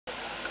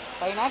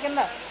పైన కింద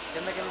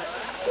కింద కింద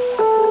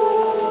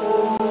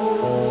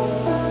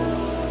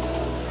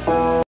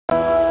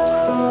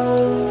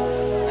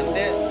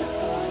అంతే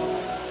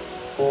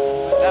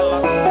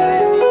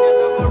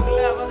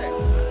కొడుకులే అవ్వదే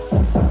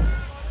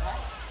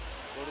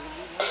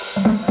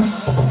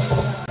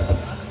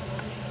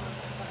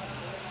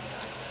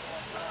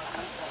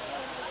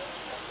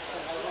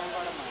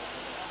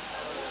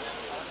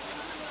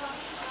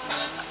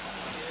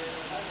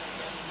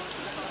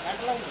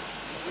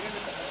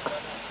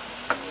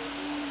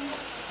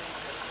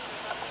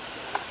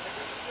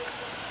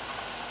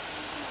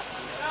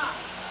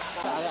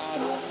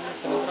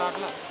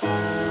రాట్లా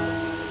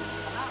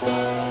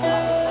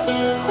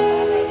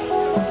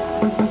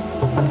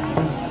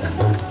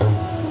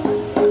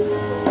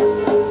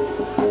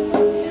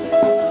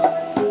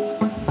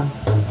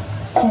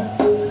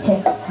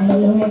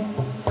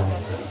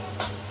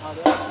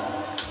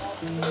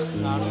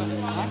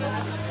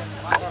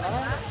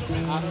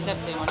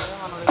సెట్ చేయమంటే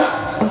మనం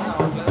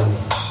రావట్లేదు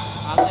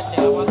వాళ్ళు సెట్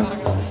చేయకపోతున్నారు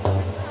కదా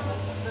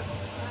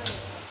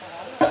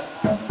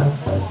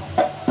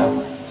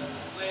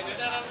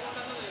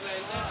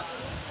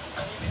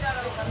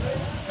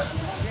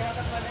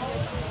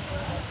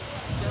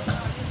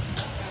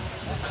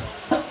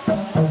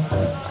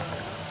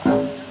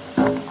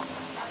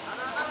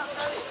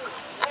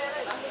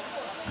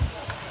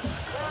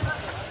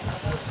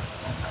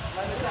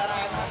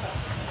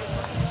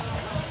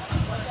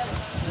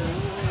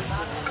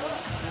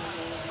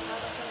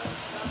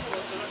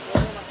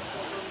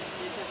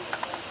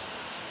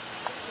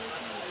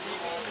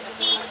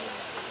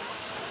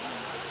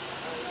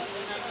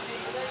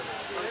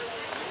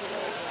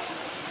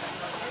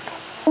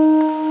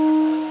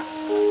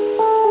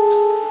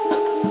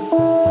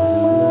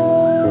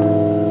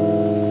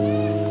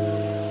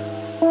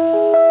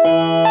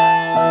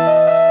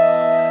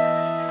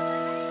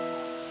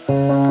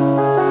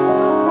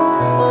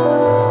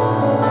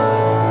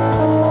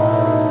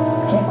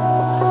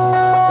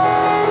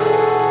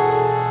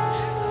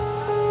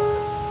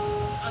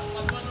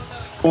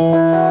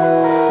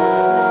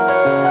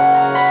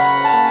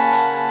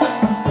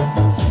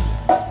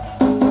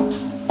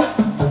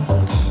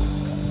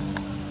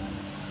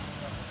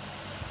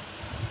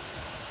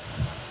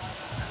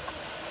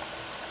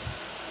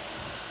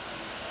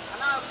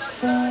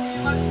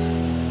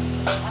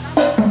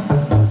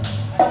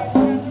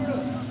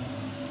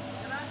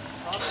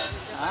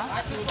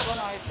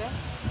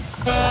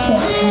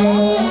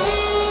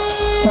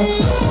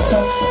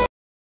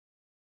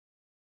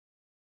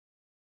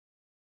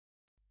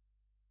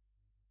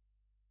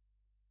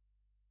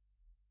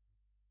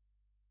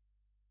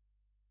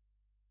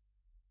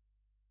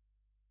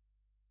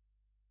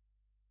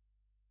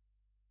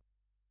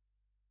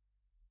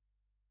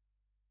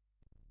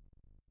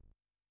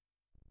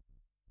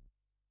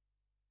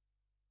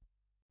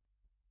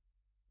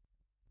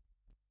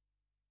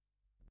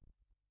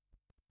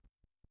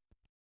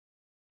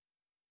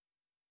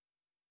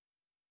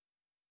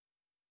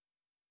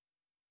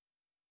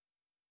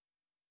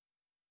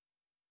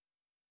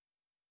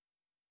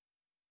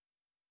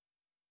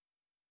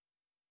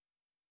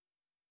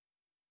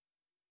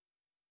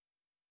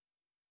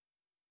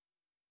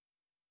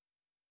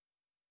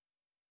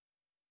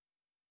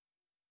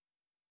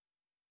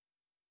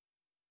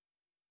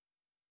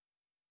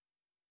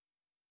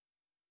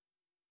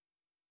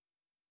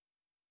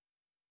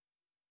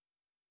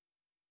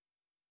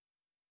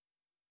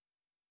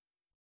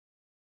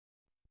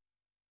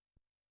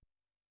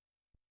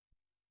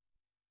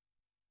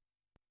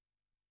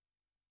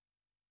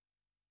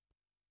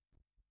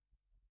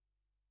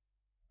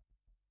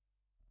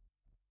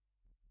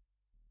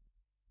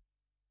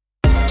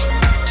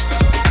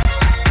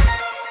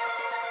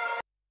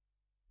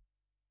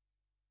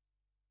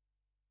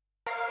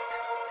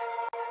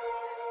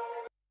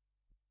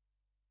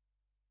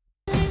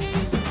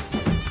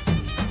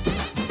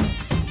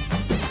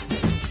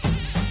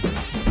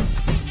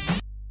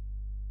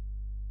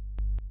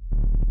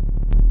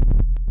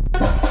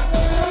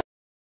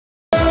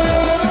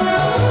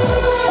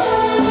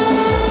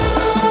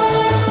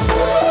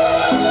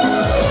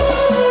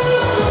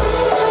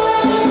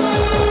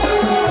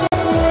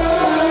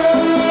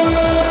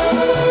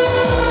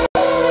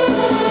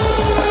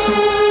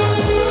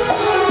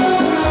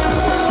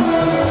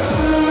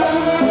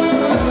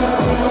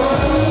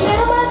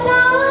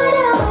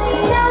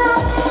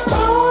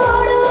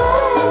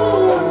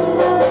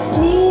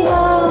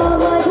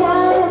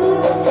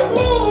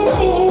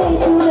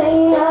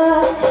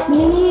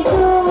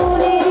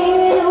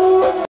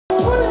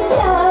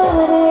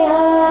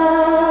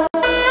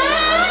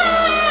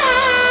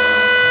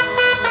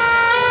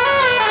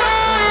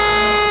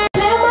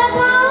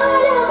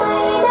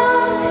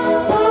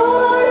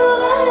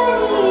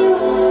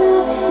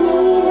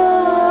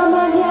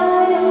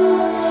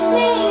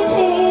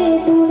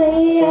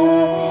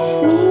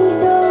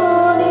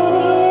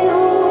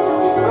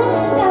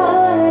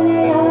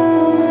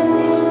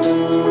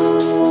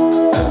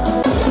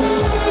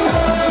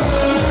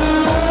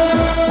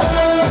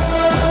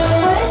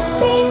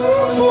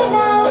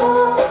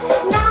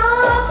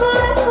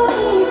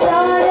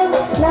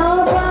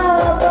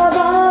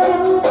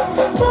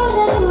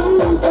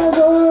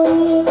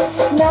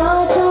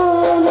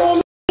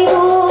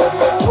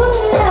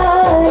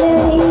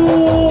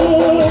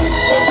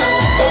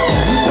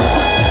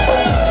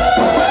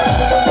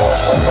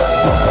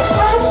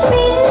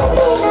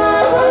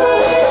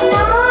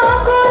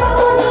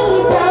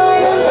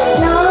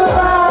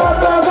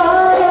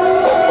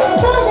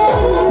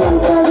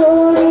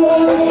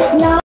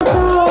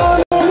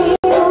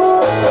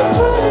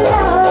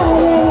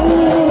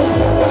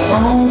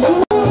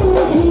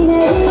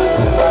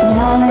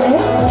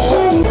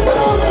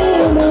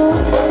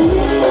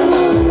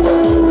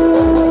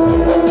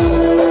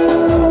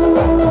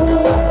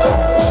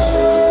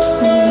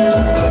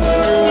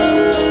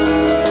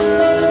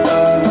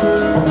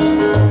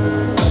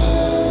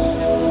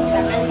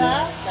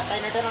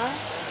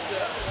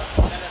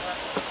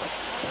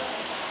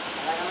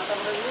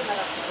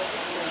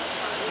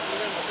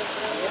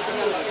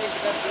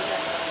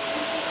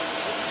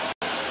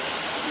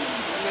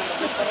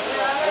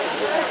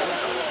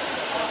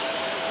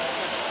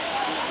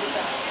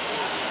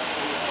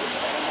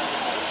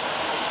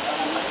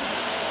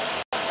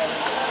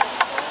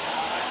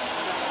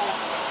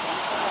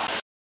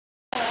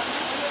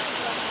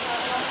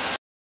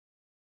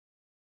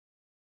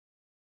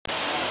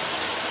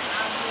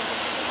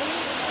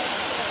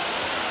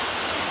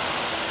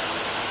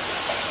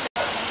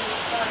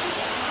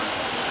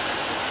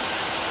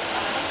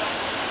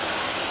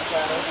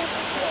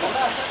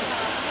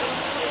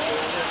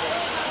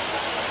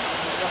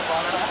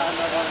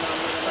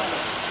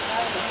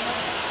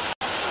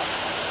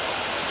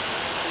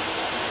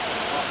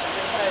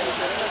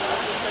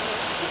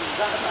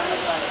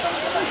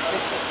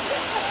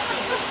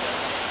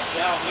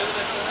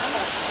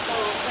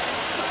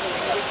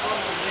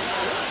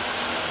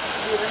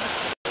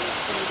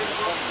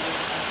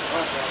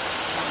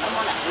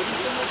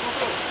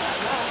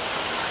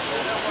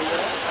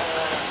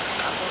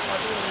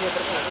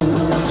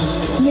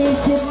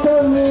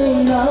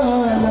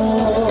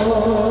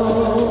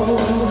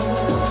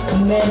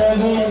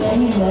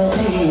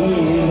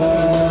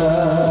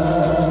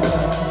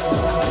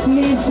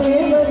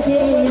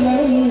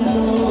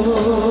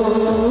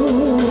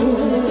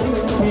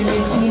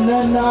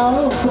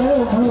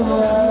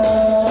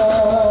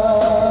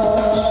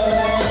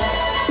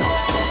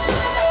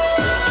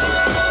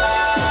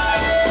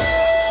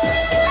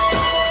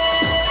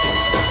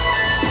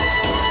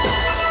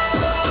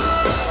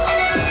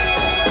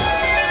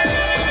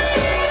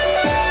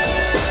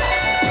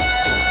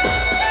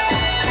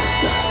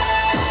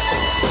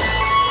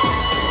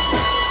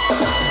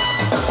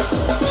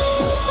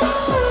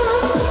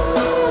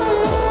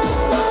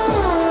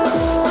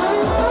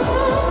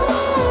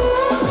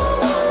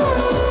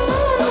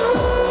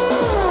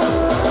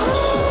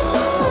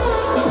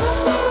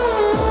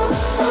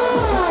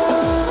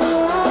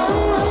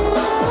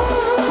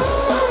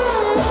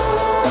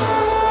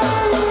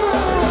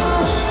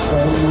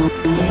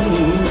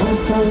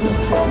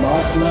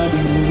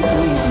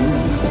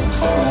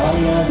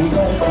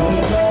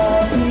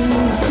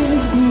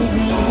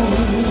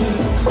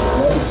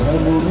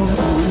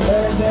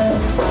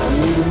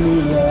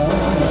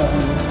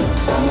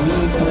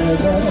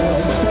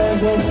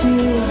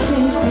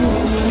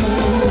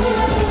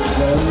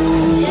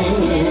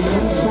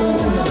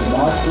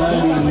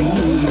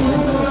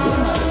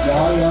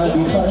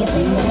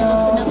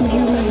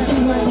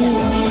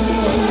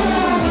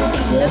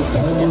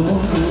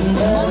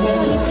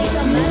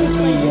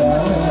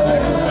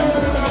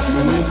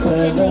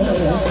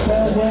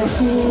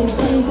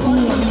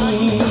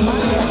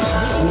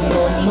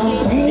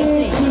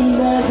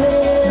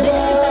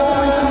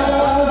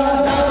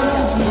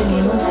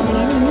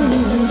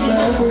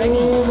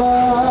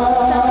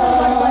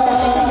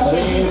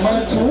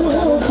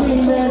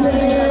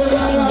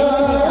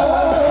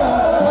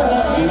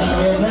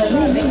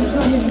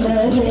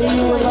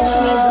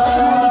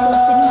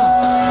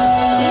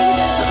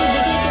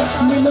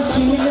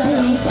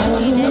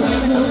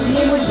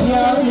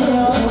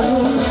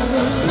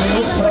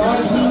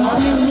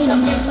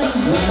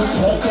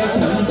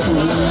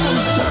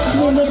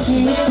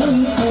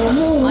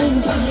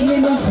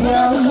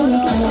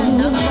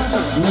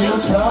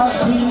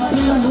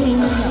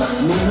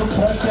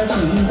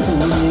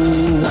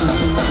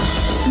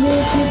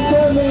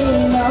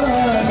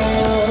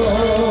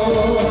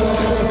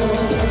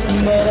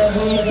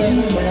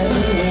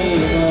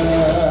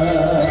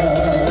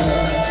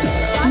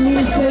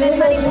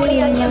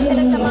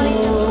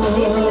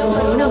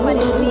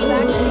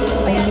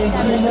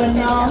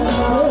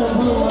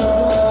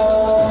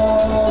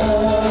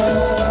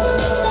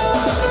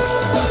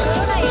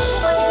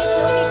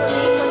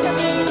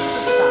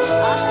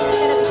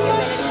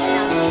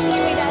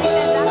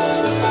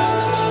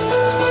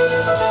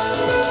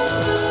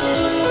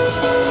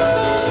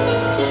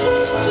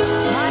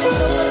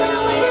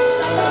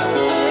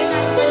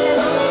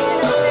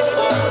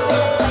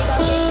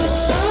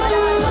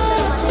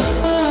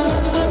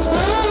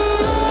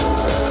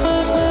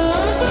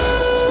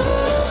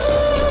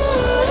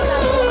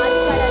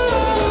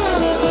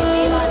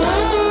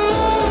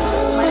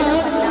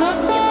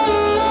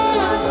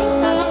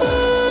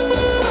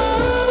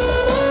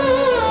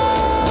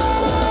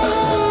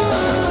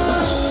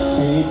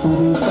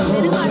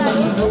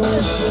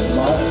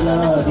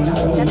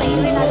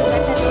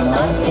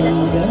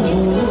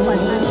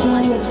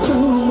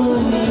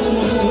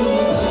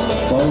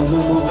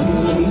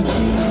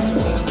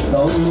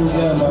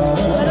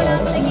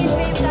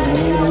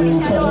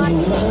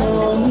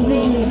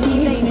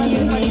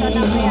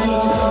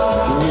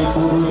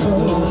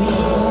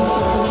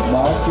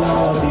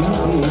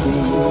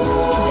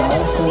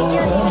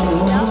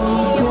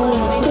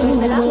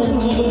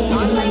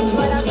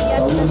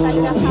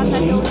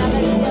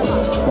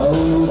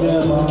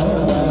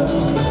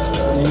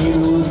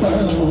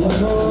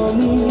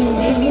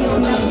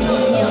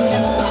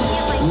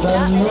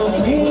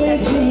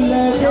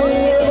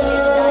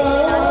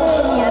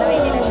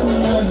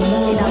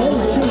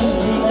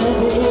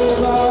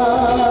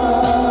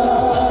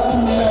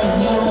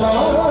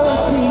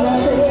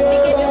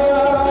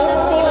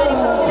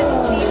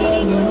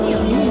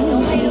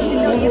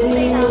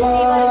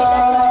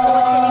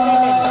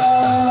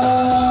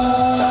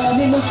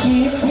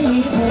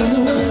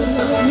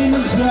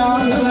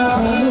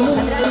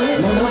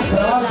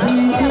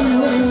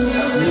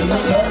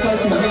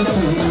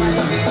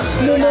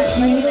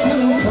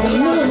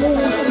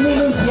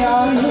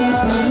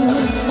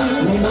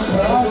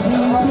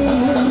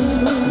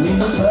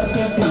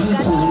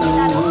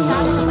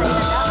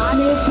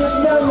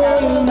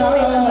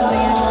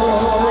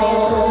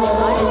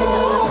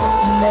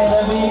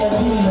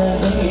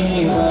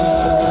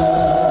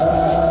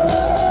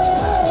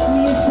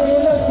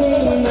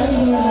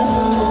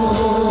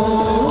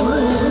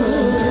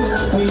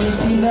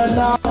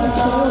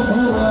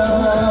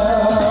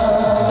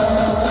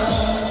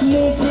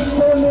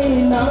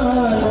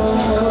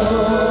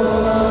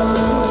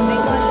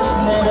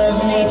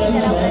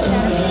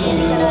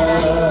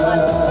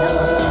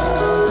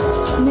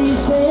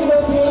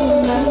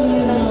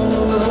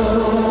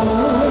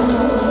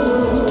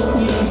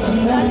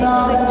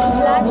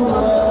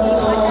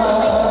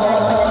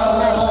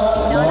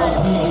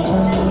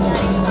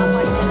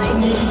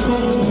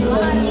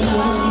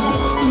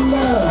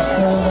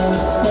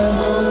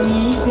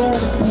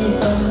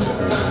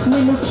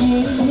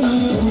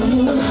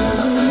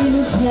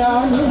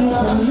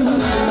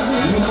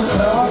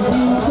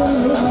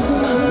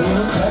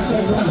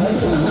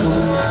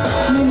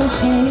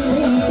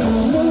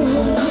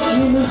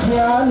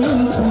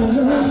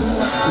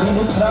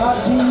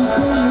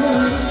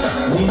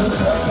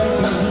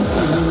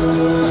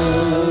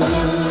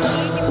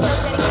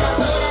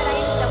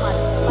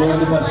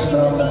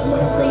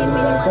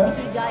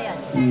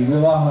ఈ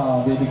వివాహ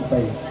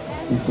వేదికపై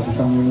ఈ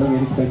సమయంలో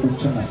వేదికపై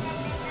కూర్చున్నాయి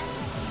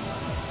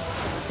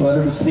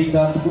వరుడు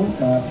శ్రీకాంత్కు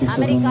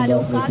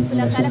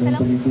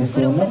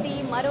తెలియజేస్తూ ఉన్నాం.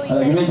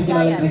 అలాగే వేదికను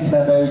అలంకరించిన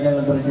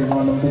దైవజనుల గురించి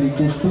మనం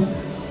తెలియజేస్తూ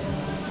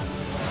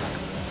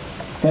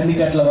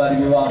కందికట్ల వారి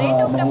వివాహ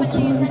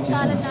మహోత్సవం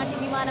వీక్షించిన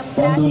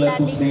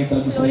బంధువులకు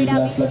స్నేహితులకు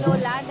శ్రేయభిలాషులకు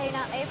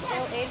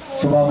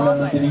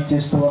శుభాములను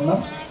తెలియజేస్తూ ఉన్నాం.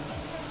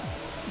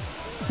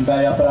 ఇంకా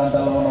ఆ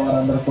ప్రాంతాల్లో ఉన్న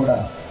వారందరూ కూడా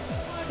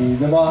ఈ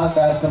వివాహ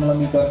కార్యక్రమంలో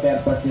మీ కొరకు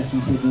ఏర్పాటు చేసిన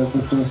సీట్లో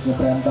కూర్చోవలసిన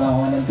ప్రేమతో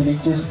ఆహ్వానం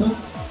తెలియజేస్తూ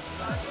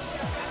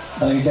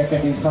అలాగే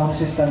చక్కటి సౌండ్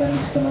సిస్టమ్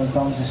అందిస్తున్న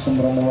సౌండ్ సిస్టమ్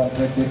బృందం వారి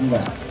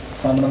ప్రత్యేకంగా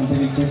మనం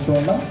తెలియజేస్తూ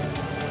ఉన్నాం.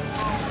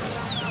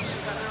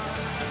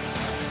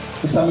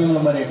 ఈ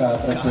సమయంలో మరి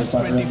ప్రత్యేక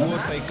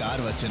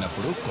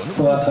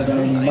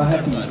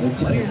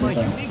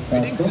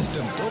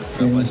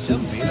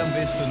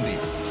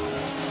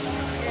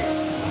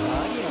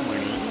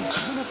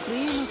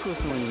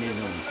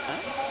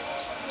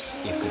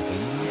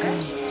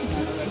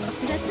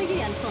రత్నగిరి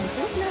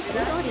అల్ఫాన్సో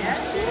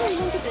ఆరెంజ్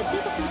ఇలాంటి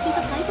ప్రత్యేక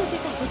పూర్తిగా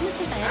హైపోసేక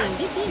గుడ్లతో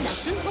తయారైంది టీ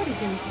నఫ్రన్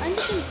ఒరిజిన్స్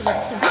అందుకే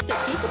లభిస్తుంది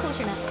ప్రత్యేక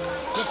పోషణ.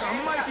 ఒక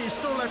అమ్మాయికి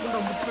ఇష్టం లేకుండా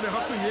ముట్టుకునే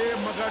హక్కు ఏ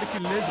మగాడికి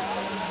లేదు.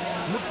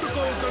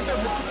 ముట్టుకోవద్దంటే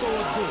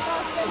ముట్టుకోవద్దు.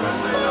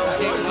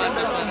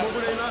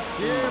 మొగుడైనా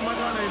ఏ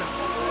మగాడైనా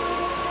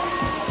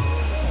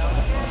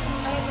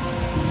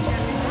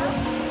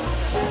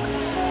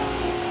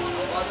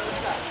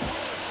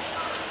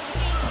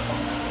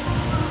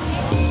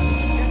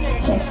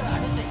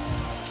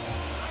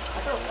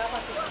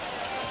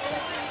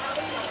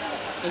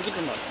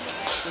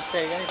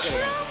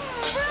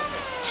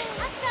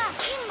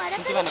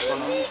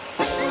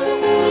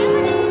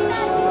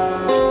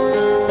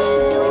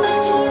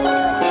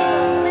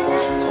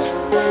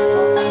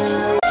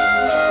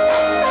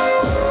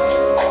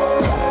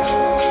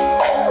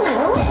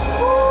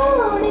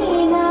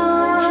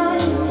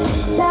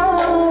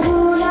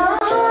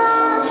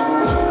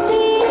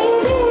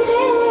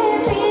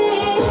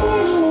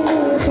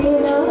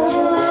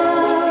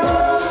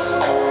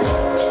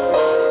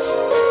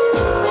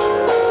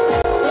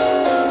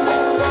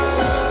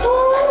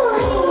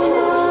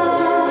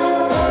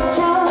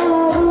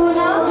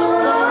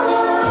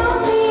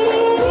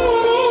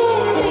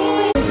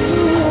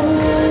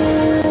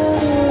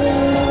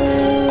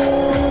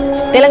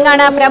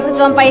తెలంగాణ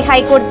ప్రభుత్వంపై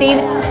హైకోర్టు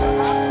తీవ్ర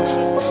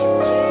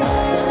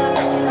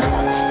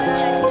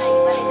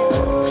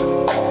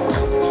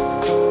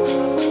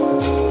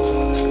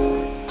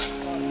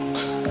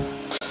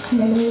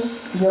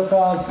ఈ యొక్క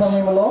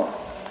సమయంలో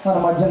మన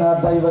మధ్యన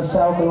దైవ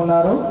సేవకులు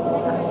ఉన్నారు.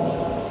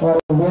 వారు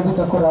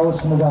వేదికకు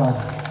రావాల్సిందిగా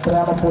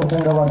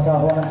ప్రేమపూర్వకంగా వారికి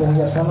ఆహ్వానం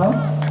తెలియజేస్తున్నాం.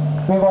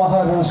 వివాహ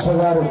రిజిస్టర్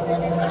గారు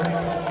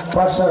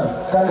పాస్టర్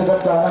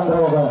కందికట్ల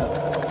ఆనందరావు గారు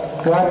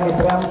వారిని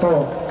ప్రేమతో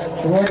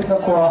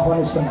వేదికకు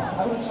ఆహ్వానిస్తున్నాం.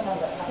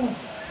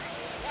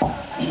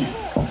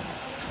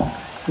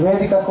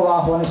 వేదికకు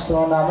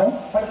ఆహ్వానిస్తున్నాము.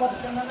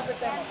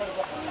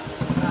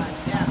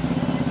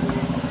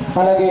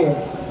 అలాగే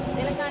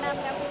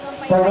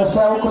దైవ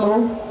సేవకులు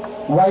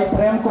వై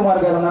ప్రేమ్ కుమార్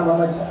గారు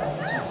ఉన్నారు.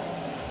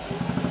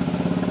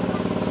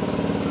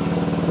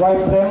 వై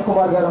ప్రేమ్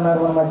కుమార్ గారు ఉన్నారు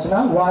మన మధ్యన.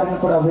 వారిని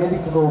కూడా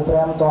వేదికకు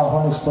ప్రేమతో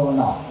ఆహ్వానిస్తూ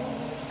ఉన్నాం.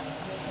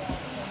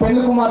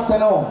 పెళ్లి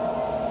కుమార్తెను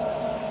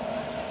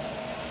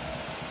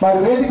మరి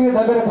వేదిక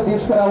దగ్గరకు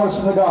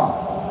తీసుకురావాల్సిందిగా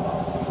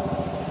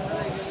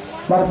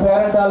మరి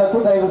పేరెంటాలకు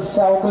దైవ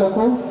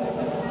సేవకులకు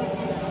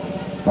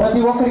ప్రతి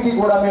ఒక్కరికి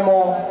కూడా మేము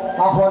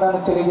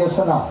ఆహ్వానాన్ని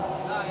తెలియజేస్తున్నాం.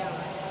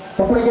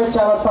 ఇప్పటికే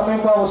చాలా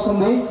సమయంగా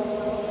వస్తుంది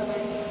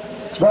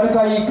కనుక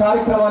ఈ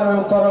కార్యక్రమాన్ని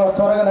మేము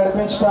త్వరగా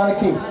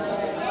నడిపించడానికి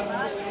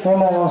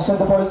మేము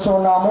సిద్ధపడుచు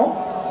ఉన్నాము.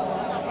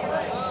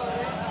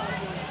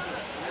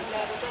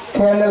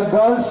 KNL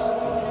girls,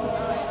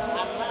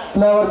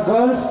 flower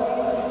girls,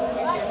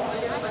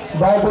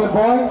 Bible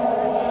bye,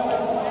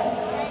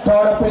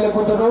 తోడ పెళ్లి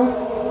కూతురు,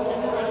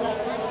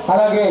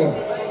 అలాగే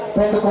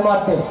పెళ్లి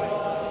కుమార్తె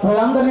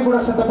వీళ్ళందరినీ కూడా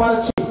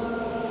సిద్ధపరిచి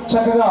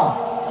చక్కగా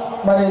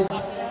మరి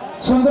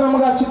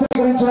సుందరముగా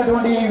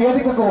చిత్రీకరించినటువంటి ఈ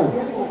వేదికకు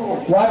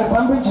వారిని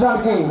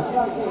పంపించడానికి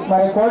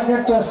మరి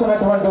కోఆర్డినేట్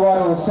చేస్తున్నటువంటి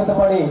వారు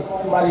సిద్ధపడి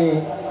మరి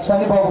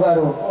శనిబాబు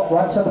గారు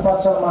వారి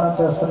సిద్ధపరచాలని మనం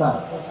చేస్తున్నాం.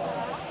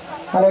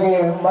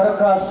 అలాగే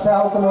మరొక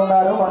సేవకులు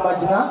ఉన్నారు మన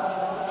మధ్యన.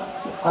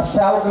 ఆ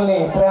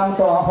సేవకుల్ని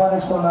ప్రేమతో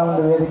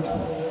ఆహ్వానిస్తున్నామండి వేదికకి.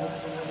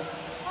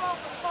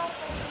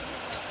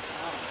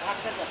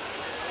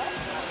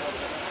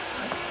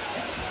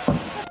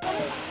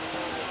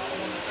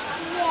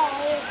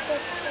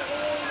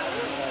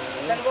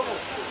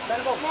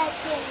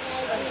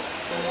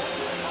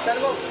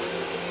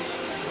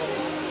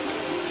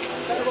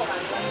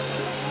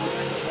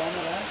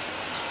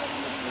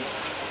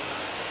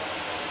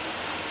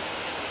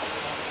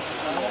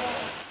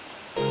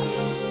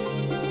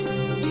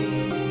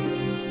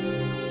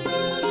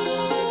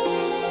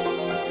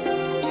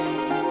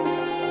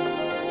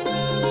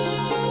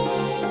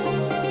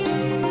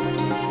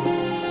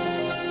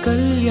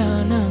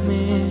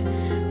 కళ్యాణమే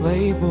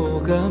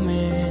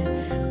వైభోగమే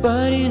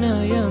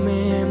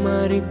పరిణయమే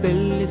మరి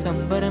పెళ్లి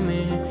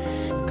సంబరమే.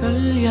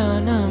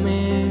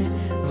 కళ్యాణమే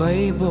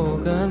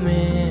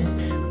వైభోగమే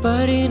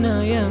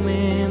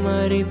పరిణయమే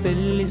మరి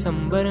పెళ్లి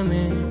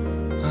సంబరమే.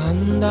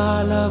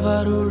 అందాల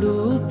వరుడు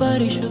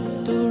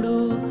పరిశుద్ధుడు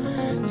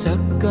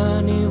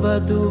చక్కని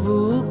వధువు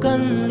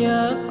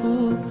కన్యాకు.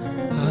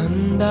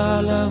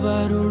 అందాల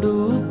వరుడు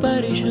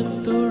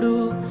పరిశుద్ధుడు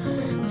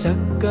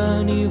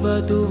చక్కని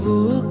వధువు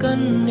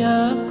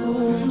కన్యాకు.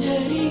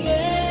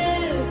 జరిగే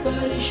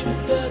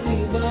పరిశుద్ధ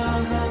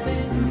వివాహమే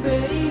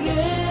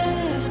పెరిగే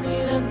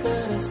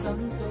నిరంతర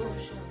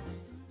సంతోషమే.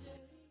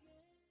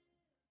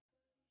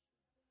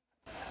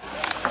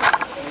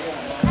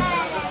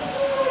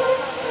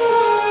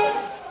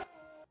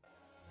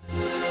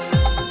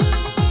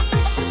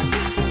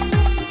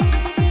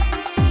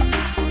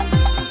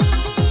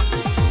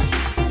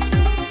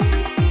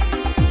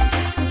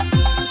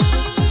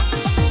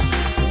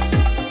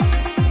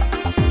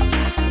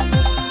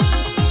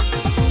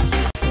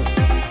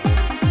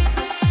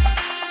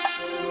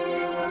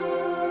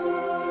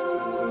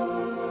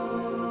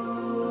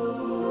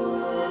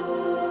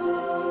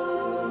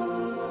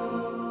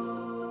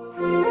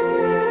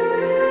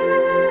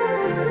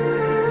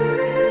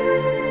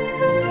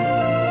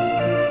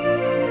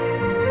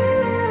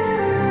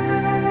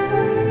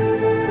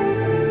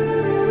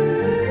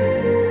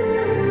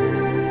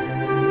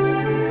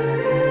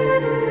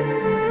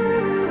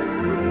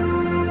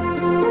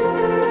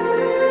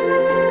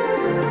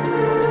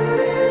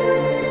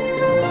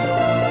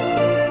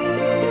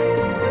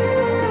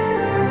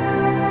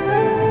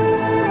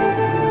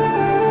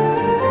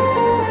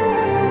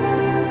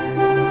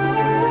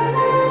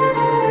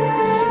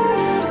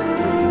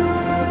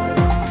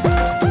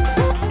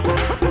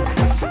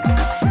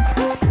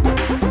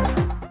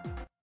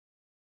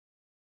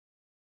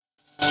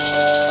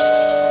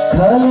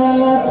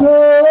 కలలతో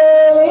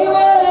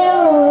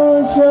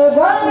వివరించగలమా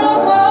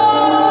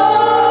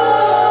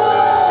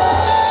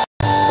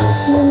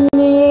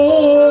నీ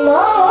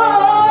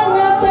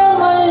మాన్యతమైన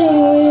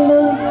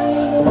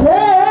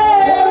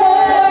ప్రేమ.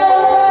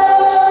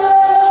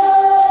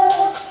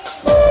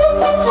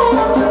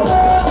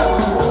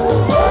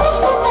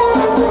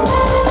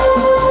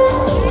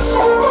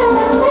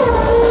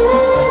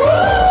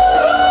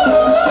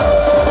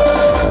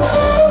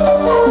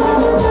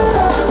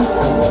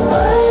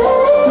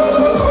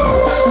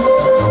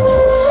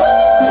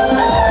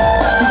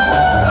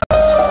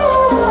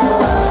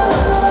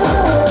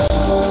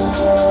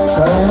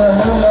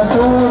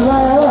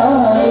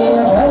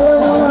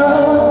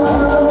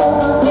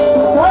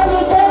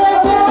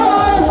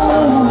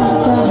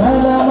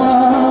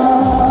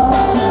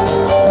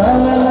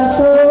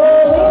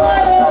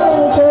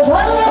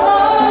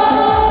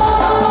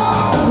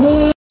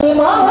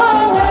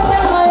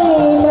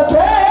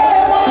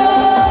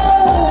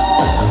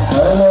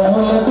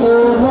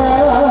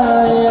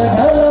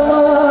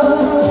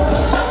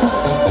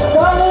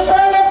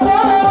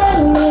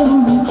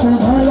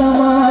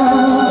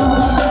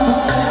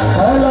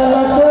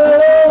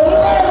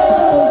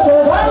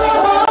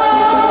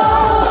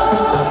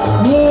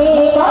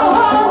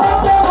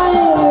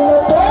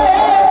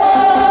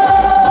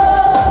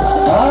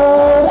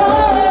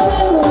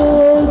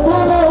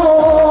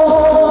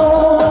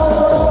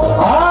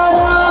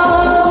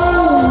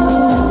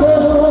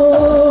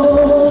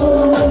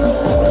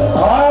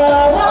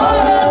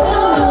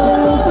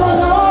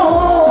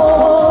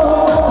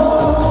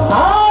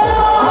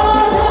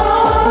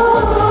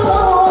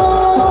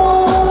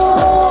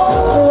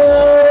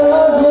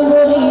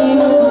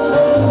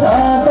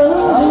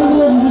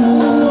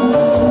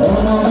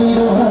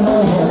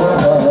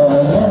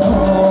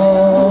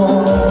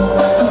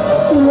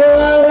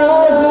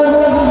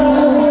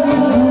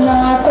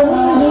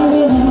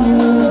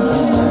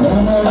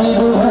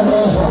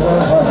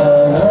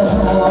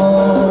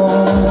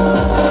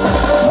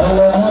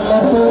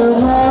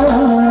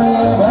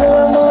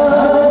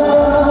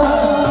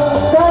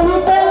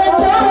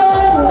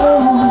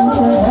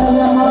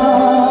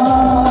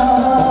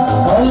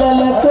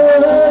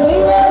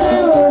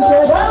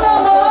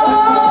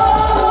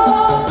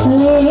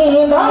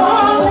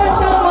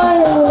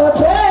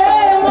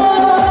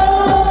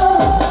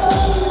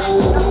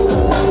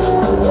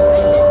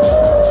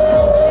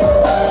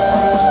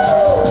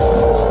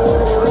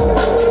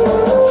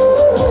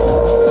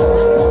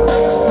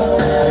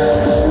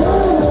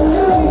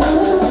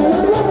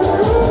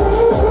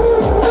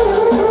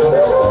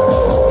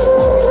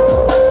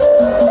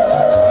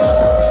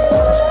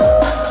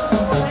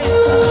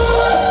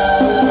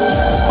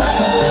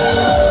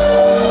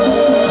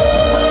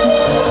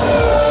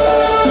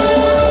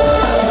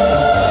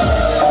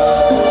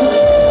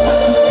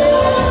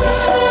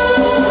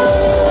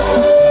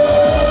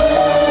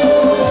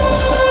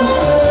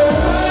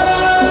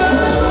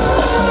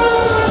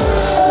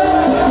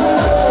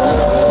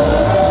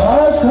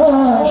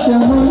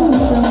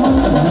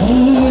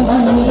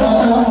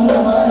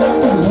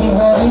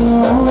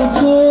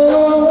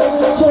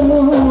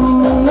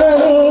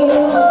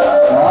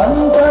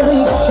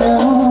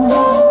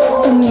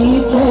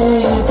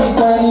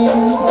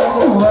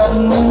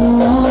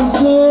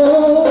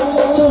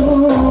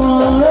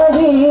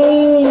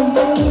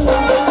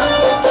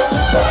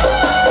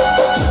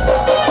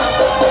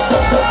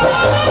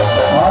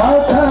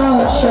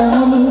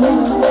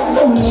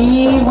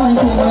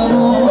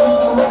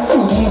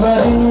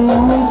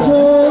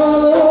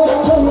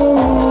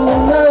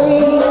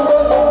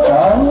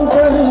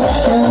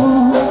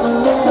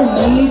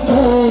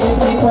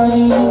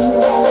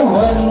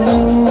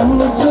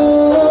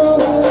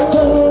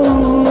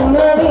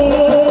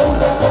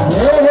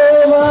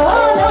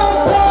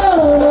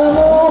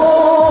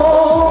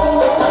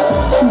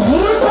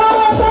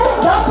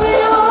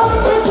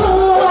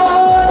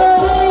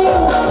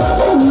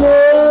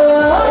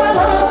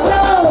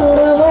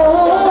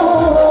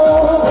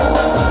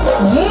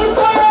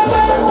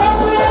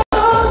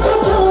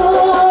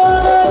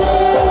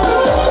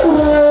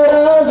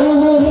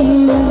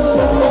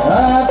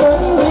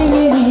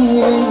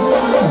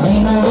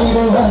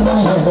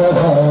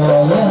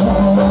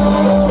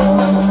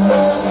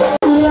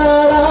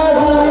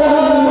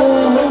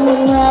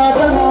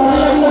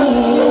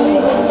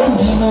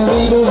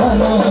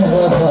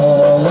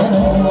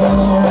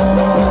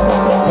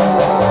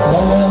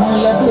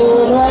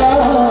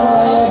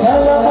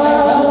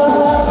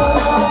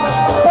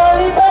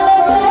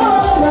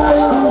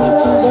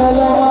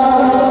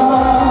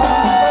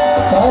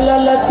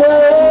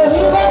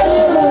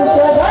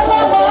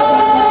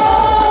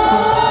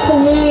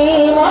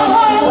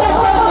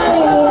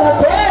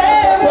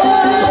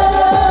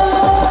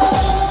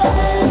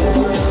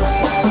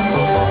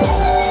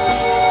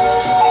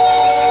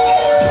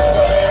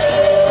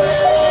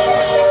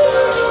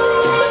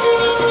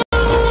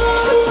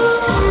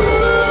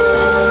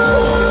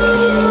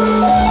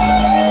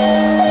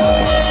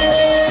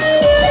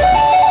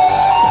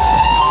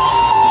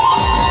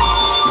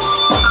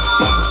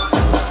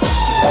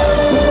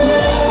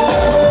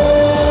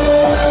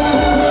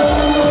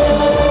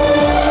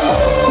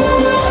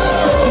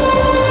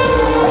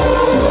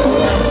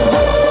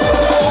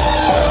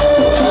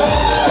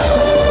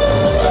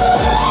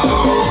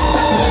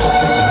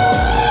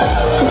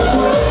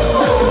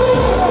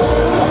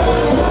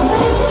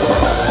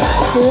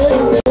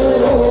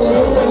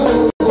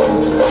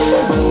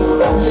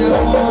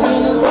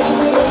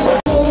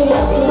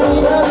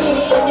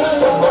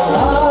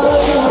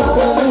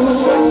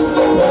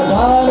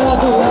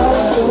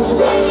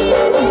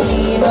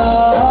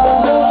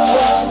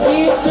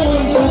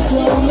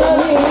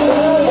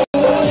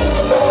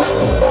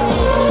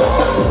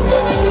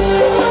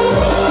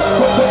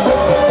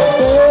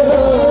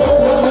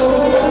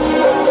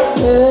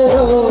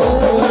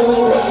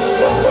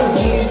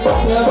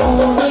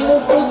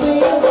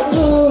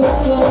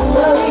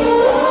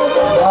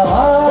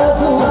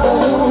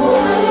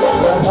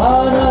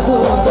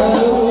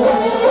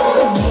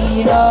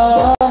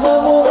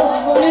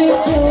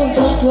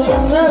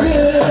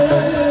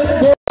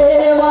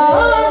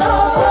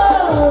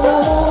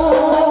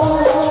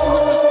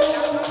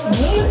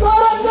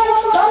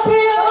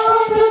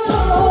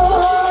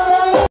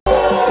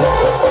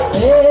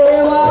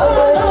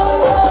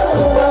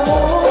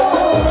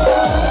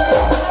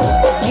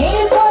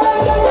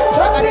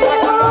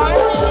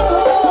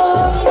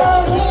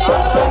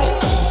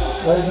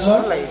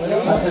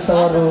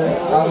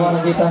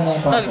 సంగీతాన్ని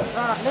పాడతారు.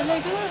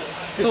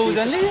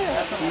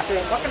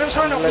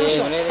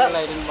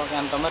 లైటింగ్ బాగా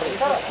ఎంత మరి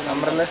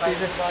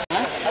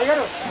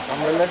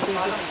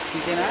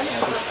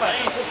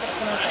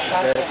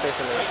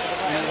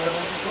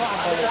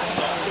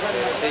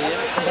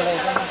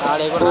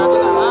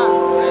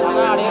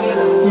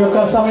ఈ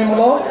యొక్క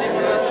సమయంలో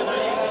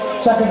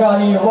చక్కగా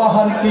ఈ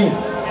వివాహానికి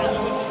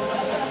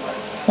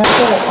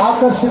ఎంతో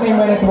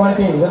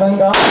ఆకర్షణీయమైనటువంటి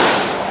విధంగా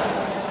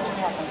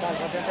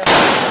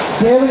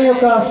దేవుని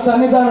యొక్క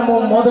సన్నిధానము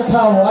మొదట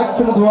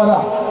వాక్యము ద్వారా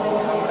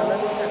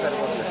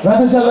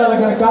వెదజల్లాలి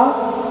కనుక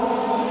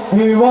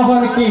ఈ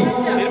వివాహానికి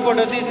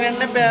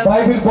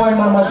బైబిల్ బాయ్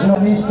మన మధ్యలో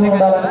తీస్తూ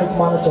ఉండాలని మీకు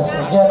మనం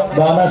చేస్తాం.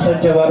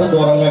 బాణసంచ వారు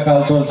దూరంగా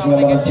కాల్చవలసిన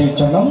మనం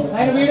చేయించున్నాం.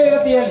 ఆయన వీడియోగా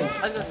తీయాలి.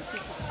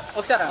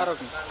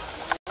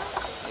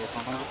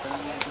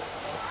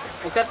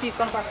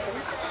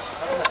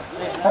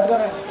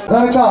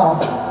 కనుక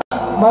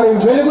మరి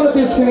వెలుగును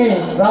తీసుకుని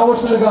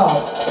రావాల్సిందిగా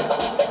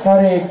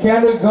మరి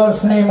క్యాండిల్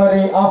గర్ల్స్ ని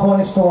మరి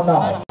ఆహ్వానిస్తూ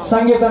ఉన్నాం.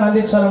 సంగీతాన్ని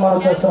అందించాలని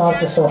మనం చేస్తున్నాం.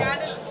 ఆర్కెస్ట్రా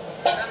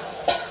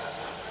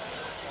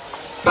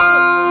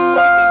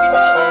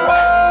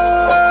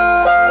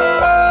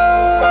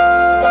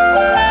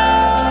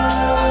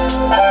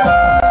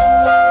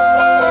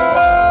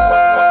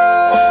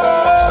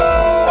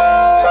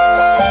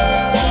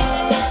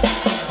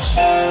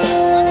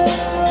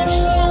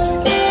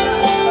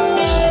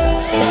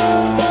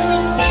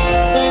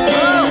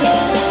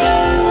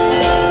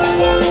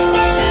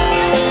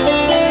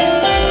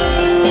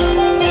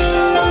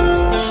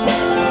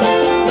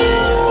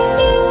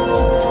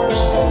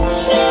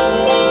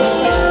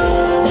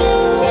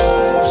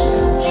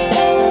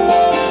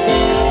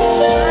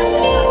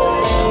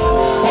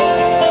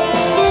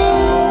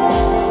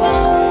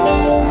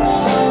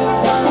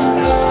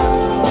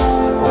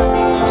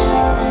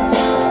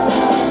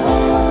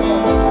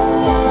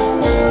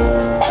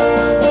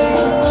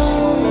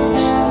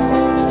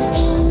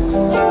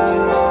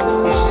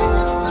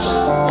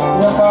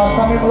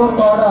సమయంలో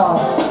తోడ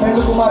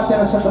పెళ్లి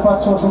కుమార్తెను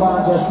సిద్ధపరచవలసి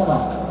మనం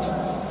చేస్తున్నాం.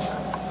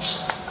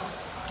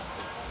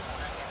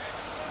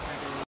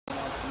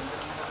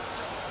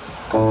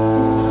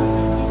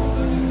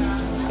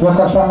 ఈ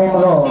యొక్క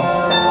సమయంలో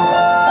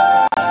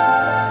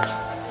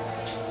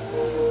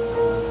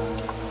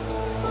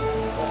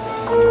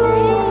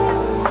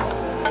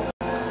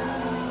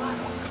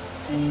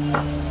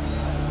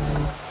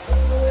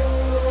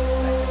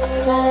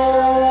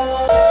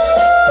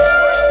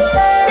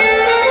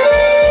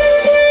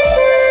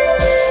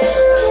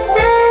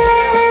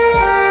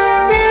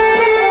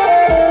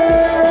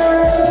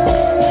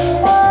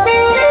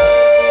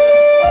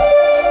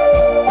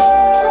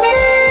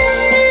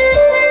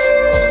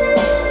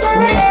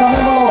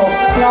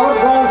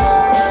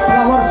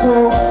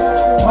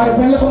మరి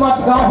పెళ్లి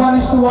కుమార్తెకు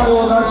ఆహ్వానిస్తూ వారు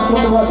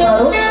నడుచుకుంటూ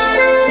వస్తారు.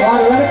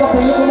 వారి వెనుక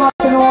పెళ్లి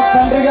కుమార్తెను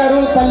తండ్రి గారు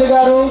తల్లి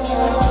గారు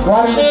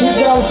వారిని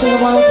తీసుకురావాల్సిన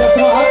మనం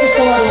చేస్తున్నాం.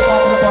 ఆర్కెస్ట్రా వారి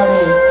పాటలు పాడి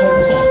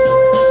చూపిస్తారు.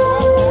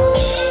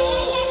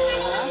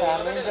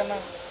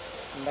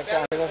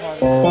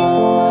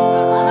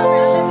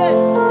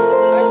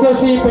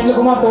 పెళ్లి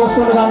కుమార్తె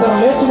వస్తుండగా అందరూ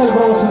లేచి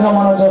నిలబడవలసిందిగా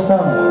మనం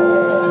చేస్తాం.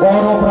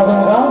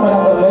 గౌరవప్రదంగా మరి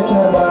అందరూ లేచి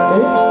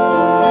నిలబడండి.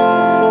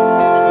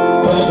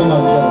 పెళ్లి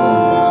కుమార్తె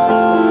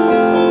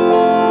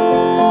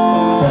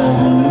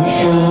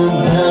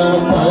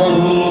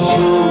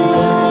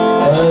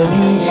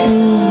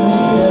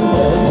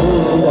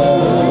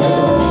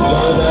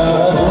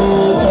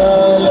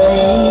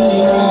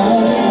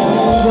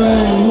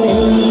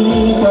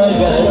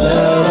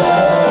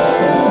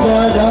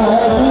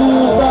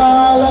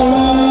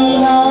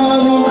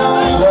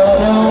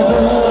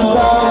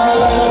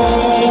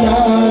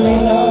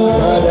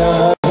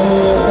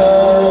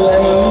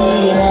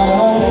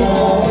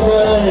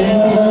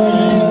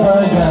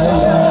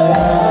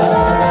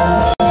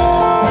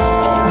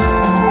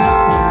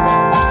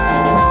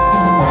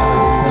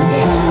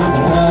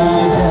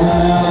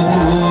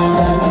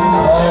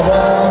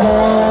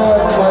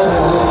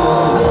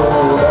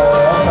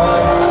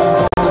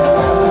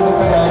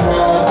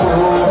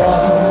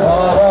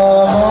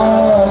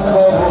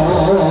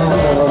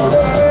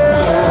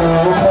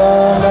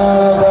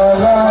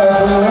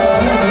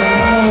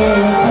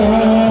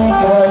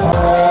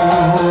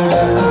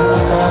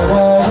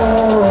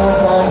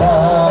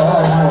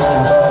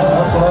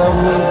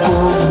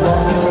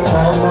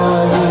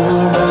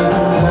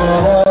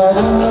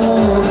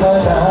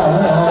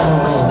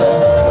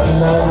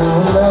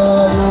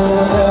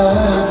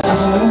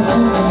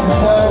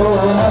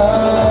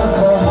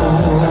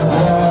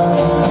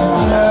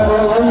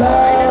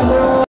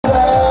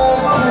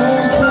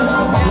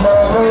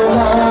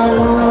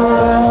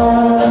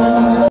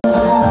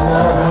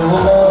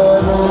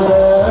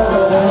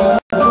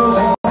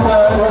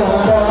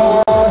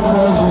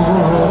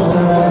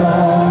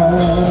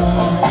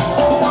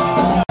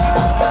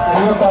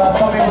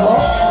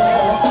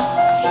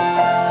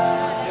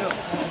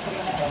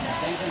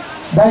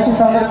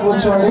దయచేసి అందరూ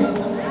కూర్చోండి.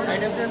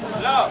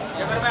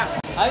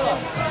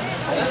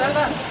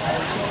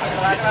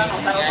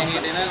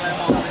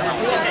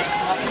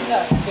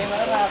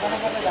 కెమెరా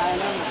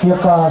ఈ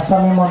యొక్క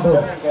సమయమందు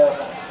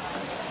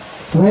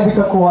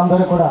వేదికకు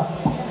అందరూ కూడా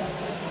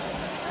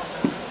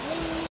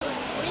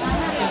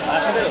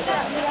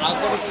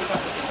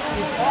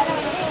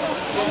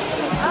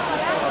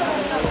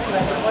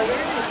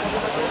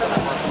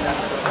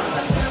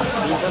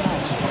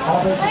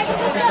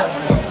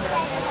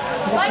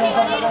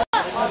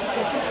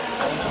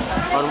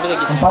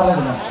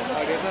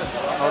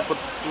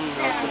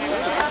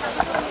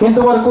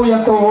ఇంతవరకు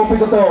ఎంతో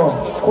ఓపికతో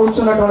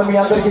కూర్చున్నటువంటి మీ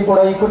అందరికీ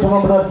కూడా ఈ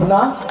కుటుంబం తరఫున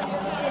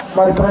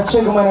మరి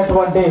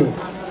ప్రత్యేకమైనటువంటి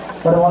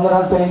మరి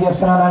వందనాలు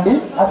తెలియజేస్తున్నానండి.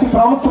 అతి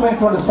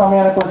ప్రాముఖ్యమైనటువంటి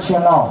సమయానికి వచ్చి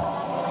ఉన్నాం.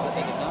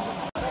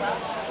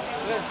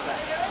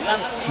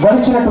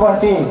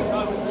 గడిచినటువంటి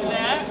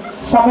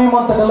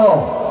సమయమంతటిలో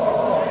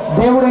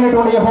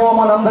దేవుడైనటువంటి యెహోవా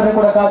మనందరినీ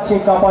కూడా కాచి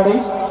కాపాడి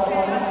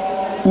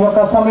ఈ యొక్క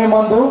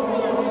సమయమందు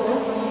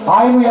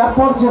ఆయన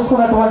ఏర్పాటు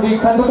చేసుకున్నటువంటి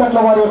కందికట్ల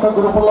వారి యొక్క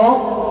గ్రూపులో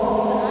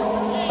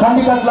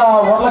కందికట్ల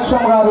వరలక్ష్మ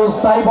గారు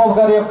సాయిబాబు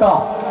గారి యొక్క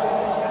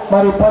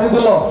మరి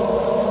పరిధిలో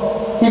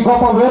ఈ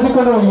గొప్ప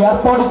వేదికను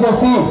ఏర్పాటు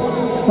చేసి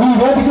ఈ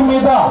వేదిక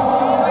మీద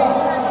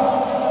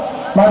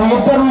మరి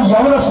ఇద్దరు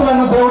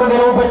యవనస్తులను దేవుడు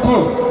నిలవబెట్టి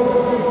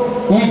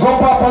ఈ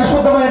గొప్ప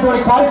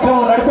పరిశుద్ధమైనటువంటి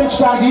కార్యక్రమం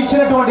నడిపించడానికి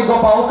ఇచ్చినటువంటి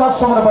గొప్ప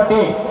అవకాశమును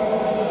బట్టి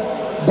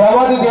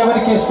దేవాది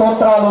దేవునికి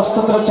స్తోత్రాలు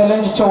స్తుతులు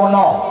చెల్లించుచూ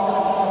ఉన్నాం.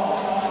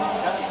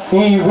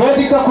 ఈ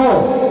వేదికకు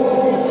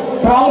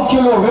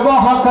ప్రాముఖ్యులు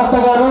వివాహకర్త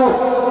గారు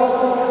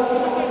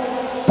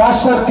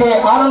పాస్టర్ కె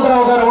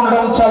ఆనందరావు గారు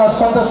ఉండడం చాలా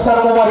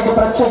సంతోషకరము. వారికి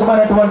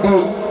ప్రత్యేకమైనటువంటి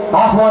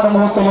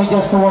ఆహ్వానము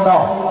తెలియజేస్తూ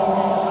ఉన్నాం.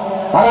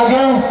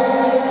 అలాగే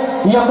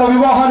ఈ యొక్క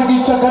వివాహానికి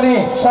చక్కని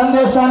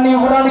సందేశాన్ని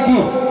ఇవ్వడానికి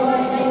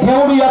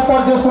దేవుడు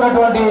ఏర్పాటు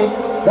చేసుకున్నటువంటి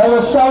దైవ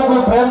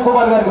సేవకులు ప్రేమ్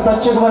కుమార్ గారికి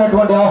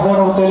ప్రత్యేకమైనటువంటి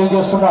ఆహ్వానం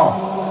తెలియజేస్తున్నాం.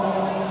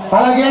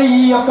 అలాగే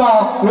ఈ యొక్క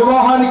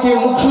వివాహానికి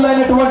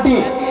ముఖ్యులైనటువంటి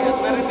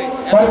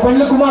మరి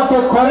పెళ్లి కుమార్తె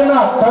కొరణ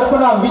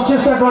తరపున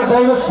విచ్చేసినటువంటి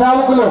దైవ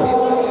సేవకులు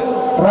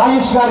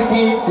రాయేష్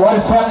గారికి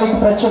వారి ఫ్యామిలీకి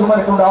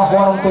ప్రత్యేకమైనటువంటి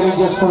ఆహ్వానం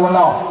తెలియజేస్తూ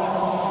ఉన్నాం.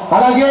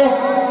 అలాగే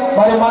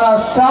మరి మన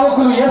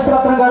సేవకులు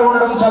యేసురత్న గారు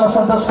ఉండడం చాలా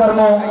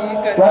సంతోషకరము.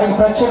 వారికి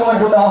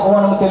ప్రత్యేకమైనటువంటి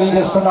ఆహ్వానం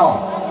తెలియజేస్తున్నాం.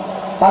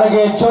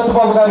 అలాగే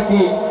జ్యోతిబాబు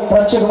గారికి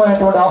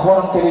ప్రత్యేకమైనటువంటి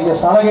ఆహ్వానం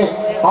తెలియజేస్తున్నాం. అలాగే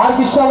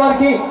ఆర్కిష్ణ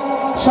వారికి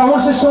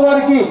సమర్శిష్ణ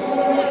వారికి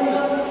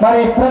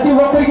మరి ప్రతి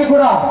ఒక్కరికి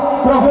కూడా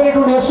ప్రభు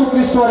అయినటువంటి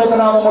యేసుక్రీస్తు వారి యొక్క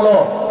నామములో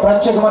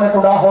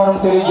ప్రత్యేకమైనటువంటి ఆహ్వానం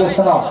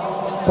తెలియజేస్తున్నాం.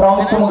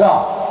 ప్రాముఖ్యముగా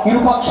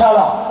ఇరుపక్షాల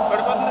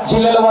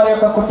జిల్లాల వారి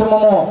యొక్క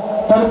కుటుంబము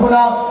తరపున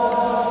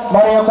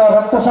వారి యొక్క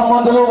రక్త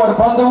సంబంధులు, వారి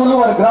బంధువులు,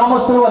 వారి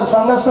గ్రామస్తులు, వారి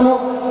సంఘస్థులు,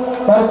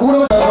 వారి కూడ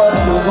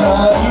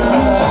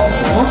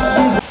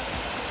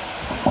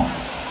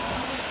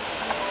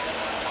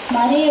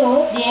మరియు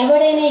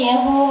దేవుడైన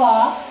యెహోవా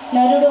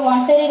నరుడు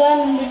ఒంటరిగా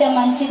నుండుట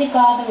మంచిది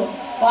కాదు.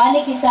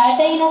 వానికి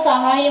సాటైన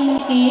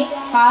సహాయమునికి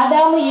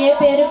ఆదాము ఏ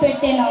పేరు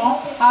పెట్టెనో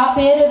ఆ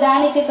పేరు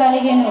దానికి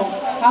కలిగెను.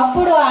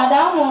 అప్పుడు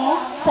ఆదాము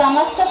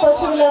సమస్త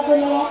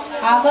పశువులకును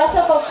ఆకాశ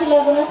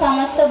పక్షులకును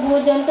సమస్త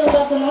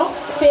భూజంతువులకును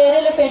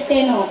పేర్లు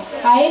పెట్టెను.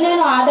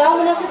 అయినను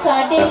ఆదామునకు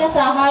సాటైన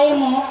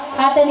సహాయము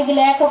అతనికి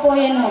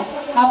లేకపోయెను.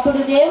 అప్పుడు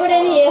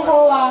దేవుడైన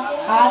యెహోవా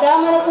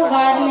ఆదామునకు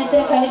గాఢ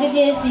నిద్ర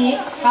కలిగజేసి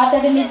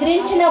అతడు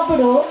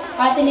నిద్రించినప్పుడు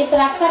అతని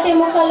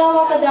ప్రక్కటెముకలో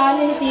ఒక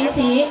దానిని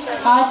తీసి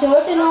ఆ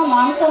చోటును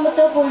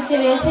మాంసముతో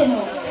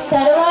పూడ్చివేసెను.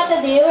 తరువాత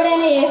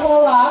దేవుడైన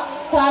యెహోవా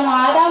తాను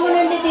ఆదాము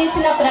నుండి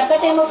తీసిన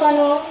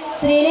ప్రక్కటెముకను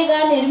స్త్రీనిగా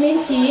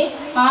నిర్మించి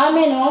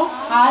ఆమెను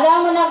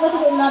ఆదాము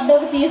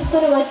నద్దకు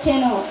తీసుకుని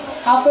వచ్చెను.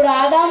 అప్పుడు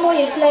ఆదాము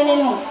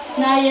ఇట్లనెను,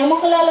 నా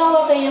ఎముకలలో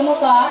ఒక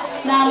ఎముక,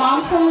 నా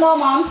మాంసంలో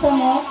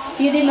మాంసము,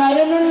 ఇది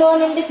నరునిలో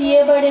నుండి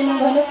తీయబడెను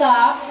గనుక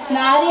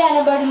నారి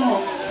అనబడును.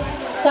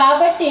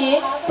 కాబట్టి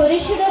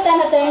పురుషుడు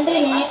తన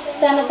తండ్రిని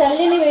తన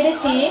తల్లిని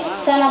విడిచి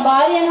తన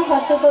భార్యను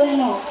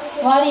హత్తుకొనును,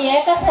 వారి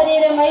ఏక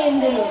శరీరమై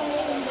ఉందురు.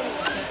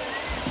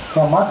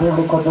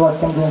 దేవుడి కొద్ది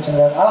వాక్యం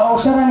గురించింది అలా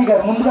అవసరాన్ని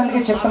గారు ముందుగా అందుకే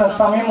చెప్తున్నారు,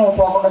 సమయం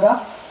పోకుండా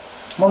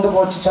ముందుకు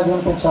వచ్చి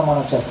చదివించాం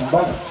మనం చేస్తాం.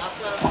 బాయ్.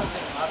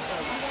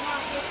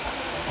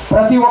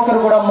 ప్రతి ఒక్కరు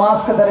కూడా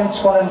మాస్క్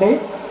ధరించుకోనండి.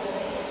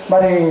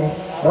 మరి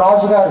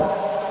రాజుగారు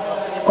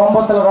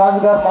కొంబొత్తుల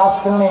రాజుగారు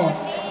మాస్కుల్ని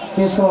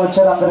తీసుకుని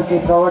వచ్చారు అందరికీ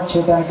ప్రొవైడ్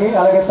చేయడానికి.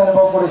 అలాగే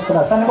శనిబాబు కూడా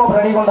ఇస్తున్నారు. శనిబాబు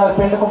రెడీగా ఉండాలి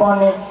పెళ్లి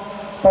కుమార్ని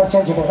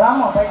పరిచయం చేయడం.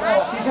 రామా బయట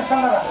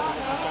తీసేస్తాం కదా.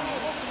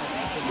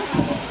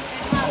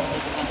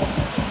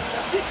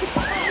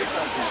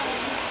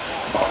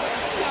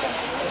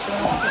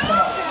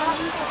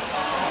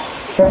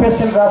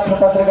 ఎఫ్ఎస్ఎల్ రాసిన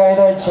పత్రిక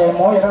 5వ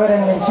అధ్యాయము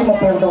 22 నుంచి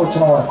 31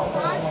 వచ్చిన వరకు.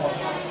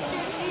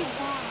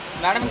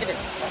 మేడం ఇంకటి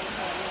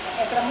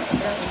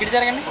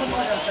జరగండి,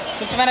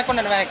 కొంచెం వెనక్కి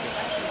ఉండండి, వెనక్కి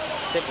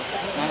చెప్పు.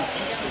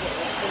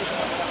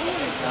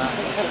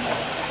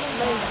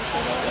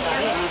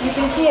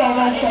 ఎఫెసీ 5వ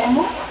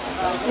అధ్యాయము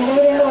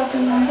 22వ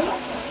వచనం నుండి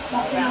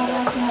 33వ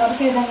వచనం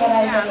వరకు ఈ విధంగా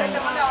రాయబడింది.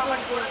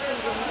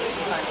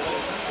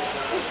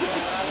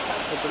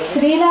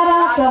 స్త్రీలారా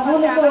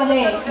ప్రభువులకు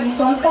వలె మీ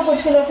సొంత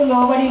పురుషులకు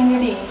లోబడి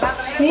ఉండుడి.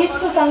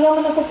 క్రీస్తు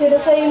సంఘమునకు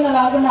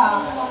శిరసయ్యున్నలాగున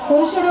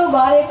పురుషుడు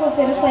భార్యకు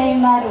శిరసై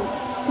ఉన్నాడు.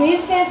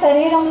 క్రీస్తే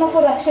శరీరమునకు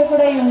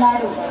రక్షకుడై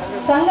ఉన్నాడు.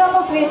 సంఘము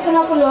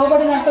క్రీస్తునకు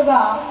లోబడినట్టుగా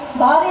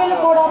భార్యలు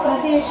కూడా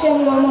ప్రతి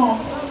విషయంలోనూ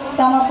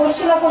తమ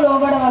పురుషులకు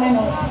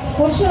లోబడవలెను.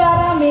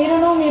 పురుషులారా,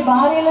 మీరును మీ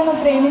భార్యలను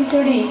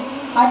ప్రేమించుడి.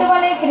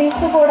 అటువలే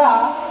క్రీస్తు కూడా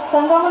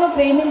సంఘమును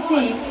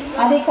ప్రేమించి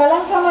అది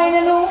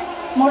కలంకమైనను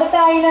ముడత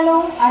అయినను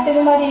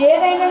అటుది మరి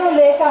ఏదైనను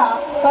లేక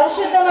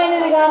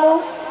పరిశుద్ధమైనది గాను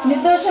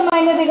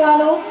నిర్దోషమైనది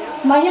గాను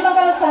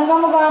మహిమగల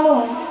సంఘముగాను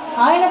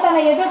ఆయన తన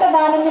ఎదుట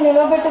దానిని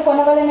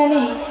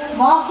నిలబెట్టుకొనవలెనని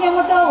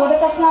వాక్యముతో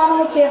ఉదక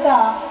స్నానము చేత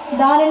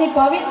దానిని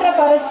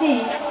పవిత్రపరచి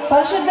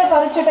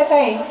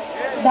పరిశుద్ధపరచుటకై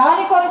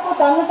దాని కొరకు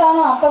తను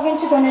తాను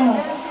అప్పగించుకొనెను.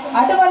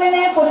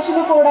 అటువలనే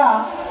పురుషులు కూడా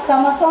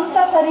తమ సొంత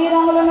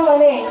శరీరములను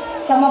వలె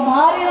తమ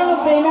భార్యలను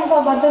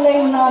ప్రేమింపబద్ధులై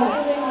ఉన్నారు.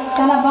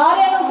 తన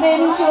భార్యను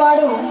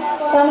ప్రేమించువాడు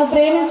తను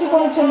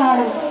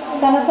ప్రేమించుకొనుచున్నాడు.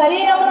 తన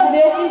శరీరమును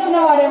ద్వేషించిన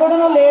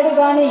వాడెవడునూ లేడు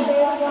గాని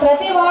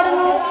ప్రతి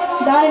వాడును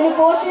దానిని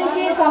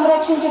పోషించి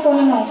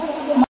సంరక్షించుకొనును.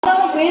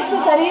 మనము క్రీస్తు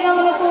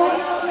శరీరమునకు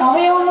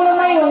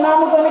అవయవములమై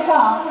ఉన్నాము కనుక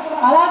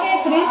అలాగే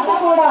క్రీస్తు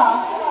కూడా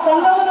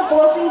సంఘమును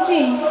పోషించి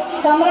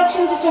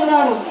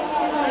సంరక్షించుచున్నాడు.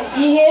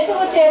 ఈ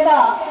హేతువు చేత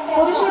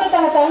పురుషుడు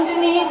తన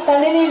తండ్రిని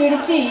తల్లిని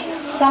విడిచి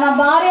తన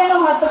భార్యను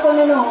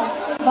హత్తుకొనును,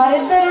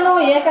 వారిద్దరును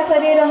ఏక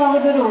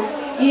శరీరమగుదురు.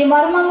 ఈ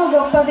మర్మము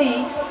గొప్పది.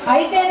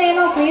 అయితే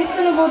నేను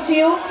క్రీస్తును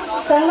గూర్చియు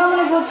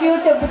సంఘమును గూర్చియు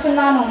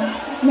చెప్పుచున్నాను.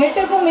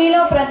 మెట్టుకు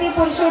మీలో ప్రతి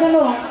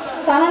పురుషుడును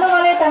తనను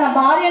వలె తన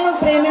భార్యను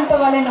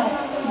ప్రేమింపవలెను.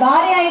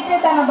 భార్య అయితే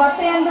తన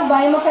భర్త యందు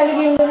భయము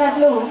కలిగి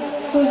ఉండునట్లు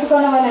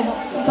చూసుకొనవలెను.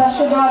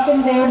 పరిశుద్ధ వాక్యం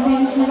దేవుడు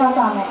దీవించిన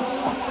ఆమె.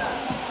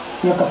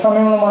 ఈ యొక్క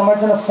సమయంలో మన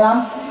మధ్యన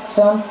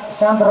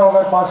శాంతరావు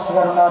గారు పాస్టర్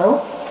గారు ఉన్నారు.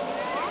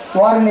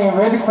 వారిని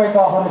వేదికపైకి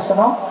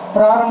ఆహ్వానిస్తున్నాం.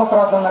 ప్రారంభ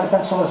ప్రార్థన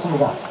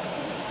నడిపించవలసిందిగా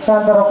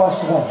శాంతరావు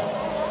పాస్టర్ గారు.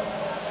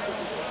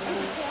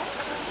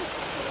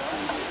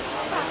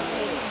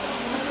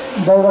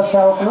 దైవ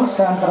సేవకులు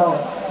శాంతరావు.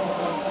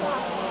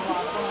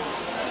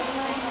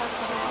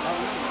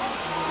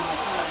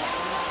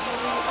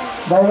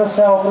 దైవ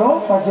సేవకులు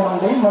మధ్య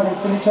నుండి మరి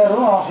పిలిచారు.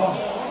 ఆహ్వానం.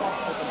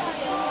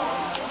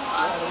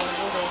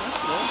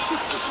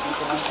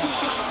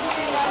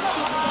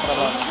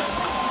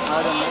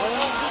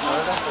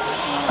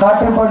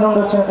 కాట్రిపల్లి నుండి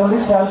వచ్చినటువంటి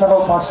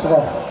శాంతరావు పాస్టర్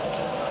గారు.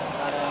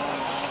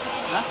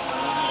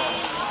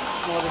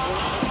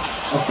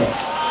 ఓకే,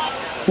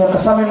 ఈ యొక్క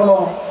సమయంలో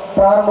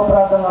ప్రారంభ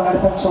ప్రార్థనలు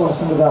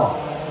నడిపించవలసిందిగా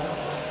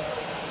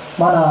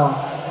మన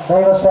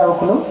దైవ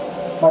సేవకులు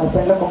మరి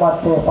పెండ్ల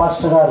కుమార్తె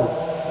పాస్టర్ గారు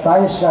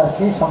రాజేష్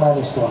గారికి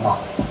సమయాన్ని ఇస్తూ ఉన్నాం.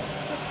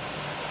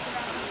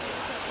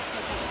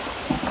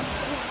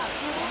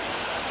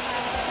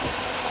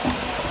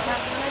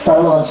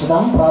 తరలో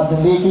వచ్చుదాం.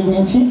 ప్రార్థన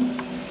ఏకీవించి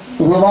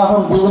ఈ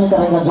వివాహం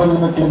దీవెనకరంగా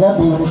జరిగినట్లుగా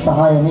దేవుని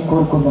సహాయాన్ని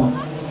కోరుకుందాం.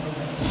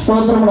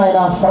 స్తోత్రము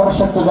నాయనా,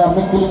 సర్వశక్తుడా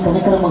మిక్కిలి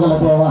కనికరము గల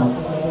దేవా,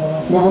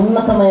 నీ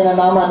ఉన్నతమైన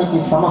నామానికి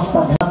సమస్త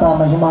ఘనత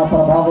మహిమ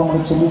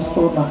ప్రభావములు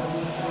చెల్లిస్తూ ఉన్నా.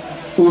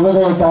 ఈ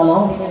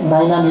ఉదయకాలం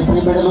నాయనా, నీ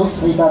ప్రియబిడ్డలు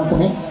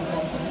శ్రీకాంత్ని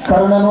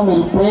కరుణను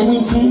మీరు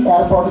ప్రేమించి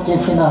ఏర్పాటు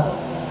చేసిన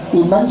ఈ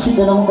మంచి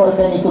దినము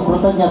కొరకై నీకు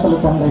కృతజ్ఞతలు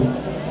తండ్రి.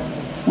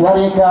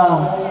 వారి యొక్క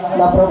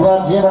నా ప్రభు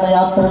జీవన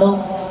యాత్రలో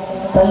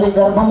తల్లి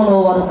గర్భములో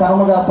వారు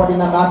కనుమగా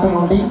పడిన నాటి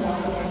నుండి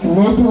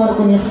నేటి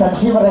వరకు నీ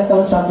సజీవ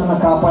రెక్కల చాటున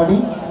కాపాడి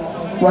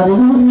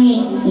వారిరువురిని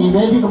ఈ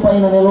వేదిక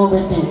పైన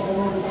నిలవబెట్టి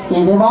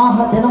ఈ వివాహ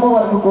దినము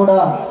వరకు కూడా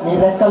నీ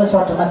రెక్కల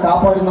చాటున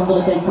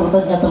కాపాడినందులకై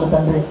కృతజ్ఞతలు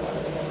తండ్రి.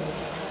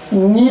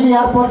 నీవు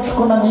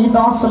ఏర్పరచుకున్న నీ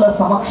దాసుల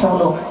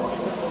సమక్షంలో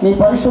నీ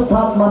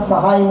పరిశుద్ధాత్మ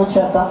సహాయము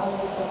చేత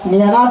నీ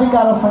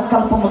అనాదికాల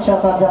సంకల్పము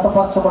చేత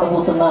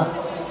జతపరచబడబోతున్న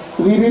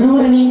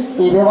వీరిరువురిని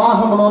ఈ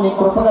వివాహములో నీ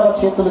కృపగల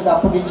చేతులకు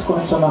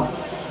అప్పగించుకుంటున్నాం.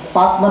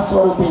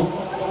 ఆత్మస్వరూపి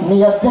నీ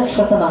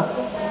అధ్యక్షతన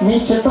మీ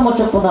చిత్తము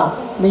చొప్పున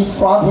మీ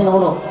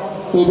స్వాధీనములో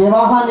ఈ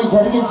వివాహాన్ని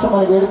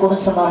జరిగించమని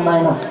వేడుకొనిచున్నాం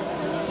నాయన.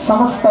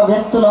 సమస్త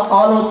వ్యక్తుల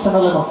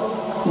ఆలోచనలను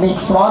మీ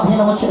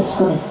స్వాధీనము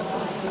చేసుకుని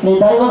నీ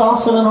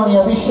దైవదాసులను నీ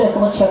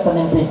అభిషేకము చేత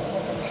నింపి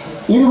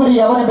ఇరువురి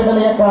యవన బిడ్డల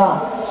యొక్క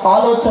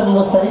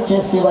ఆలోచనలు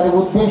సరిచేసి వారి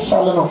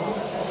ఉద్దేశాలను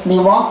నీ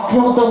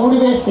వాక్యముతో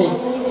ముడివేసి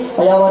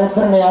అయా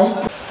వారిద్దరిని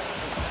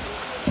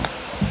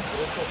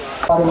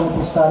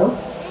ఐక్యస్తారు.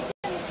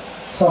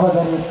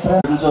 సహోదరి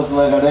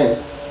చదువుతున్నాడే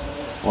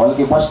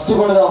వాళ్ళకి ఫస్ట్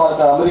కూడా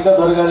వాళ్ళకి అమెరికా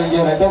దొరకాలి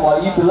అంటే వాళ్ళ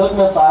ఈ పిల్లలకి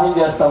మేము సహాయం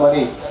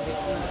చేస్తామని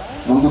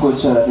ముందుకు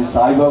వచ్చారు. అది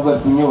సాయిబాబు గారి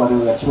పుణ్యం. వారు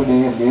ఎక్స్పెక్ట్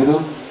అయ్యారు లేరు.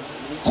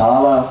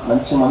 చాలా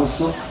మంచి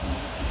మనస్సు.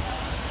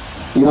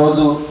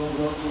 ఈరోజు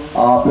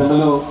ఆ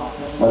పిల్లలు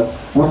మరి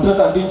ముద్ర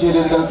కంటిన్యూ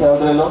చేయలేదు కానీ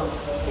సేవలో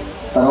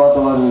తర్వాత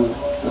వారు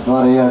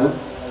ద్వారా అయ్యారు.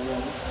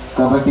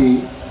 కాబట్టి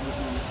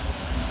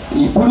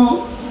ఇప్పుడు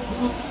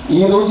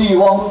ఈరోజు ఈ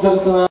వివాహం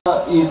జరుగుతున్న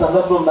ఈ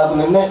సందర్భంలో నాకు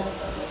నిన్నే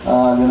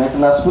నేను ఇక్కడ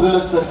నర్సపూరిలో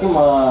వచ్చేసరికి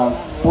మా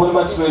ఫోన్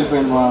మర్చిపోయి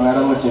వెళ్ళిపోయింది. మా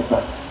మేడం గారు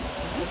చెప్పారు,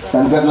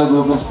 కందికట్ల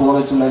గ్రూప్ నుంచి ఫోన్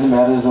వచ్చిందండి,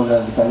 మ్యారేజ్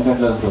ఉందండి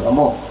కందికట్ల గ్రూప్.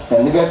 అమ్మో,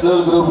 కందికట్ల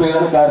గ్రూప్లో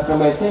ఏదైనా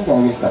కార్యక్రమం అయితే ఇంకా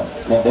వెళ్తాను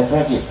నేను.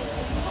 డెఫినెట్లీ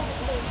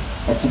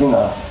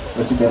ఖచ్చితంగా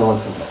వచ్చి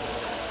తెరవలసింది.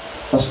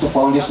 First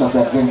foundation of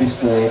the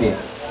Adventist area,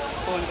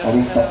 అది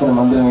చక్కని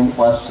మందిరం అయింది.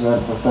 పాస్టర్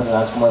గారు ప్రస్తుతం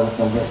రాజ్కుమార్ గారు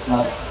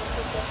పనిచేస్తున్నారు.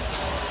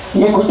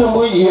 ఈ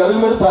కుటుంబం ఈ అరుగు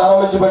మీద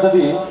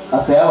ప్రారంభించబడ్డది ఆ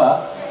సేవ.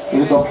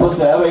 ఇది గొప్ప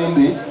సేవ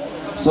అయింది.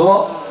 సో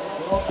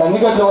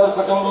కందికట్ల వారి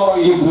కుటుంబంలో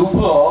ఈ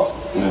గ్రూప్లో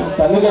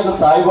కందికట్ల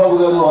సాయిబాబు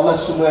గారు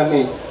వరలక్ష్మి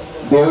గారిని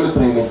దేవుడు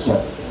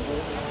ప్రేమించారు.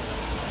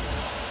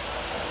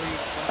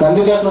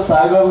 కందికట్ల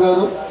సాయిబాబు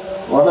గారు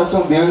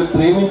వరలక్ష్మి దేవుడు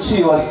ప్రేమించి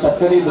వారికి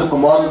చక్కని 2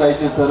 కుమారులు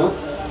దయచేశారు.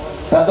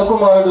 పెద్ద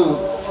కుమారుడు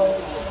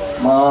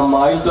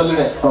మా ఇంటి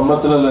అల్లుడే,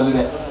 కొమ్మత్తుల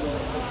అల్లుడే,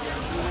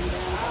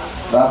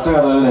 రాష్ట్ర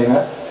గారు అల్లుడు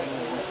అయినా.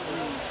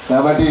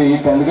 కాబట్టి ఈ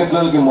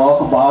కందికట్లకి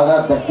మాకు బాగా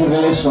దగ్గర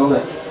రిలేషన్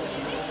ఉంది.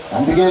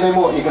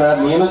 అందుకేనేమో ఇక్కడ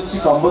నేను వచ్చి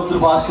కొంబత్తూరు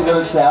మాస్టర్ గారు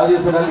వచ్చి సేవ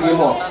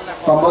చేసేందుకేమో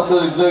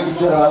కొంబత్తూరు ఇంట్లోకి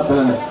ఇచ్చారు వాళ్ళ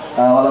పిల్లని,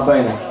 వాళ్ళ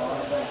అబ్బాయిని.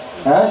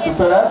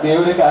 చూసారా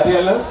దేవుడి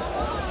కార్యాలు,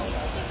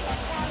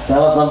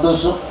 చాలా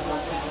సంతోషం.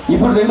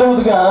 ఇప్పుడు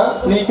రెండవదిగా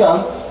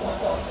శ్రీకాంత్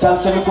చాలా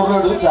చిన్న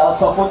కుర్రాడు, చాలా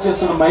సపోర్ట్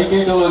చేస్తాడు మైక్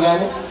వేయడంలో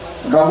కానీ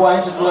డ్రమ్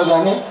వాయించడంలో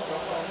కానీ.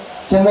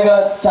 చిన్నగా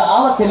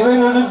చాలా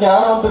తెలివైనడు,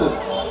 జ్ఞానవంతుడు.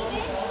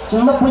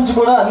 చిన్నప్పటి నుంచి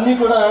కూడా అన్నీ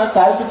కూడా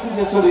క్యాల్కులేషన్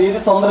చేసేవాడు, ఏది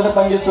తొందరగా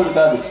పని చేసేవాడు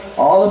కాదు,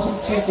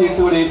 ఆలోచించి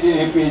చేసేవాడు.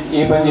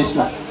 ఏ పని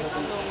చేసినా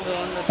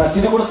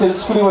ప్రతిదీ కూడా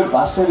తెలుసుకునేవాడు.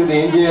 పాస్టర్ ఇది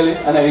ఏం చేయాలి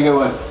అని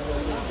అడిగేవాడు.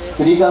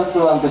 శ్రీకాంత్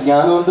అంత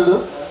జ్ఞానవంతుడు.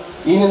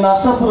 ఈయన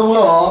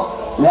నర్సాపురంలో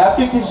ల్యాబ్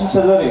టెక్నీషియన్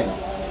చదివారు.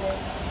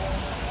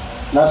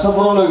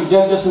 నర్సాపురంలో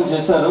విద్యాభ్యాసం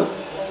చేశారు.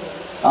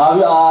 ఆ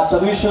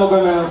చదువు విషయంలో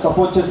కూడా మేము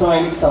సపోర్ట్ చేసాం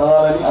ఆయనకి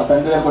చదవాలని. ఆ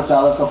తండ్రి గారు కూడా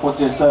చాలా సపోర్ట్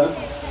చేశారు.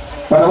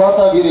 తర్వాత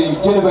వీరి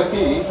విద్యను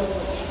బట్టి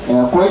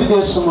కోయిట్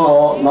దేశంలో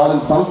 4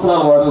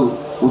 సంవత్సరాల వారు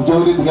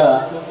ఉద్యోగరీతిగా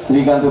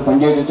శ్రీకాంత్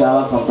పనిచేయడం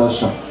చాలా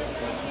సంతోషం.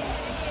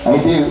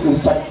 అయితే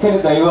చక్కని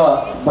దైవ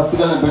భక్తి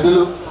కలిగిన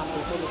బిడ్డలు,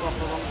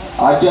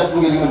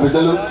 ఆధ్యాత్మిక కలిగిన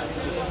బిడ్డలు.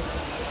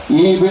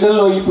 ఈ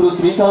బిడ్డల్లో ఇప్పుడు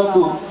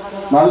శ్రీకాంత్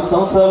 4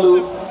 సంవత్సరాలు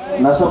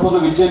నర్సాపూర్లో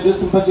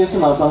విద్యాభ్యాసింపచేసి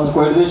 4 సంవత్సరాలు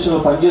కోయిట్ దేశంలో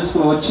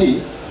పనిచేసుకుని వచ్చి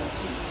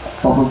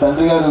పాపం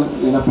తండ్రి గారు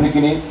అయినప్పటికీ,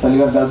 తల్లి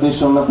గారు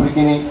గర్భదేశం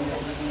ఉన్నప్పటికీ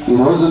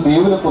ఈరోజు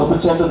దేవుని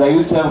కృపచేత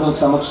దైవ సేవకుల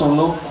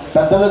సమక్షంలో,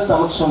 పెద్దల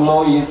సమక్షంలో,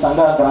 ఈ సంఘ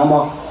గ్రామ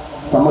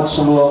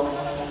సమక్షంలో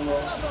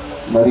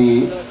మరి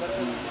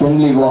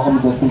పెళ్లి వివాహం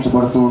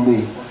జరిపించబడుతూ ఉంది.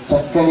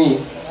 చక్కని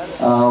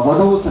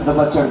వధువు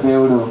సిద్ధపరిచాడు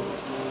దేవుడు.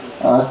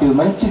 అటు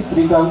మంచి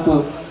శ్రీకాంత్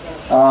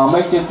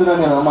అమ్మాయికి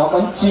చెప్తున్నాను నేను,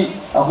 మంచి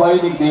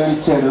అబ్బాయిని దేవుడు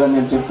ఇచ్చాడు అని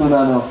నేను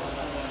చెప్తున్నాను.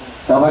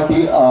 కాబట్టి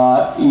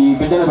ఈ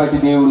బిడ్డను బట్టి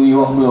దేవుడు ఈ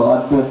వివాహంలో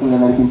అద్భుతంగా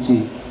నడిపించి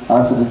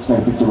ఆశీర్వదించి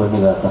నడిపించబడిన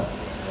గాక.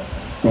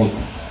 Thank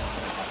you.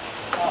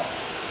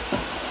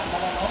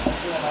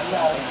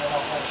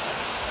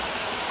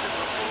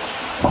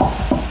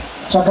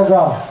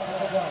 చక్కగా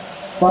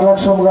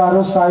వరలక్ష్మి గారు,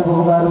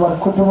 సాయిబాబు గారు, వారి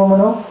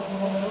కుటుంబమును,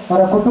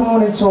 వారి కుటుంబం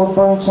నుంచి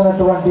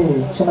ఉద్భవించినటువంటి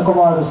చిన్న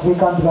కుమారుడు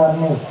శ్రీకాంత్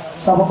గారిని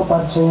సభకు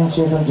పరిచయం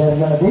చేయడం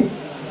జరిగినది.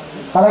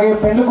 అలాగే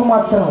పెండ్లి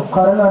కుమార్తెను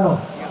కరుణను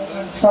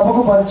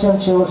సభకు పరిచయం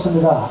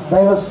చేయవలసిందిగా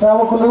దైవ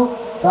సేవకులు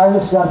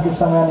రాజేష్ గారికి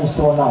సమయాన్ని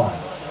ఇస్తూ ఉన్నారు.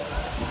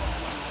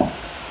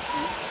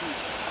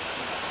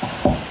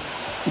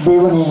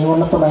 దేవుని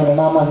ఉన్నతమైన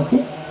నామానికి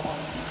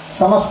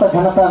సమస్త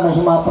ఘనత,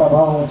 మహిమ,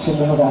 ప్రభావం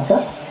చెల్లునుగాక.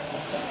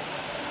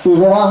 ఈ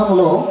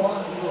వివాహంలో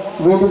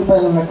వేదిక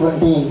పైన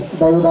ఉన్నటువంటి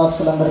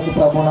దైవదాసులందరికీ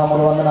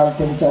ప్రభునామములు వందనాలు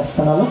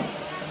తెలియజేస్తున్నాను.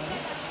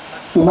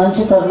 ఈ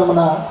మంచి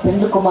తరుణమున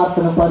పెండ్లి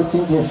కుమార్తెను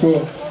పరిచయం చేసే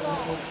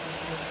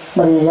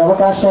మరి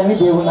అవకాశాన్ని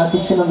దేవుడు నాకు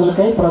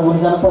ఇచ్చినందులకై ప్రభుని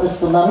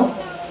కనపరుస్తున్నాను.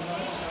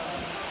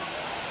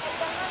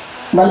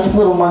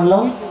 మల్కిపూర్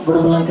మండలం,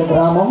 గుడుగులంక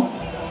గ్రామం,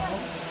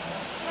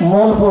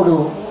 మూలపూడు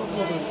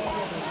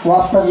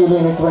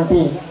వాస్తవ్యులైనటువంటి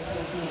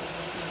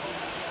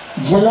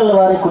జిల్లాల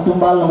వారి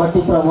కుటుంబాలను బట్టి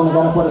ప్రభుని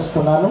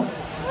కనపరుస్తున్నాను.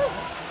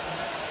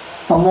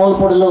 ఆ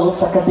మూలపూడిలో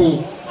చక్కటి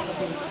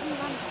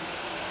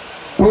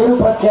పేరు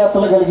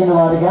ప్రఖ్యాతులు కలిగిన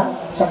వారిగా,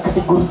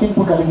 చక్కటి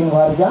గుర్తింపు కలిగిన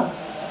వారిగా,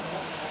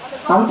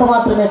 అంత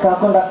మాత్రమే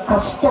కాకుండా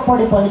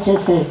కష్టపడి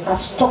పనిచేసే,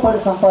 కష్టపడి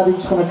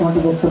సంపాదించుకున్నటువంటి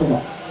వ్యక్తులుగా.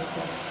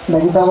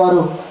 మిగతా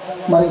వారు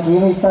మరి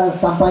ఏమి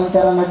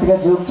సంపాదించారన్నట్టుగా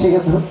జోక్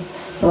చేయొద్దు.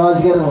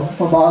 రాజు గారు,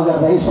 మా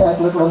బావగారు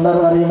రైశాఖలు కూడా ఉన్నారు,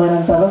 వారు ఏమైనా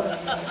అంటారు.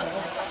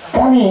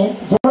 కానీ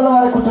జిల్లాల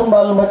వారి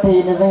కుటుంబాలను బట్టి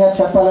నిజంగా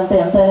చెప్పాలంటే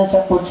ఎంతైనా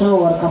చెప్పొచ్చు.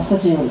 వారు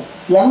కష్టజీవులు,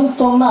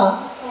 ఎంత ఉన్నా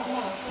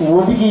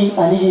ఒదిగి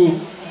అలిగి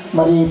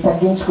మరి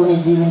తగ్గించుకుని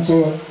జీవించే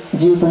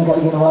జీవితం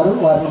కలిగిన వారు.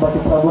 వారిని బట్టి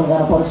ప్రభువుని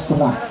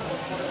కనపరుస్తున్నారు.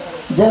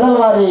 జిల్లాల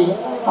వారి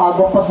ఆ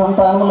గొప్ప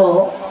సంతానంలో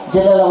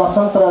జిల్లాల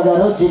వసంతరావు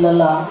గారు,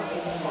 జిల్లాల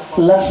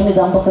లక్ష్మి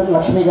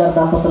గారి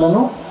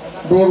దంపతులను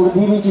దేవుడు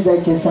దీవించి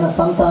దయచేసిన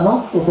సంతానం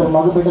 2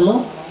 మగబిడ్డలు,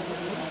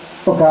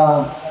 1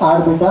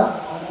 ఆడబిడ్డ.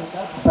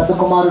 పెద్ద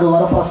కుమారుడు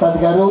వరప్రసాద్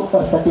గారు,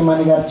 వారి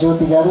సతీమణి గారు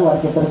జ్యోతి గారు,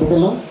 వారికి 2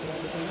 బిడ్డలు.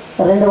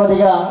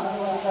 రెండవదిగా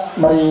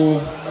మరి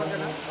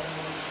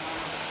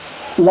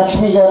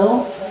లక్ష్మి గారు,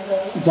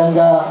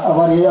 జంగా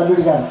వారి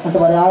అల్లుడి గారు, అంటే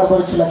వారి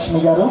ఆడపడుచు లక్ష్మి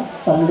గారు,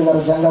 అల్లుడి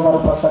గారు జంగా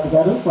వరప్రసాద్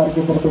గారు,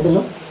 వారికి 2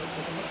 బిడ్డలు.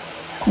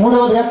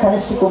 మూడవదిగా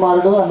కనిష్ఠ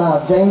కుమారుడు అన్న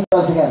జయంత్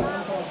రాజు గారు.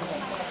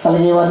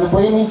 అలాగే వారిని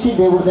ప్రేమించి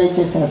దేవుడు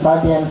దయచేసిన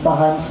సాటి అయిన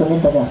సహాయం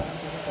సునీత గారు.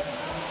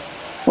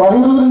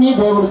 వారిరువురిని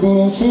దేవుడు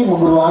దీవించి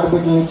 3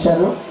 ఆడబిడ్డలు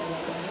ఇచ్చారు.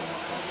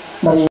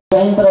 మరి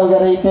జయంతరావు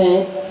గారు అయితే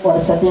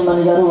వారి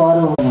సతీమణి గారు,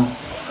 వారు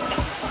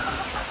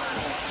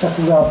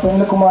చక్కగా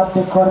పెండ్లి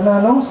కుమార్తె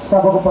కరుణను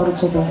సభకు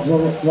పరిచయం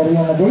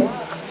జరిగినది.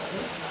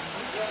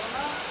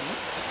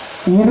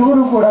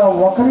 ఇరువురు కూడా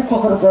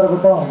ఒకరికొకరు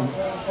దొరకటం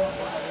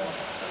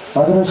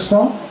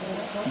అదృష్టం,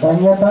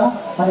 ధన్యత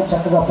అని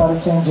చక్కగా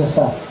పరిచయం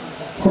చేశారు.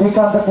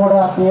 శ్రీకాంత్ కూడా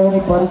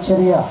దేవుని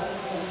పరిచర్య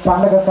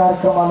పండగ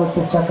కార్యక్రమాలు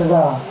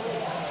చక్కగా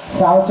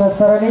సేవ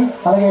చేస్తారని,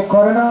 అలాగే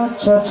కరోనా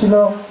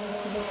చర్చిలో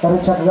మరి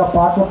చక్కగా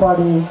పాటలు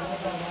పాడి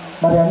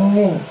మరి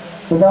అన్ని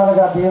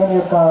విధాలుగా దేవుని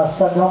యొక్క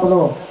సంఘములో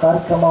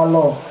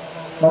కార్యక్రమాల్లో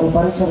మరి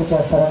పరిచయం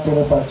చేస్తారని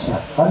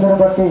తెలియపరిచారు. అందుని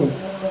బట్టి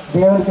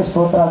దేవునికి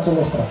స్తోత్రాలు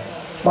చెల్లిస్తారు.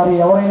 మరి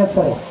ఎవరైనా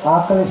సరే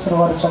ఆకలిస్తున్న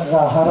వారు చక్కగా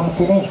ఆహారం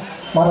తిని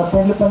మన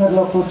పెళ్లి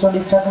పందిరిలో కూర్చొని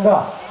చక్కగా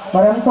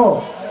మరి ఎంతో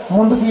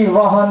ముందుకు ఈ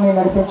వివాహాన్ని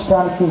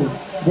నడిపించడానికి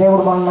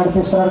దేవుడు మనల్ని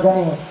నడిపిస్తున్నారు.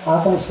 కానీ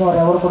ఆకలిస్తున్న వారు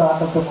ఎవరు కూడా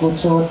ఆకలితో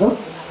కూర్చోవద్దు.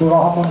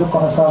 వివాహం ముందు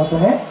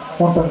కొనసాగుతూనే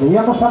ఉంటుంది. ఈ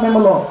యొక్క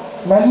సమయంలో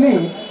మళ్ళీ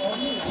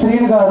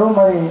శ్రీని గారు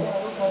మరి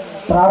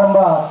ప్రారంభ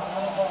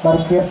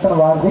మరి కీర్తన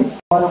వారిది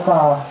మరొక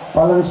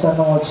పల్లవి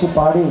శరణం వచ్చి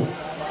పాడి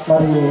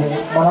మరి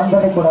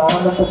మనందరినీ కూడా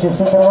ఆనందంతో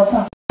చేసిన తర్వాత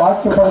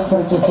వాక్య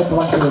పరిచయం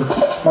చేసేటువంటి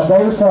మా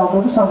దైవ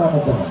సేవకులకు సమయం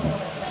ఇద్దామండి.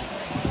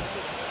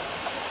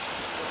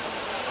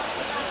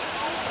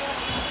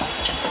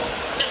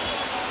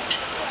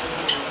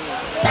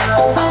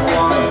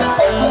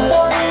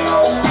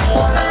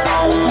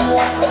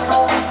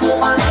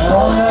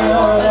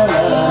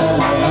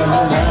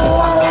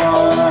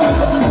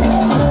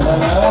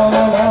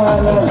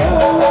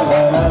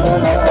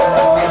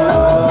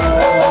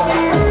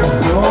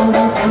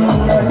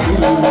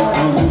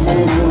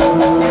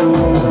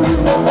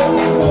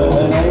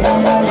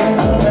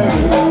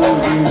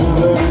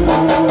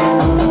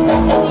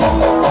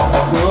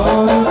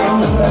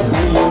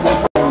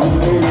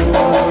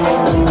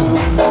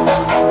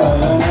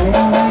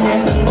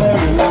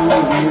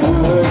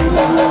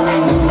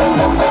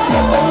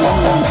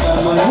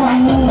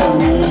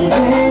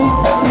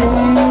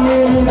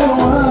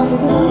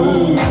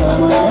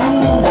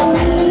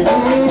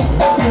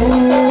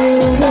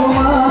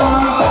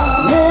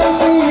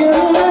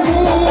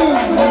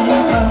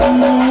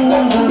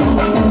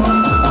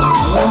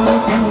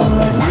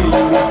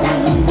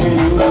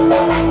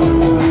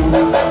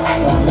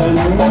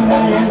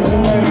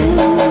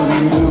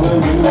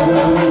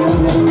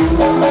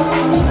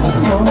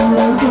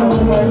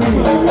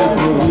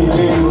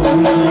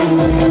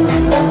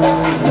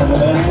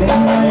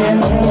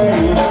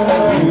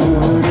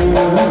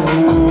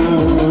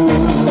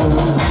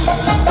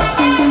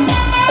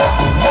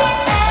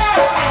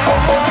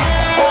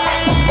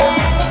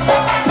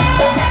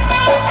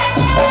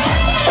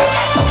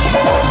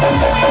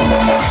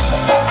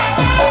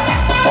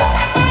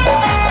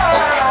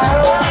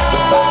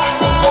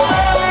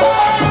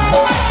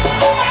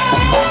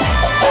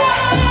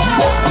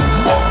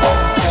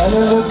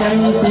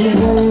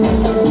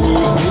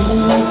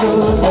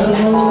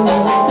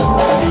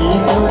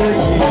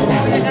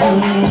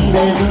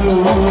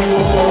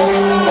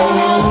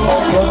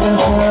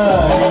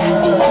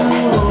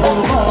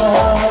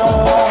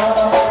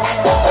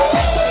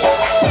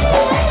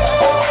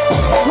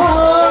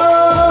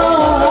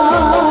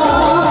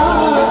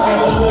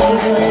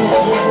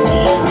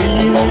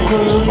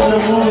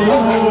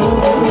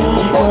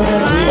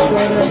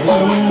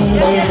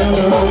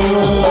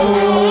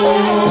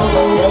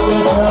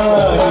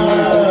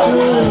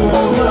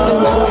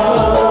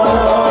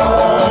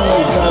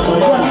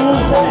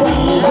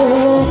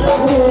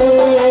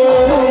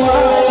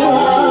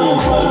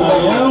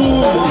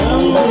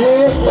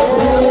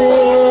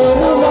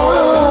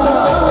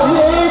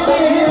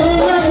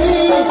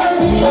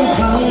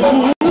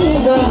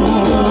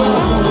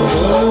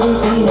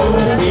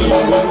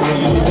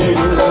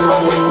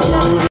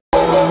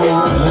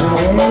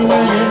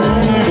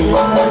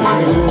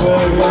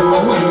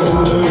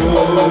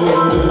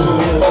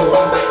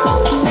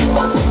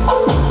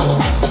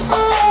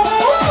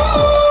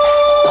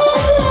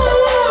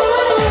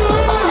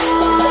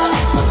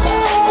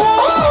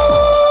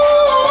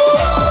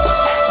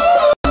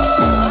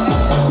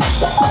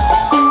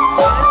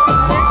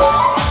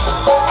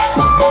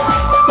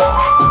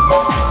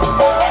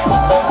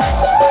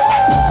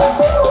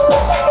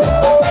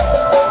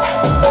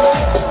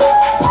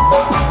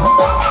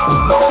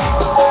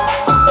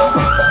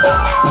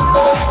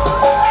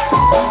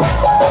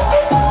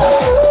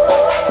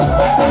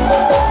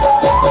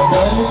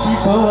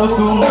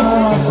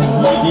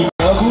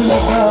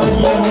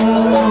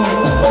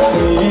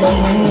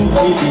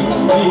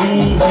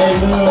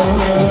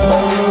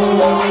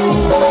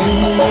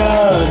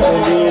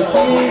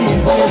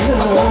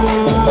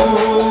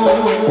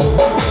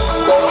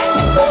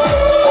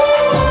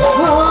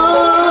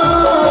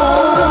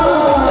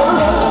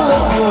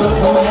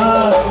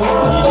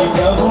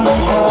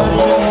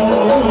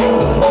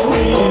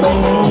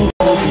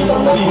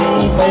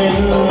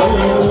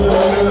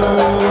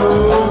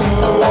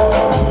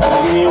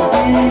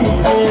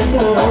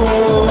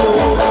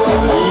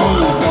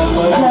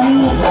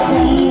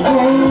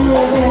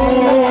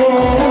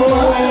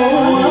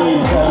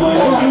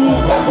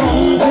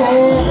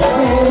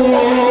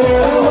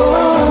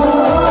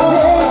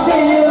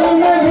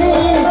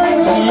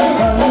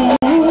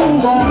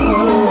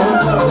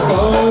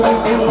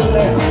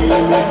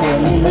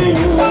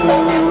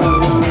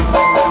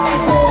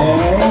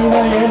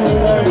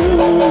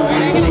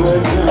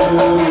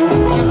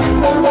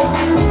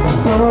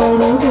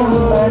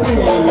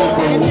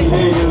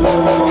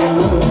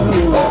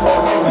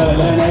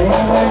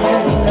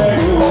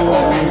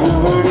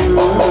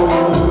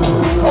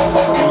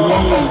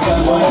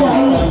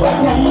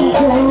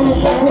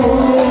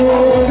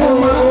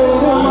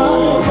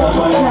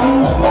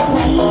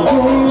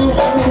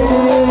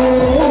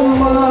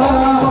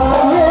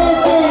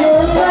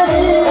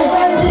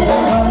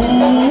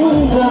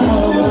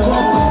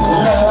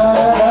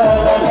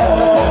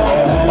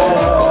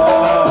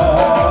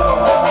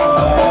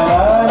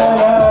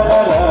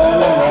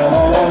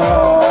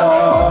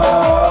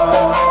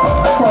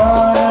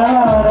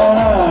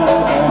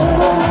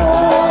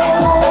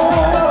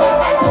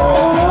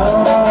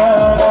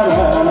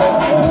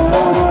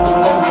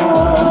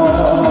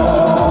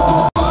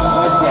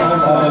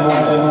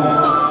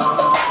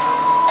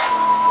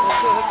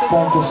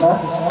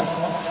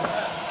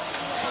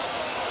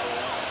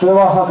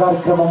 వివాహ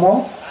కార్యక్రమము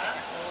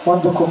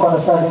ముందుకు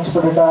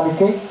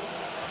కొనసాగించబడటానికి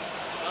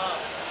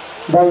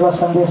దైవ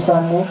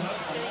సందేశాన్ని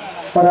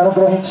మరి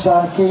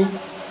అనుగ్రహించడానికి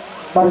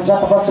మరి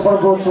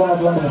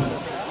జతపరచబడబోతున్నటువంటి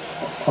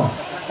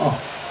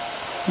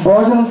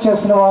భోజనం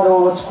చేసిన వారు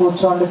వచ్చి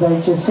కూర్చోండి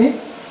దయచేసి.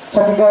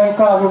 చక్కగా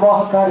ఇంకా వివాహ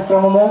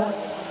కార్యక్రమము,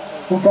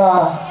 ఇంకా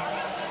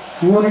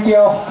యూనిటీ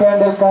ఆఫ్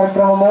క్యాండిల్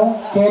కార్యక్రమము,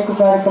 కేక్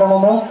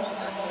కార్యక్రమము,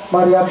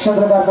 మరి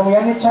అక్షంతల కార్యక్రమం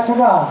ఇవన్నీ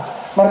చక్కగా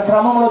మరి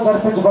క్రమంలో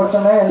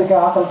జరిపించబడుతున్నాయి. అందుకే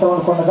ఆకలితో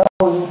ఉండకుండా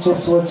భోజనం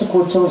చేసి వచ్చి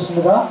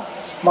కూర్చోవలసిందిగా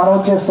మనం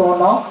చేస్తూ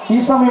ఉన్నాం. ఈ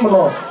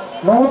సమయంలో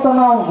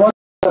నూతన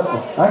వధువులకు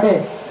అంటే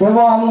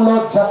వివాహంలో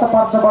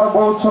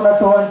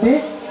జతపరచబడబోతున్నటువంటి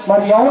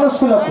మరి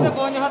యవనస్తులకు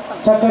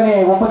చక్కని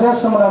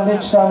ఉపదేశములు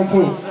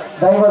అందించడానికి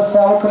దైవ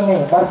సేవకుల్ని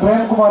మరి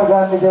ప్రేమ్ కుమార్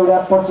గారిని దేవుడు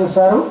ఏర్పాటు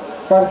చేశారు.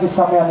 వారికి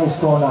సమయాన్ని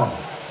ఇస్తూ ఉన్నాను.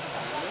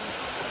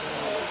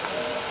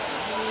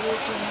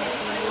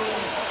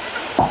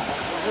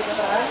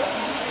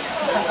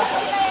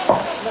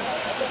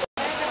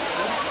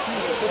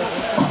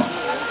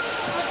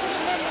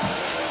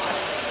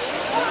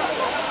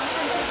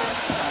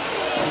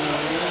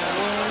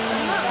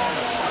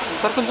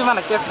 సార్ కొంచెం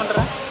వెనక్కి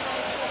తీసుకుంటారా?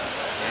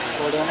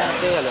 ఓడియో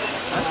వెనక్కి వేయాలి.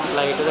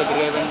 లైట్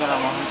దగ్గరికి అయిపోయింది కదా,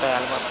 మొహం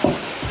తయారు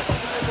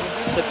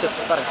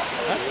చెప్తారు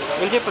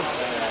వీళ్ళు చెప్పండి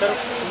సార్.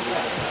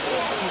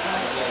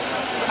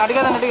 అటు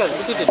కదండి, అటు కాదు,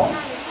 ఇటు ఇటు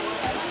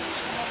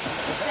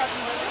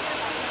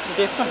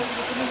తీసుకోండి.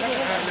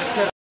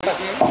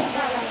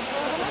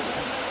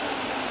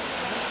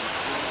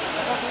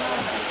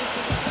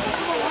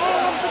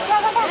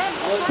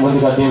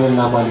 ముందుగా దేవుని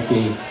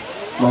నామానికి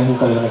మహిమ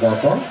కలుగును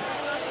గాక.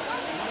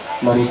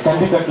 మరి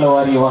కందికట్ల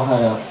వారి వివాహ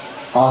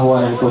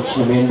ఆహ్వానానికి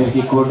వచ్చిన మీ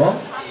అందరికీ కూడా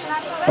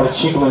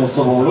ప్రత్యేకమైన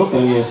శుభములు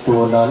తెలియజేస్తూ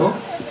ఉన్నాను.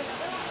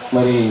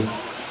 మరి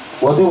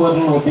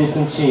వధువరులను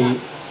ఉద్దేశించి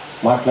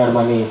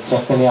మాట్లాడమని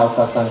చక్కని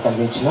అవకాశాన్ని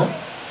కలిగించిన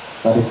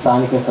మరి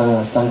స్థానిక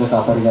సంఘ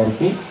కాపరి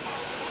గారికి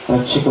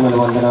ప్రత్యేకమైన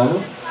వందనాలు.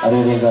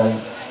 అదేవిధంగా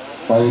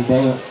మరి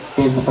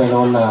పేజీ పైన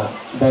ఉన్న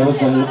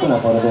దైవజనులకు నా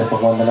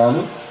హృదయపూర్వక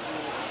వందనాలు.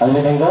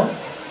 అదేవిధంగా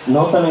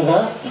నూతనంగా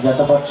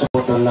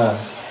జతపరచబోతున్న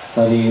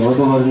మరి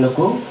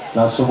వధువరులకు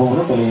నా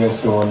శుభములు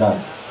తెలియజేస్తూ ఉన్నాను.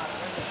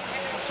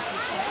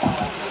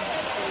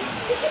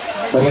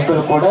 మరి ఇక్కడ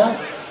కూడా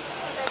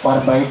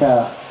మరి బయట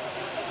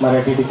మరి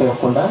అటు ఇటు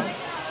తిరగకుండా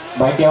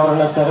బయట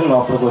ఎవరన్నా సరే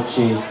లోపలికి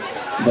వచ్చి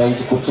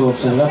దయచి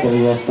కూర్చోవచ్చుగా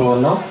తెలియజేస్తూ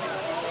ఉన్నాం.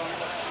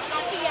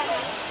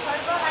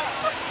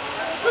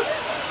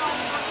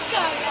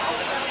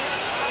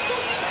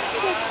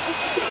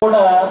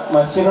 కూడా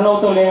మరి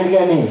చిరునవ్వుతో లేడు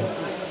కానీ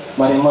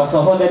మరి మా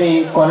సహోదరి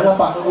కొరణ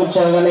పక్కకు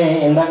కూర్చోగానే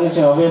ఇందాక నుంచి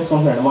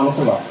నవ్వేసుకుంటున్నాడు.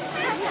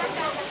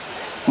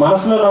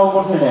 మనసులో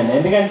నవ్వుకుంటున్నాడు.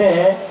 ఎందుకంటే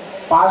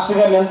పాస్టర్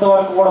గారు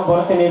ఎంతవరకు కూడా బొర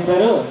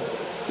తినేశారు,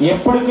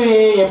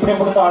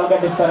 ఎప్పుడెప్పుడు తాళ్ళు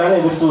కట్టిస్తారని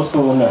ఎదురు చూస్తూ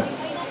ఉన్నాడు.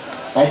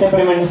 అయితే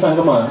ప్రేమ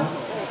సంగమా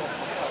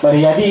మరి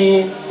అది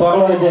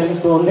త్వరలోనే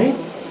జరిగిస్తూ ఉంది.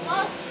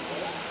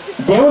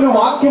 దేవుని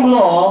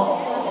వాక్యంలో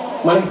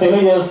మనకి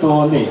తెలియజేస్తూ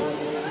ఉంది.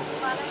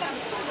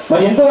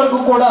 మరి ఎంతవరకు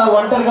కూడా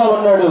ఒంటరిగా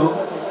ఉన్నాడు.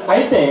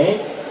 అయితే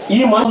ఈ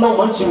మనలో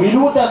మంచి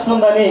విలువ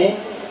తెస్తుందని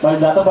మరి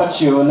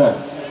జతపరిచి ఉన్నారు.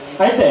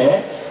 అయితే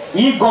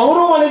ఈ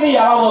గౌరవం అనేది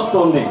ఎలా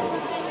వస్తుంది?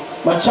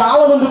 మరి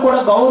చాలా మంది కూడా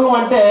గౌరవం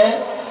అంటే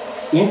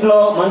ఇంట్లో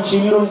మంచి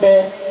ఇల్లు ఉంటే,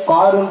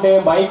 కారు ఉంటే,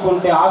 బైక్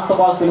ఉంటే,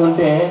 ఆస్తిపాస్తులు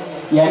ఉంటే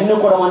ఇవన్నీ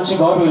కూడా మంచి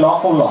గౌరవం ఈ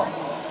లోకంలో.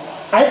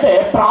 అయితే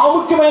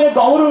ప్రాముఖ్యమైన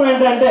గౌరవం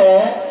ఏంటంటే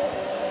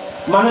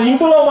మన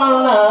ఇంట్లో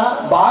మన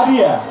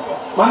భార్య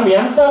మనం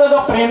ఎంతగా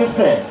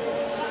ప్రేమిస్తే,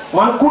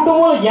 మన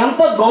కుటుంబంలో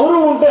ఎంత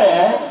గౌరవం ఉంటే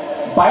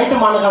బయట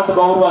మనకు అంత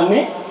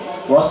గౌరవాన్ని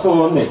వస్తూ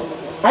ఉంది.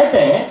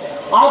 అయితే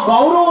ఆ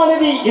గౌరవం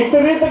అనేది ఎట్టి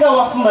రీతిగా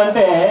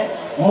వస్తుందంటే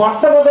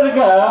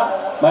మొట్టమొదటిగా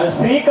మరి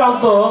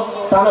శ్రీకాంత్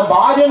తన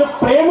భార్యను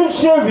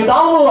ప్రేమించే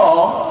విధానంలో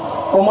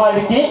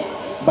కుమారుడికి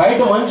బయట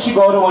మంచి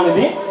గౌరవం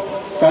అనేది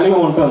కలిగి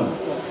ఉంటుంది.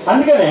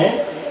 అందుకనే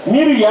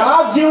మీరు ఎలా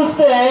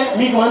జీవిస్తే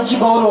మీకు మంచి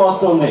గౌరవం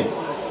వస్తుంది.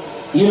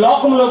 ఈ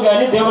లోకంలో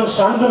కానీ దేవుని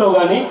సన్నిధిలో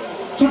కానీ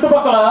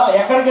చుట్టుపక్కల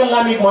ఎక్కడికి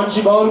వెళ్ళినా మీకు మంచి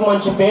గౌరవం,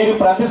 మంచి పేరు,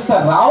 ప్రతిష్ట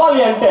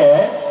రావాలి అంటే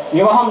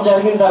వివాహం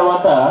జరిగిన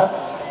తర్వాత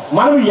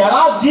మనం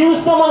ఎలా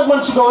జీవిస్తే మనకు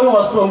మంచి గౌరవం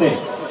వస్తుంది.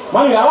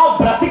 మనం ఎలా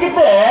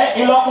బ్రతికితే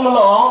ఈ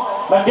లోకంలో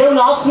మరి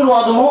దేవుని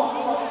ఆశీర్వాదము,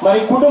 మరి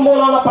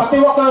కుటుంబంలో ఉన్న ప్రతి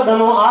ఒక్కరి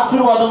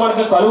ఆశీర్వాదం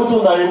మనకి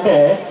కలుగుతుంది అంటే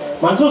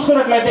మనం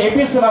చూసుకున్నట్లయితే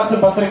ఎపిసి రాసిన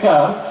పత్రిక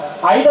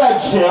 5వ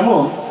అధ్యాయము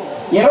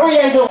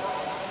 25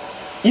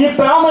 ఈ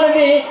ప్రేమ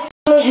అనేది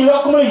ఈ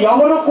లోకంలో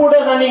ఎవరు కూడా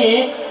దాన్ని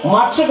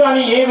మచ్చ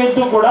కానీ ఏ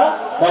వెళ్తూ కూడా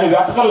దాన్ని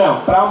వెతకలేము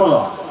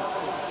ప్రేమలో.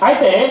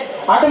 అయితే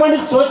అటువంటి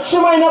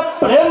స్వచ్ఛమైన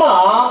ప్రేమ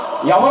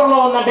ఎవరిలో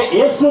ఉందంటే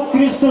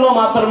యేసుక్రీస్తులో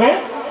మాత్రమే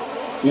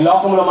ఈ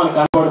లోకంలో మనకు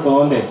కనబడుతూ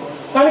ఉంది.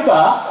 కనుక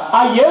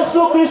ఆ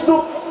యేసుక్రీస్తు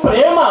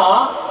ప్రేమ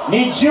నీ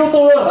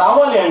జీవితంలో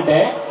రావాలి అంటే,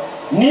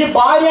 నీ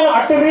భార్యను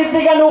అటు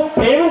రీతిగా నువ్వు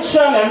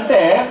ప్రేమించాలి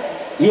అంటే,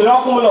 ఈ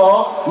లోకంలో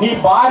నీ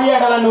భార్య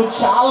ఎడల నువ్వు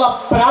చాలా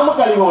ప్రేమ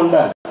కలిగి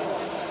ఉండాలి.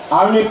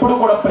 ఆవిడని ఎప్పుడు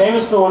కూడా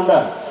ప్రేమిస్తూ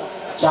ఉండాలి.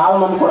 చాలా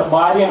మంది కూడా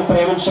భార్యను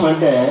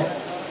ప్రేమించమంటే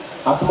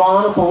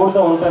అత్మాను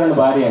పొగుడుతూ ఉంటారండి.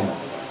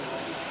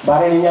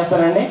 భార్యని ఏం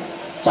చేస్తారండి?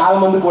 చాలా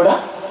మంది కూడా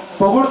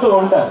పొగుడుతూ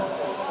ఉంటారు.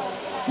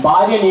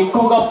 భార్యని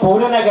ఎక్కువగా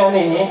పొగిడినా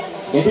కానీ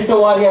ఎదుటి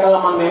వారి ఎడల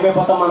మనం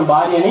ఏమైపోతాం, మన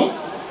భార్యని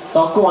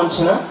తక్కువ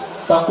అంచనా,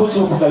 తక్కువ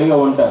చూపు కలిగి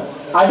ఉంటారు.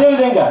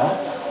 అదేవిధంగా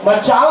మరి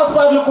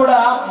చాలాసార్లు కూడా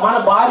మన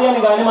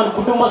భార్యని కానీ, మన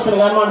కుటుంబస్తులు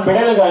కానీ, మన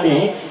బిడ్డలు కానీ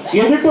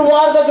ఎదుటి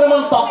వారి దగ్గర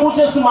మనం తక్కువ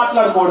చేసి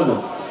మాట్లాడకూడదు.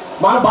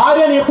 మన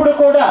భార్యని ఎప్పుడు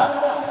కూడా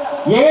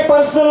ఏ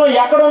పరిస్థితుల్లో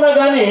ఎక్కడున్నా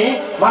కానీ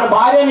మన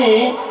భార్యని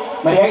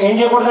మరి ఏం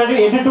చేయకూడదంటే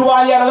ఎదుటి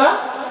వారి ఎడల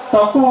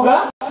తక్కువగా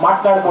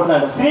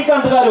మాట్లాడకూడదండి.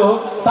 శ్రీకాంత్ గారు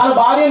తన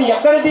భార్యని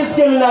ఎక్కడ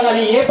తీసుకెళ్ళినా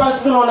కానీ, ఏ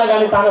పరిస్థితుల్లో ఉన్నా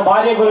కానీ తన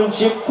భార్య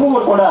గురించి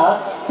ఎక్కువ కూడా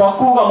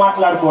తక్కువగా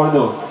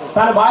మాట్లాడకూడదు.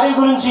 తన భార్య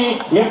గురించి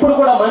ఎప్పుడు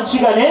కూడా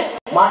మంచిగానే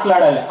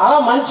మాట్లాడాలి. అలా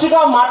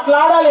మంచిగా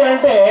మాట్లాడాలి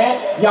అంటే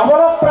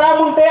ఎవరో ప్రేమ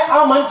ఉంటే ఆ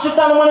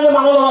మంచితనం అనేది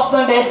మనలో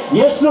వస్తుందంటే,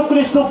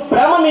 యేసుక్రీస్తు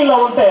ప్రేమ నీలో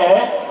ఉంటే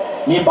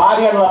నీ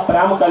భార్య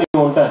ప్రేమ కలిగి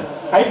ఉంటుంది.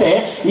 అయితే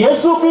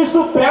యేసుక్రీస్తు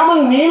ప్రేమ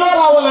నీలో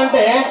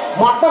రావాలంటే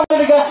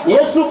మొట్టమొదటిగా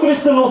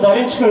యేసుక్రీస్తు నువ్వు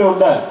ధరించుకుని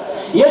ఉండాలి.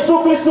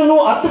 యేసుక్రీస్తు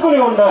నువ్వు అత్తుకుని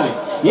ఉండాలి.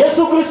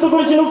 యేసుక్రీస్తు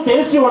గురించి నువ్వు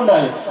తెలిసి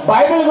ఉండాలి.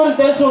 బైబిల్ గురించి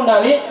తెలిసి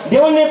ఉండాలి.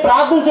 దేవుణ్ణి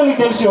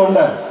ప్రార్థించడానికి తెలిసి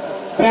ఉండాలి.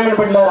 ప్రేమ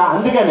బిడ్డలారా,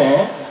 అందుకనే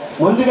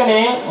ముందుగానే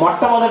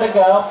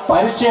మొట్టమొదటిగా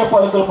పరిచయ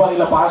పలుకులు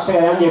పలికిన పాస్టర్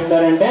గారు ఏమని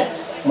చెప్తారంటే,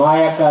 మా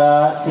యొక్క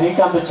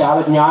శ్రీకాంత్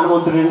చాలా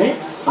జ్ఞానవంతుడండి,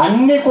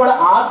 అన్నీ కూడా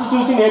ఆచి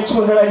చూసి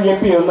నేర్చుకుంటాడు అని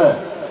చెప్పి ఉన్నారు.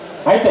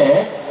 అయితే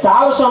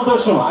చాలా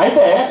సంతోషం.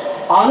 అయితే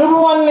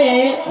అనుభవాన్ని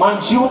మన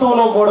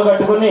జీవితంలో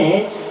కూడగట్టుకుని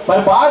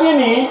మరి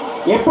భార్యని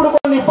ఎప్పుడు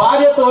కూడా నీ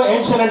భార్యతో ఏం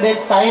చేయాలంటే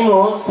టైం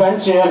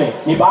స్పెండ్ చేయాలి.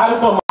 నీ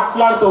భార్యతో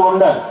మాట్లాడుతూ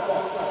ఉండాలి.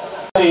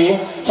 మరి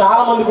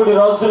చాలా మంది కూడా ఈ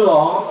రోజుల్లో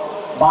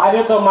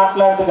భార్యతో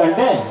మాట్లాడుతూ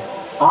కంటే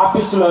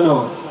ఆఫీసులోను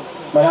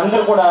మరి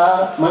అందరూ కూడా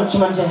మంచి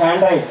మంచి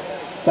హ్యాండ్రైడ్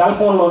సెల్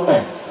ఫోన్లు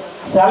ఉన్నాయి.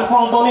 సెల్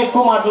ఫోన్తోనే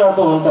ఎక్కువ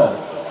మాట్లాడుతూ ఉంటారు.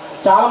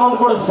 చాలా మంది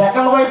కూడా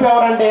సెకండ్ వైపు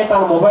ఎవరంటే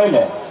తన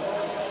మొబైలే.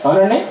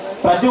 అవునండి,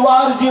 ప్రతి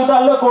వారి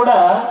జీవితాల్లో కూడా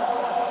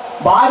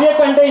భార్య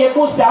కంటే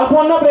ఎక్కువ సెల్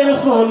ఫోన్లో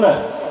ప్రేమిస్తూ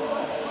ఉన్నారు.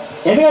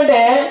 ఎందుకంటే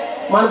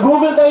మన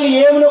గూగుల్ తల్లి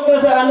ఏమి నొక్కినా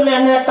సరే అందులో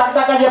అన్నీ టక్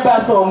టక్ అని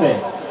చెప్పేస్తూ ఉంది.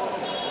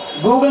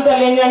 గూగుల్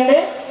తల్లి ఏంటంటే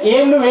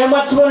ఏం నువ్వేం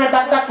మర్చిపోయినా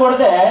టక్ టక్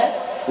కొడితే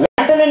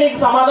వెంటనే నీకు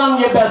సమాధానం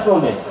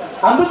చెప్పేస్తుంది.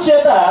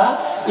 అందుచేత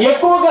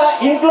ఎక్కువగా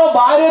ఇంట్లో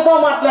భార్యతో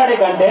మాట్లాడే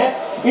కంటే,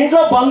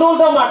 ఇంట్లో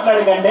బంధువులతో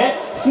మాట్లాడే కంటే,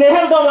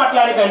 స్నేహితులతో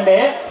మాట్లాడే కంటే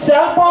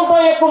సెల్ ఫోన్తో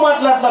ఎక్కువ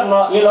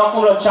మాట్లాడుతున్నారు ఈ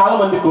లోకంలో చాలా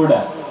మంది కూడా.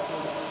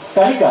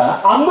 కనుక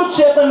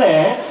అందుచేతనే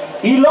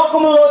ఈ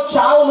లోకంలో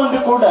చాలా మంది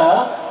కూడా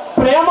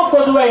ప్రేమ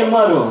కొదువై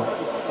ఉన్నారు.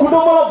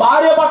 కుటుంబంలో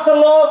భార్య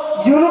భర్తల్లో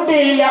యూనిటీ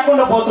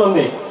లేకుండా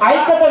పోతుంది,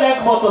 ఐక్యత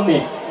లేకపోతుంది,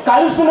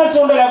 కలిసిమెలిసి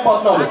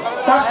ఉండలేకపోతున్నారు.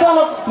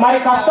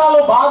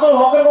 కష్టాలు బాధలు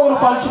ఒకరికొకరు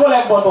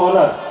పంచుకోలేకపోతూ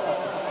ఉన్నారు.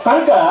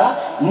 కనుక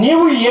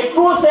నీవు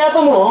ఎక్కువ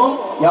శాతము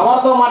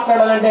ఎవరితో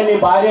మాట్లాడాలంటే నీ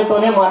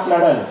భార్యతోనే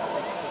మాట్లాడాలి.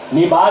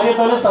 నీ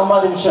భార్యతోనే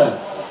సంపాదించాలి.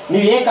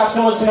 నువ్వు ఏ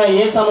కష్టం వచ్చినా,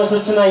 ఏ సమస్య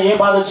వచ్చినా, ఏ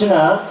బాధ వచ్చినా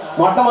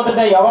మొట్టమొదట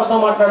ఎవరితో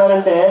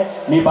మాట్లాడాలంటే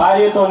నీ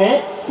భార్యతోనే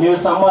నీవు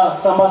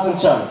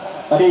సంభాషించాలి.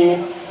 మరి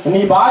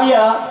నీ భార్య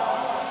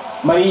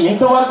మరి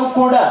ఇంతవరకు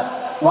కూడా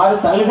వారి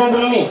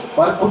తల్లిదండ్రుల్ని,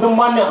 వారి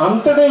కుటుంబాన్ని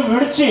అంతటి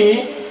విడిచి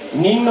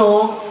నిన్ను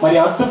మరి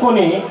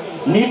అత్తుకొని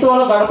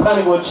నీతోనూ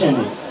గడపడానికి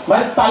వచ్చింది.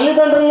 మరి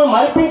తల్లిదండ్రులను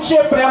మరిపించే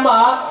ప్రేమ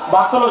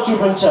భర్తలో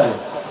చూపించాలి.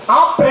 ఆ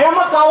ప్రేమ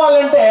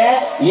కావాలంటే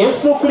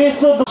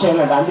యేసుక్రీస్తు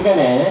చేయాలంట.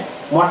 అందుకనే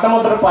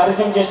మొట్టమొదటి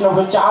పరిచయం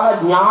చేసినప్పుడు చాలా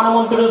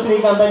జ్ఞానవంతుడు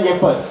శ్రీకాంత్ అని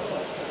చెప్పారు.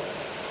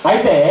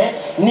 అయితే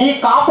నీ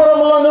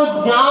కాపురంలో నువ్వు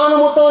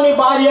జ్ఞానముతో నీ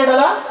భార్య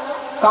ఎడల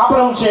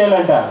కాపురం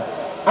చేయాలంట.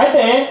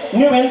 అయితే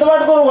నువ్వు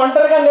ఇంతవరకు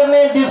ఒంటరిగా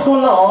నిర్ణయం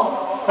తీసుకున్నావు.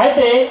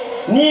 అయితే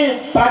నీ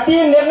ప్రతి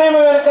నిర్ణయం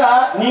వెనుక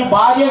నీ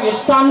భార్య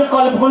ఇష్టాన్ని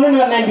కలుపుకుని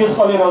నిర్ణయం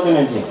తీసుకోవాలి. ఈ రోజు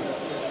నుంచి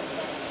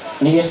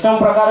నీ ఇష్టం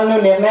ప్రకారం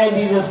నువ్వు నిర్ణయం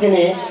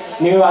తీసేసుకుని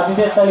నువ్వు అది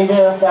తెస్తాను ఇది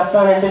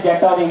తెస్తానంటే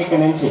సెట్ అవుతుంది.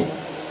 ఇక్కడి నుంచి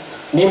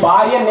నీ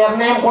భార్య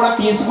నిర్ణయం కూడా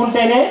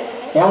తీసుకుంటేనే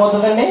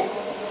ఏమవుతుందండి,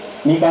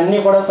 నీకు అన్నీ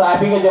కూడా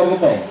సాఫీగా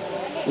జరుగుతాయి.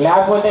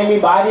 లేకపోతే మీ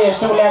భార్య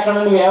ఇష్టం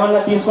లేకుండా నువ్వు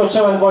ఏమన్నా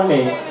తీసుకొచ్చావు అనుకోండి,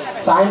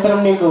 సాయంత్రం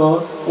నీకు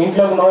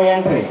ఇంట్లోకి నో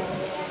ఎంట్రీ.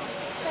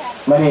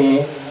 మరి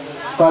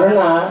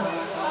కరుణ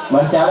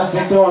మరి చాలా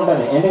స్ట్రిక్ట్గా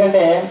ఉంటుంది.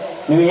 ఎందుకంటే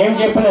నువ్వు ఏం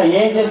చెప్పినా,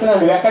 ఏం చేసినా,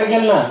 నువ్వు ఎక్కడికి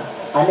వెళ్ళినా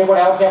అన్నీ కూడా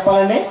ఎవరు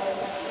చెప్పాలండి?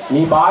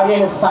 నీ భార్య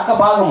అయిన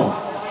సహభాగము,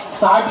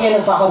 సాటి అయిన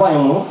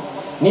సహభాగము,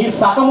 నీ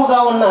సఖముగా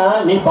ఉన్న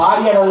నీ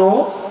భార్యను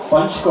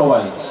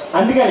పంచుకోవాలి.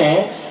 అందుకనే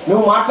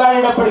నువ్వు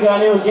మాట్లాడేటప్పుడు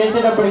కానీ, నువ్వు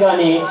చేసేటప్పుడు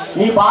కానీ,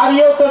 నీ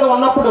భార్యతో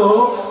ఉన్నప్పుడు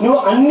నువ్వు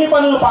అన్ని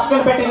పనులు పక్కన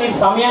పెట్టి నీ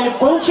సమయాన్ని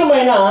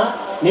కొంచెమైనా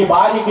నీ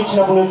భార్యకి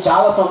ఇచ్చినప్పుడు నువ్వు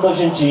చాలా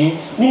సంతోషించి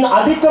నిన్ను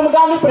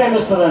అధికంగా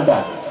ప్రేమిస్తుందంట.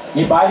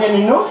 నీ భార్య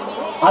నిన్ను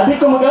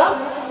అధికముగా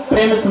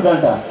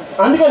ప్రేమిస్తుందంట.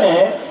 అందుకనే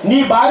నీ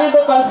భార్యతో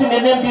కలిసి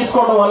నిర్ణయం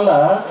తీసుకోవడం వల్ల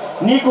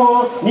నీకు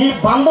నీ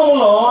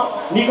బంధంలో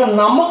నీకు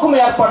నమ్మకం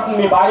ఏర్పడుతుంది.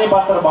 మీ భార్య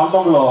భర్తల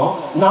బంధంలో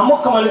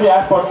నమ్మకం అనేది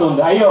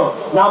ఏర్పడుతుంది. అయ్యో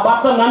నా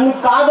భర్త నన్ను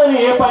కాదని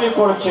ఏ పని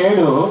కూడా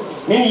చేయడు,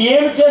 నేను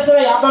ఏమి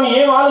చేసినా అతను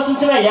ఏమి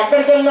ఆలోచించినా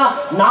ఎక్కడికి వెళ్ళినా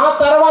నా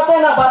తర్వాతే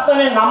నా భర్త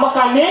అనే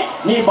నమ్మకాన్ని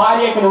నీ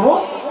భార్యకి నువ్వు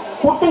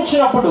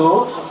పుట్టించినప్పుడు,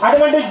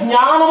 అటువంటి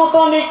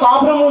జ్ఞానముతో నీ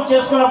కాపురము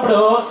చేసుకున్నప్పుడు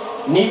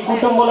నీ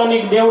కుటుంబంలో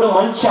నీకు దేవుడు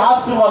మంచి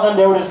ఆశీర్వాదం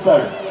దేవుడు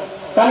ఇస్తాడు.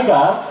 కనుక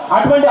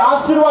అటువంటి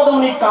ఆశీర్వాదం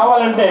నీకు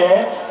కావాలంటే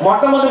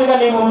మొట్టమొదటిగా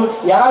నీవు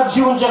ఎలా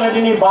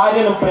జీవించాలంటే నీ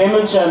భార్యను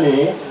ప్రేమించాలి,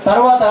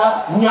 తర్వాత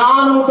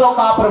జ్ఞానముతో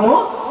కాపురము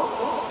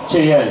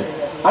చేయాలి.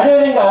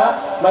 అదేవిధంగా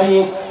మరి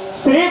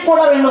స్త్రీ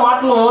కూడా 2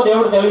 మాటలు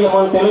దేవుడు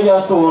మనం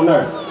తెలియజేస్తూ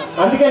ఉన్నాడు.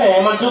 అందుకనే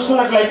మనం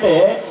చూసుకున్నట్లయితే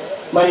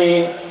మరి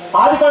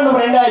ఆదికాండం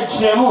 2వ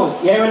అధ్యాయము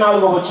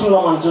 24వ వచనంలో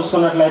మనం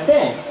చూసుకున్నట్లయితే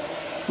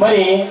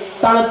మరి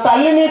తన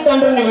తల్లిని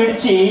తండ్రిని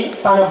విడిచి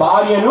తన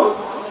భార్యను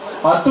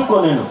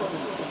హత్తుకొనెను.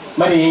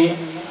 మరి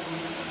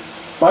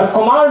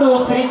కుమారుడు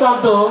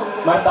శ్రీకాంత్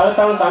మరి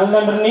తన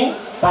తల్లిదండ్రుని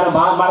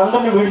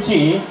మనందరిని విడిచి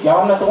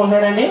ఎవరిని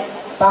హత్తుకుంటున్నాడండి?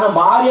 తన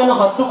భార్యను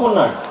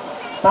హత్తుకున్నాడు.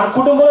 తన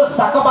కుటుంబంలో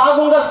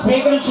సగభాగంగా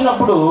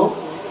స్వీకరించినప్పుడు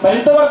మరి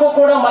ఇంతవరకు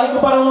కూడా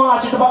మలికపురం ఆ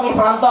చుట్టుపక్కల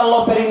ప్రాంతాల్లో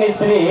పెరిగిన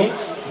స్త్రీ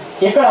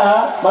ఇక్కడ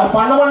మరి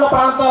పండమండ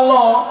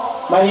ప్రాంతాల్లో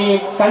మరి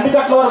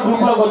కందికట్ల వారి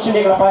గ్రూప్లోకి వచ్చింది.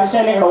 ఇక్కడ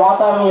పరిచయం, ఇక్కడ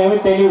వాతావరణం ఏమీ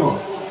తెలియవు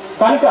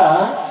కనుక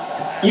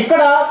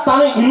ఇక్కడ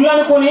తన ఇల్లు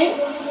అనుకుని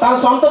తన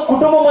సొంత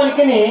కుటుంబం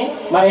అనికిని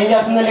మరి ఏం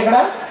చేస్తుందండి? ఇక్కడ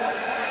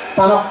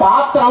తన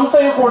పాత్ర అంతా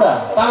కూడా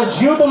తన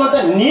జీవితం అంతా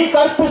నీకు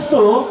అర్పిస్తూ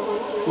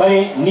మరి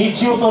నీ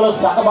జీవితంలో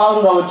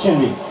సగభాగంగా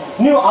వచ్చింది.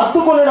 నువ్వు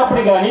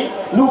హత్తుకునేటప్పుడు కానీ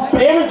నువ్వు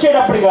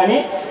ప్రేమించేటప్పుడు కానీ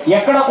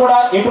ఎక్కడ కూడా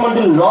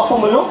ఎటువంటి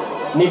లోపములు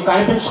నీకు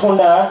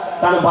కనిపించకుండా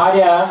తన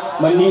భార్య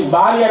మరి నీ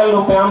భార్య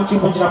నువ్వు ప్రేమ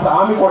చూపించినప్పుడు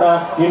ఆమె కూడా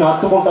నేను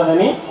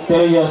హత్తుకుంటుందని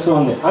తెలియజేస్తూ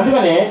ఉంది.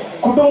 అందుకనే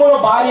కుటుంబంలో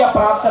భార్య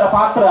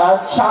పాత్ర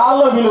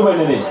చాలా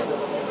విలువైనది.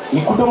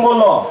 ఈ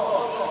కుటుంబంలో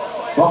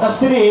ఒక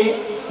స్త్రీ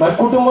మరి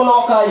కుటుంబంలో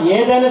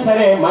ఏదైనా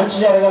సరే మంచి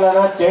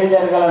జరగాలన్నా చెడు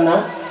జరగాలన్నా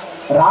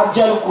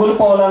రాజ్యాలు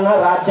కూలిపోవాలన్నా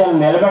రాజ్యాలు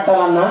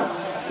నిలబెట్టాలన్నా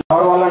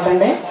ఎవరి వల్ల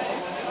అంటండి?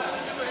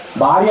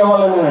 భార్య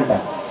వల్లనేనంట.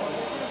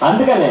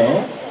 అందుకనే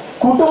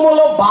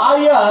కుటుంబంలో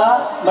భార్య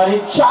మరి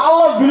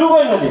చాలా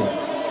విలువైనది,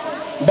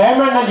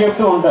 డైమండ్ అని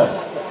చెప్తూ ఉంటారు.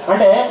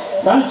 అంటే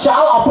దాన్ని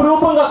చాలా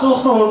అపురూపంగా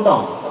చూస్తూ ఉంటాం.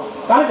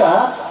 కనుక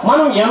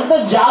మనం ఎంత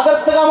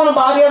జాగ్రత్తగా మన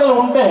భార్యలు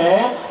ఉంటే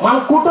మన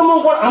కుటుంబం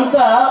కూడా అంత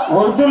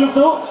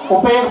వర్ధిల్లుతూ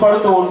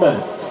ఉపయోగపడుతూ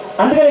ఉంటుంది.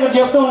 అందుకని ఇక్కడ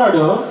చెప్తూ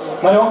ఉన్నాడు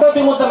మరి 1వ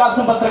తిమోతి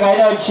రాసిన పత్రిక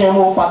 5వ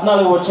అధ్యాయము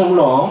 14వ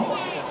వచనంలో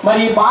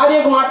మరి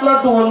భార్యకు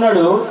మాట్లాడుతూ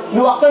ఉన్నాడు,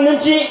 నువ్వు అక్కడి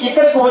నుంచి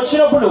ఇక్కడికి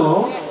వచ్చినప్పుడు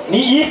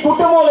ఈ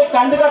కుటుంబంలో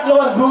కందికట్ల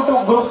వారి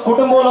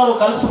కుటుంబంలో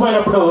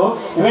కలిసిపోయినప్పుడు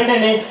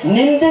వెంటనే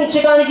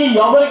నిందించడానికి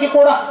ఎవరికి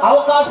కూడా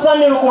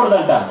అవకాశాన్ని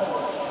ఇవ్వకూడదంట.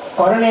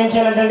 కొరను ఏం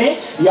చేయాలంటండి?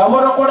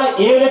 ఎవరు కూడా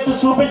ఏలెత్తు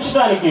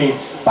చూపించడానికి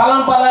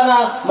పలానా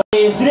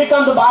మరి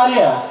శ్రీకాంత్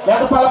భార్య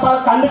లేదా పలానా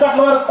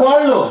కందికట్ల వారి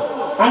కోళ్ళు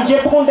అని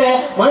చెప్పుకుంటే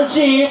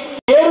మంచి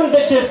పేరును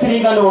తెచ్చే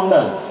స్త్రీగానే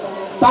ఉండాలి.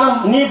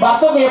 నీ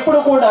భర్తకు ఎప్పుడు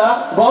కూడా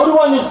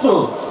గౌరవాన్ని ఇస్తూ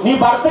నీ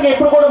భర్తకు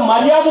ఎప్పుడు కూడా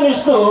మర్యాదను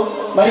ఇస్తూ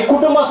మరి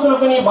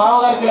కుటుంబస్తులకు నీ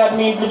బావగారికి లేదా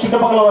మీ ఇంట్లో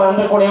చుట్టుపక్కల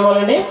వారందరూ కూడా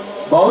ఏవాలండి?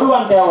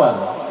 గౌరవాన్ని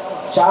తేవాలి.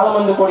 చాలా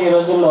మంది కూడా ఈ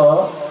రోజుల్లో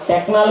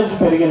టెక్నాలజీ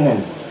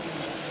పెరిగిందండి.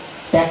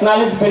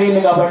 టెక్నాలజీ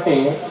పెరిగింది కాబట్టి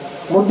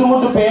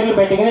ముద్దు పేర్లు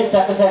పెట్టుకుని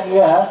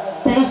చక్కగా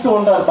పిలుస్తూ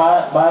ఉంటారు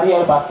భార్య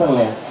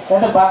భర్తలనే,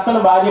 లేదా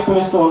భర్తను భార్య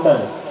పిలుస్తూ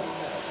ఉంటారు.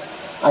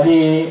 అది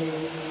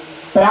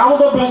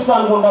ప్రేమతో పిలుస్తూ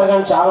అనుకుంటారు.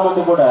 కానీ చాలా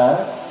మంది కూడా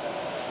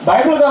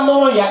బైబిల్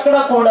గ్రంథంలో ఎక్కడ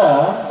కూడా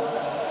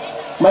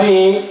మరి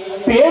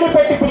పేరు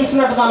పెట్టి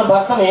పిలిచినట్టు తన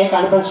భర్తని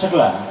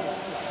కనిపించట్లా.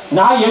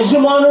 నా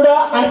యజమానుడా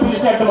అని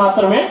పిలిచినట్టు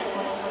మాత్రమే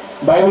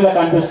బైబిల్లో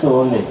కనిపిస్తూ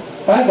ఉంది.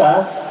 కనుక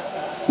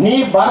నీ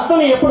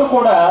భర్తను ఎప్పుడు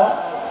కూడా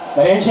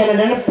మరి ఏం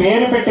చేయాలంటే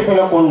పేరు పెట్టి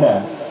పిలవకుండా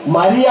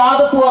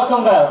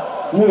మర్యాదపూర్వకంగా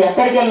నువ్వు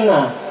ఎక్కడికి వెళ్ళినా,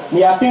 నీ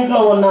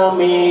అత్తింట్లో ఉన్నా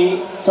మీ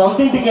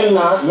సొంతింటికి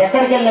వెళ్ళినా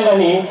ఎక్కడికి వెళ్ళినా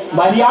కానీ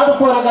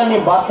మర్యాదపూర్వకంగా నీ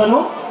భర్తను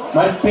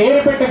మరి పేరు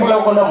పెట్టి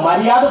పిలవకుండా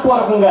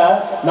మర్యాదపూర్వకంగా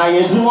నా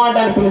యజమాని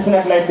అని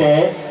పిలిచినట్లయితే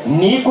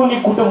నీకు నీ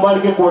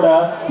కుటుంబానికి కూడా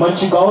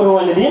మంచి గౌరవం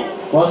అనేది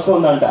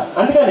వస్తుందంట.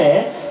 అందుకనే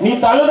నీ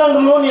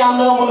తల్లిదండ్రులు నీ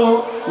అన్నదమ్ములు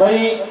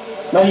మరి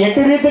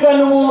ఎటు రీతిగా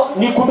నువ్వు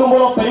నీ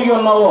కుటుంబంలో పెరిగి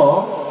ఉన్నావో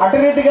అటు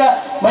రీతిగా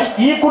మరి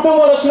ఈ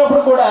కుటుంబంలో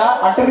వచ్చినప్పుడు కూడా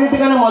అటు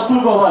రీతిగానే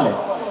మసులుకోవాలి.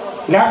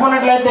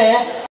 లేకపోయినట్లయితే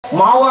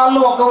మా వాళ్ళు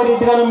ఒక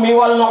రీతిగాను మీ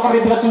వాళ్ళని ఒక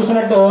రీతిగా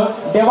చూసినట్టు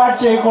డివైడ్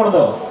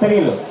చేయకూడదు.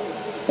 స్త్రీలు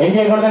ఏం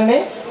చేయకూడదండి?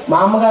 మా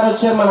అమ్మగారు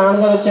వచ్చారు, మా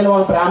నాన్నగారు వచ్చారు,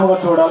 వాళ్ళు ప్రేమగా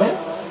చూడాలి.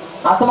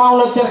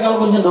 అత్తమామలు వచ్చారు కానీ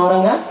కొంచెం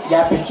దూరంగా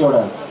గ్యాప్ ఇచ్చి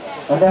చూడాలి.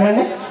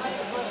 అంతేనండి.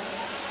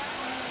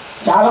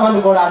 చాలా మంది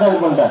కూడా అదే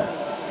అనుకుంటారు.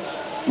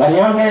 మరి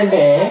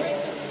ఏమంటాడంటే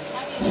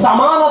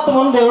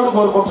సమానత్వం దేవుడు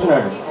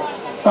కోరుకుంటున్నాడు.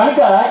 కనుక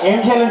ఏం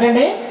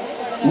చేయాలంటే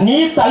నీ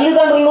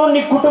తల్లిదండ్రులు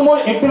నీ కుటుంబం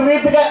ఎటు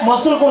రీతిగా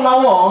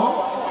మసులుకున్నావో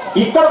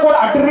ఇక్కడ కూడా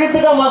అటు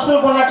రీతిగా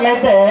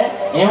మసులుకున్నట్లయితే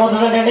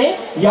ఏమవుతుందంటే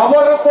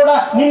ఎవరు కూడా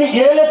నిన్ను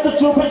ఏలెత్తు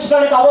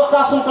చూపించడానికి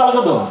అవకాశం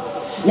కలగదు.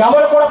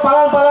 ఎవరు కూడా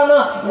పలానా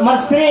మరి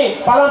స్త్రీ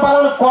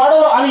పలానా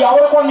కోడలు అని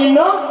ఎవరు కూడా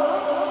నిన్ను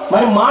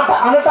మరి మాట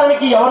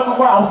అనటానికి ఎవరికి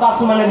కూడా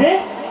అవకాశం అనేది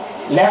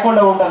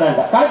లేకుండా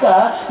ఉంటుందంట. కనుక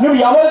నువ్వు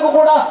ఎవరికి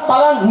కూడా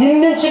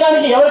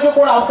నిందించడానికి ఎవరికి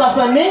కూడా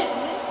అవకాశాన్ని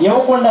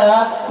ఇవ్వకుండా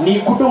నీ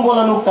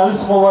కుటుంబంలో నువ్వు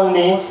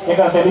కలిసిపోవాలని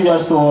ఇక్కడ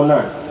తెలియజేస్తూ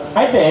ఉన్నాడు.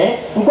 అయితే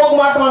ఇంకొక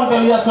మాట మనం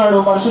తెలియజేస్తున్నాడు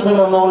పరిశుద్ధ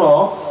గ్రంథంలో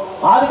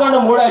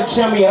ఆదికాండం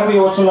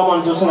 3:20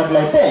 మనం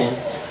చూసినట్లయితే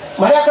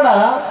మరి అక్కడ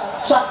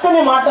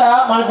చక్కని మాట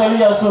మనకు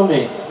తెలియజేస్తుంది.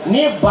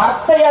 నీ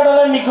భర్త ఎడల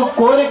నీకు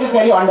కోరిక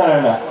కలిగి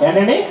ఉండాలంట.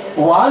 ఏంటండి?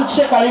 వాంఛ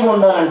కలిగి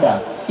ఉండాలంట,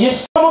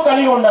 ఇష్టము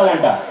కలిగి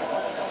ఉండాలంట.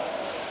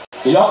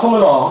 ఈ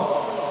లోకంలో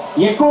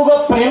ఎక్కువగా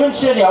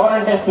ప్రేమించేది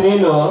ఎవరంటే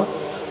స్త్రీలు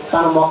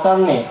తన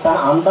ముఖాన్ని, తన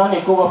అందాన్ని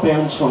ఎక్కువగా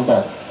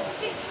ప్రేమించుకుంటారు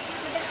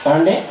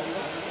అండి.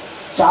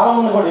 చాలా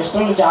మంది కూడా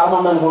ఇష్టంలో చాలా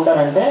మంది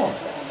అనుకుంటారంటే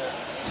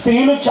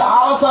స్త్రీలు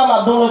చాలాసార్లు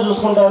అద్దంలో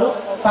చూసుకుంటారు,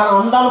 తన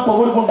అందాన్ని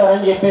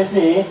పొగుడుకుంటారని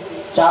చెప్పేసి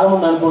చాలా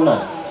మంది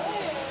అనుకున్నారు.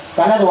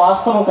 కానీ అది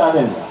వాస్తవం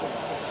కాదండి.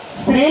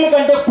 స్త్రీల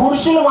కంటే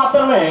పురుషులు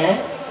మాత్రమే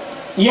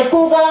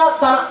ఎక్కువగా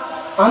తన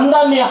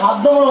అందాన్ని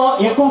అద్దంలో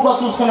ఎక్కువగా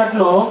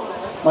చూసుకున్నట్లు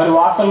మరి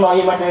వార్తల్లో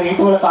ఈ మధ్య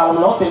ఇటీవల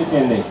కాలంలో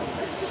తెలిసింది.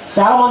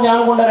 చాలా మంది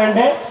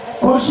ఏమనుకుంటారంటే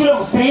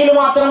స్త్రీలు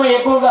మాత్రమే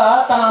ఎక్కువగా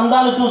తన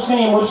అందాన్ని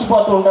చూసుకుని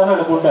మురిసిపోతూ ఉంటారని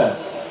అనుకుంటారు.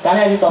 కానీ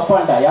అది తప్పు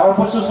అంట.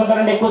 ఎవరు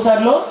చూసుకుంటారంటే ఎక్కువ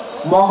సార్లు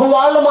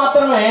మగవాళ్ళు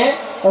మాత్రమే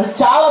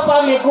చాలా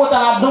సార్లు ఎక్కువ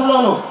తన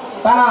అద్దంలోను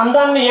తన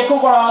అందాన్ని ఎక్కువ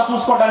కూడా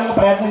చూసుకోవడానికి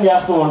ప్రయత్నం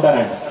చేస్తూ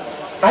ఉంటారంట.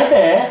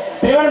 అయితే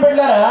ప్రియమైన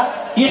బిడ్డలారా,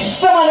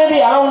 ఇష్టం అనేది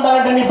ఎలా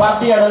ఉండాలంటే నీ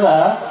భర్త ఎడల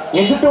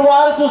ఎదుటి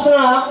వారు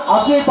చూసినా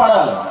అసూయ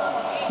పడాలి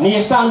నీ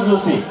ఇష్టాన్ని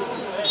చూసి.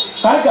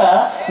 కనుక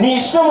నీ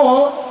ఇష్టము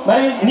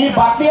మరి నీ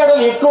భర్త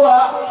ఎడల ఎక్కువ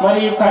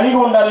మరి కలిగి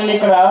ఉండాలని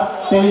ఇక్కడ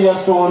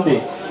తెలియజేస్తూ ఉంది.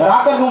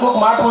 రాకరికి ఇంకొక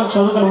మాట మనం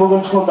చదువుకుని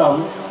ముగించుకుంటాం.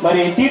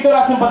 మరి తీతు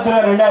రాసిన పత్రిక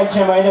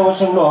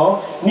 2:5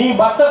 నీ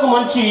భర్తకు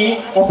మంచి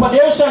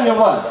ఉపదేశాన్ని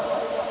ఇవ్వాలి.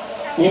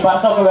 నీ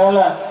భర్త ఒకవేళ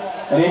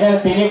ఏదైనా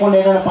తెలియకుండా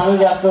ఏదైనా పనులు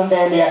చేస్తుంటే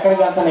నువ్వు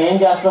ఎక్కడికి వెళ్తాను, ఏం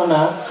చేస్తున్నా,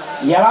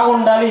 ఎలా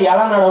ఉండాలి,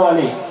 ఎలా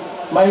నడవాలి,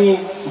 మరి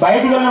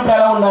బయటికి వెళ్ళినప్పుడు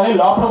ఎలా ఉండాలి,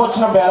 లోపలికి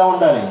వచ్చినప్పుడు ఎలా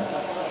ఉండాలి,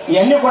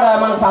 ఇవన్నీ కూడా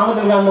మన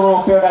సామెతల గ్రంథం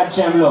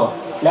 37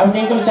 లేకపోతే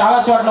ఇంకా చాలా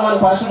చోట్ల మన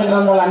పరిశుద్ధ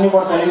గ్రంథాలు అన్నీ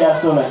కూడా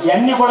తెలియజేస్తున్నాయి.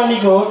 ఇవన్నీ కూడా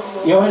నీకు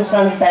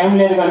వివరించడానికి టైం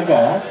లేదు. కనుక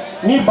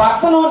నీ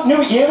భర్తను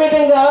నువ్వు ఏ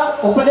విధంగా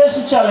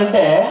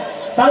ఉపదేశించాలంటే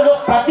తనకు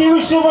ప్రతి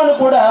విషయంలో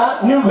కూడా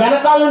నువ్వు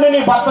వెనకాల నుండి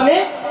నీ భర్తని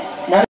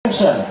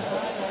నడిపించాలి.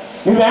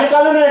 నువ్వు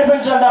వెనకాల నుండి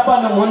నడిపించాలి తప్ప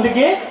నువ్వు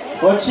ముందుకి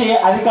వచ్చి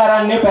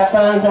అధికారాన్ని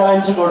పెత్తనాన్ని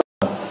చలాయించకూడదు.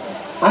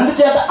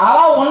 అందుచేత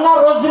అలా ఉన్న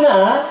రోజున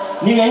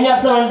నీవేం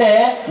చేస్తావంటే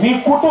మీ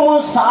కుటుంబం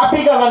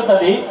సాఫీగా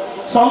వెళ్తుంది,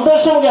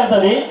 సంతోషంగా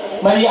వెళ్తుంది.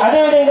 మరి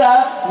అదేవిధంగా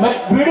మరి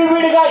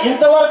విడివిడిగా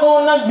ఇంతవరకు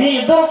ఉన్న మీ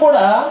ఇద్దరు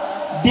కూడా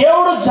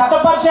దేవుడు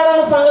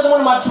జతపరిచారన్న సంగతి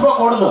మనం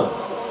మర్చిపోకూడదు.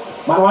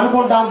 మనం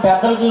అనుకుంటాం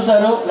పెద్దలు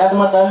చూశారు, లేదా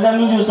మా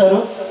తల్లిదండ్రులు చూశారు,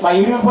 మా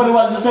ఇరుగు పొరుగు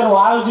వాళ్ళు చూశారు,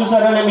 వాళ్ళు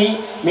చూశారని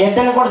మీ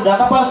ఇద్దరిని కూడా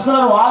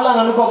జతపరుస్తున్నారు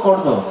వాళ్ళని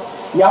అనుకోకూడదు.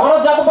 ఎవరో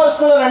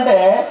జతపరుస్తున్నారంటే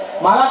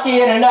మలాకి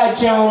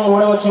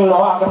 2:3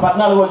 అక్కడ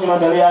 14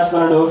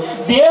 తెలియజేస్తున్నాడు,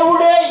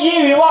 దేవుడే ఈ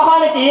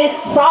వివాహానికి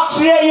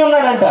సాక్షి అయి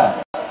ఉన్నాడంట.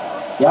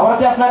 ఎవరు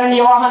చేస్తున్నారండి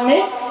ఈ వివాహాన్ని?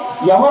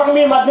 ఎవరు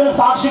మీ మధ్యన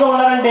సాక్షిగా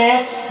ఉన్నారంటే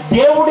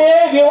దేవుడే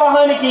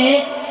వివాహానికి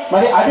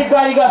మరి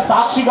అధికారిగా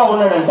సాక్షిగా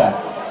ఉన్నాడంట.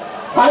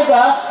 కనుక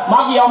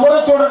మాకు ఎవరు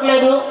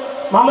చూడట్లేదు,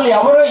 మమ్మల్ని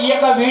ఎవరు ఈ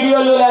యొక్క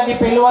వీడియోలు లేదా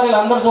పెళ్లివారు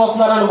అందరూ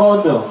చూస్తున్నారు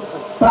అనుకోవద్దు.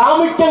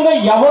 ప్రాముఖ్యంగా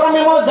ఎవరు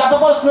మిమ్మల్ని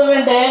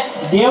జతపరుస్తున్నారంటే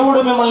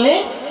దేవుడు మిమ్మల్ని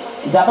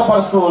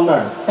జతపరుస్తూ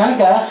ఉన్నాడు.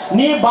 కనుక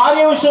నీ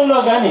భార్య విషయంలో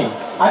కానీ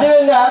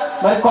అదేవిధంగా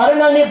మరి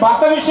కరుణ నీ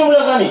భర్త విషయంలో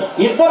కానీ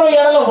ఇద్దరు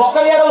ఎడల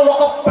ఒకరి ఎడల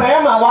ఒక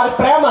ప్రేమ, వారి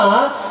ప్రేమ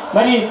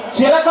మరి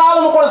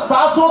చిరకాలం కూడా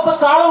శాశ్వత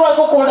కాలం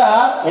వరకు కూడా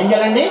ఏం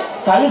చేయాలండి?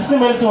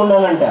 కలిసిమెలిసి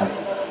ఉండాలంట.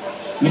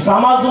 ఈ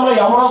సమాజంలో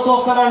ఎవరో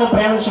చూస్తారని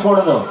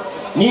ప్రేమించకూడదు.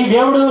 నీ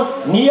దేవుడు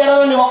నీ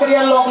ఎడలని ఒకరి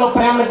ఎడలో ఒకరు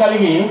ప్రేమను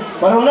కలిగి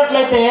మరి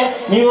ఉన్నట్లయితే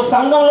నీవు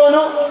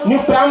సంఘంలోనూ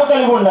నీవు ప్రేమ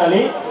కలిగి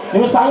ఉండాలి,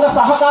 నువ్వు సంఘ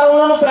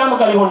సహకారంలోనూ ప్రేమ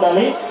కలిగి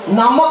ఉండాలి,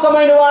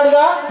 నమ్మకమైన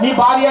వాడిగా నీ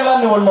భార్య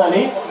నువ్వు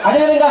ఉండాలి,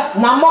 అదేవిధంగా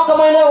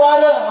నమ్మకమైన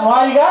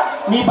వారిగా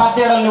నీ భర్త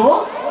ఎడలు నువ్వు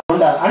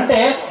ఉండాలి. అంటే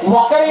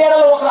ఒకరి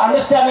ఎడలు ఒకరు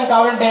అండర్స్టాండింగ్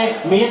కావాలంటే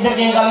మీ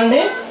ఇద్దరికి ఏం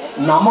కావాలండి?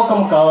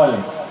 నమ్మకం కావాలి,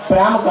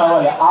 ప్రేమ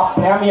కావాలి. ఆ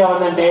ప్రేమ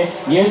ఏమందంటే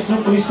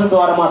యేసుక్రీస్తు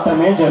ద్వారా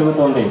మాత్రమే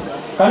జరుగుతుంది.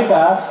 కనుక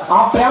ఆ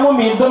ప్రేమ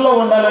మీ ఇద్దరిలో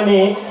ఉండాలని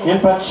నేను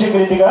ప్రత్యేక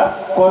రీతిగా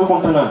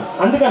కోరుకుంటున్నాను.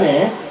 అందుకనే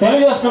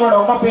తెలియజేస్తున్నాడు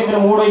 1 పేతురు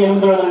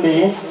 3:8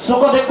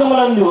 సుఖ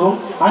దుఃఖములందు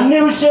అన్ని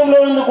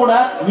విషయంలో కూడా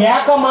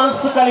ఏక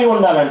మనస్సు కలిగి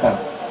ఉండాలంట.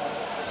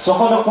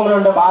 సుఖ దుఃఖములు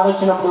అంటే బాధ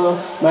వచ్చినప్పుడు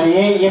మరి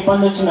ఏ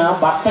ఇబ్బంది వచ్చినా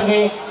భర్తకి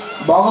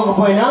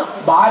బాగోకపోయినా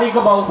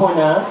భార్యకి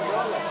బాగోకపోయినా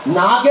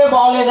నాకే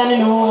బాగోలేదని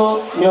నువ్వు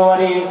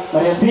మరి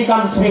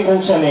శ్రీకాంత్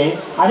స్వీకరించాలి.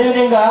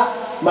 అదేవిధంగా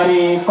మరి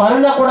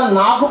కరుణ కూడా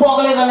నాకు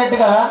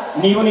బాగోలేదన్నట్టుగా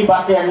నీవు నీ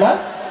భర్త ఎడల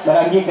మరి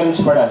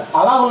అంగీకరించబడాలి.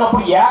 అలా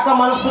ఉన్నప్పుడు ఏక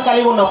మనస్సు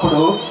కలిగి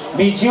ఉన్నప్పుడు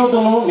మీ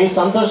జీవితము, మీ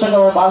సంతోషంగా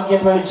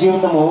భాగ్యమైన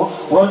జీవితము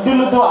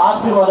వర్ధిల్లుతూ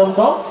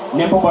ఆశీర్వాదంతో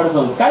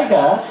నింపబడుతుంది. కనుక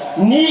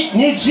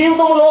నీ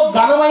జీవితంలో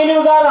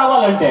ఘనమైనవిగా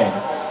రావాలంటే,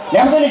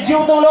 లేకపోతే నీ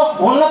జీవితంలో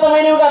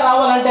ఉన్నతమైనవిగా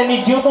రావాలంటే, నీ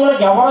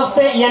జీవితంలోకి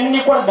ఎవరొస్తే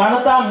ఇవన్నీ కూడా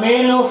ఘనత,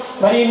 మేలు,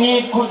 మరి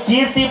నీకు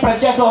కీర్తి,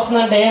 ప్రత్యేకత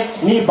వస్తుందంటే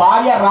నీ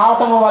భార్య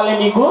రావటం వల్లే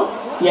నీకు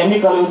ఇవన్నీ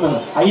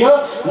కలుగుతున్నాయి. అయ్యో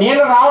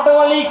నేను రావటం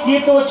వల్ల ఈ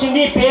కీర్తి వచ్చింది,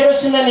 ఈ పేరు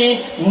వచ్చిందని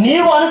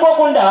నీవు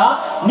అనుకోకుండా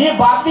నీ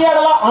భర్త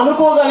ఎడల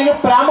అనుకోగలిగి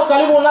ప్రేమ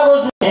కలిగి ఉన్న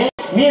రోజునే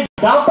మీ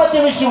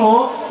దాంపత్య విషయము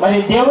మరి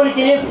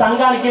దేవునికి,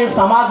 సంఘానికి,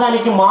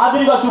 సమాజానికి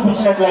మాదిరిగా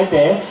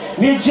చూపించినట్లయితే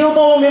మీ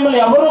జీవితంలో మిమ్మల్ని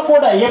ఎవరు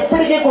కూడా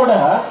ఎప్పటికీ కూడా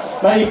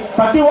మరి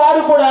ప్రతి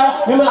వారు కూడా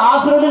మిమ్మల్ని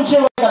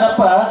ఆశీర్వదించేవారు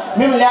తప్ప,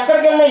 మిమ్మల్ని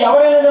ఎక్కడికి వెళ్ళినా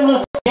ఎవరైనా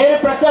పేరు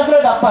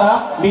ప్రత్యాశలే తప్ప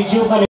మీ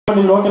జీవితంలో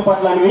ఎటువంటి లోటు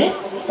పట్ల అనేవి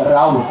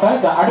రావు.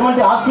 కనుక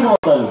అటువంటి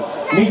ఆశీర్వాదాలు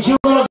మీ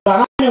జీవితంలో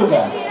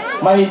ఘనమైనవిగా,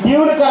 మరి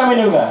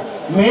దీవునికరమైనవిగా,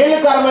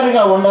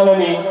 మేలుకరమైనవిగా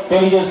ఉండాలని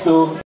తెలియజేస్తూ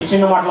ఈ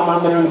చిన్న మాటల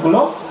మనందరి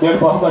వెనుకలో దేవుడు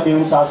బహుగా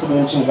దీవించి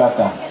ఆశీర్వదించిన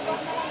గాక.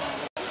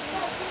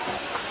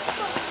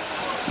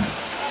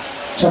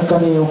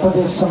 చక్కని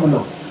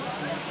ఉపదేశములు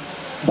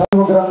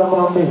దైవ గ్రంథము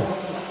నుండి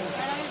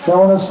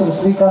యవనస్తులు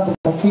శ్రీకాంత్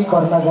గారికి,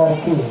 కరుణ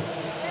గారికి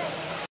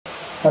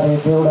మరి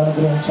దేవుడు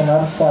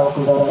అనుగ్రహించినారు.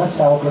 సేవకుల ద్వారా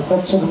సేవకులు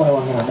ప్రత్యేకమైన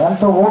వందనాలు.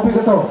 ఎంతో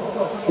ఓపికతో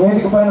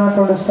వేదిక పైన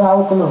ఉన్నటువంటి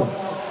సేవకులు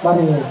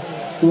మరి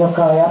ఈ యొక్క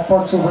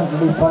ఏర్పాటు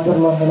చేయబడిన ఈ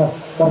పందిరిలో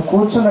మరి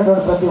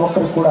కూర్చున్నటువంటి ప్రతి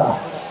ఒక్కరికి కూడా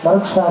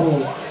మరొకసారి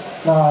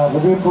నా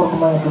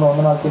హృదయపూర్వకమైనటువంటి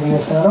వందనాలు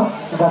తెలియజేస్తున్నాను.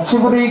 ఇంకా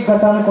చివరి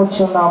ఘట్టానికి వచ్చి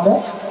ఉన్నాము.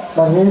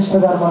 మరి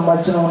మినిస్టర్ గారు మన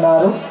మధ్యన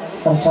ఉన్నారు.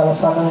 మరి చాలా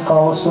సమయం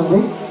కావస్తుంది.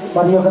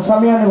 మరి ఈ యొక్క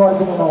సమయాన్ని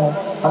వారికి నేను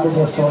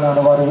అందజేస్తూ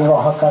ఉన్నాను. వారి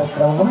వివాహ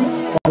కార్యక్రమం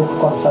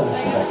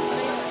కొనసాగిస్తున్నారు.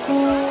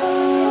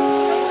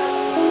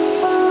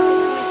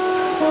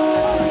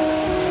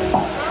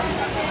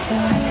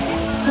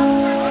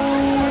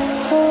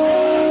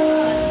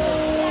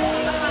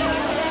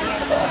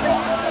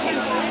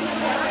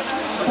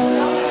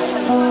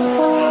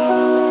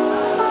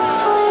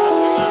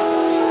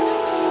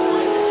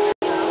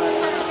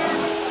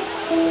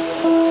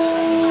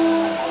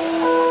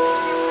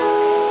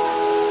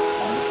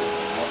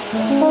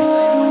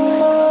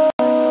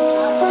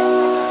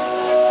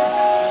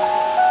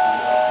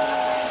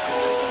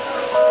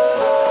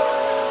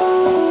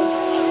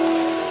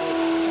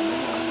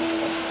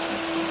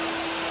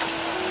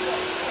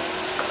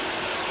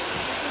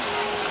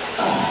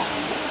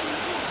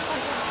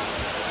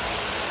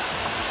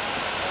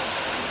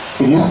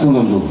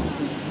 క్రీస్తునందు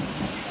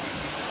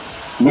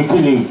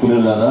మిక్కిలి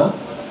పిల్లలారా,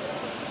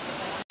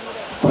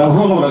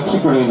 ప్రభువును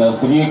రక్షకుడైన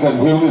త్రియక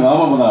దేవుని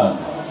నామమున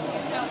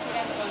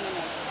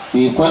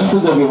ఈ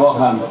పరిశుద్ధ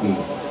వివాహానికి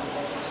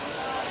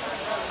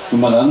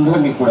మిమ్మల్ని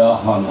అందరినీ కూడా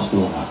ఆహ్వానిస్తూ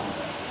ఉన్నాను.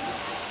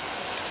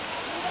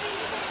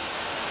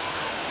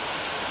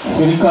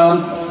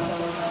 శ్రీకాంత్,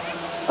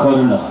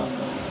 కరుణ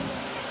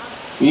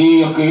ఈ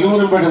యొక్క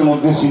ఇరువురు బిడ్డలను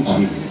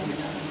ఉద్దేశించి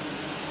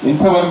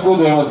ఇంతవరకు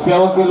దేవ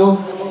సేవకులు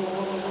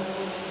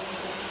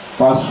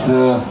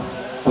పాస్టర్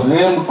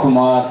ప్రేమ్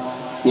కుమార్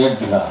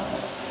ఎడ్ల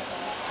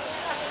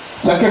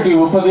చక్కటి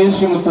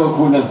ఉపదేశంతో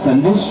కూడిన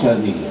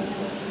సందేశాన్ని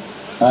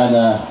ఆయన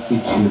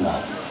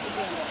ఇచ్చిన్నారు.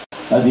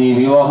 అది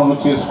వివాహం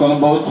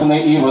చేసుకొనబోతున్న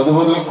ఈ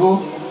వధువులకు,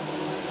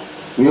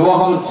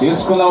 వివాహం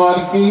చేసుకున్న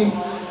వారికి,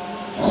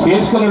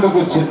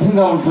 చేసుకున్నట్టుకు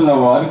సిద్ధంగా ఉంటున్న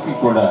వారికి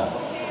కూడా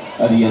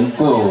అది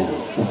ఎంతో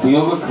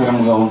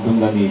ఉపయోగకరంగా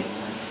ఉంటుందని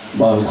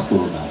భావిస్తూ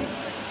ఉన్నాను.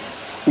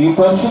 ఈ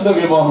పరిశుద్ధ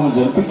వివాహం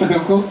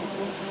జరిపించుటకు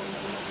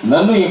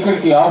నన్ను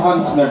ఇక్కడికి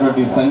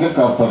ఆహ్వానించినటువంటి సంఘ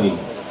కాపరి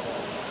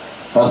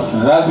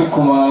పాస్టర్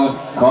రాజకుమార్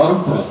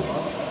కారుపల్లి,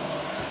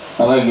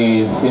 అలాగే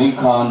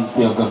శ్రీకాంత్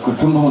యొక్క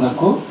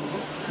కుటుంబమునకు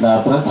నా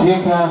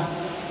ప్రత్యేక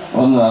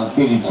వందనాలు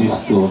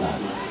తెలియజేస్తూ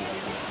ఉన్నాను.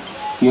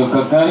 ఈ యొక్క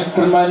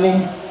కార్యక్రమాన్ని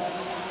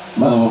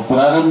మనము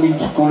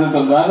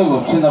ప్రారంభించుకోవడం కానీ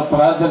వచ్చిన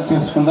ప్రార్థన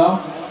చేసుకుందాం.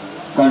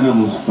 కళ్ళు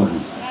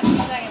మూసుకోండి.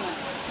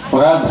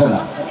 ప్రార్థన.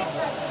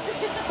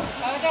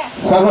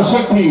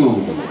 సర్వశక్తియు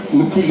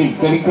మిక్కిలి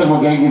కనికరము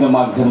కలిగిన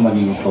మా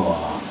ఘనమని యెహోవా,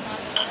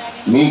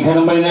 మీ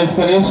ఘనమైన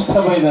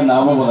శ్రేష్టమైన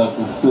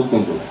నామమునకు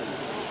స్తుతులు.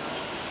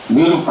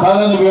 మీరు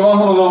కాలని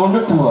వివాహంలో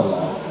ఉండటం వల్ల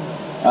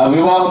ఆ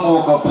వివాహము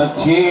ఒక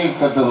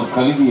ప్రత్యేకతను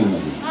కలిగి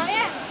ఉన్నది.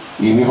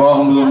 ఈ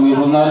వివాహంలో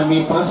మీరున్నారు. మీ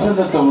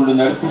ప్రసన్నత ఉండి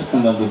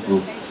నడిపిస్తున్నందుకు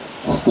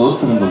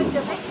స్తోత్రములు.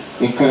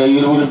 ఇక్కడ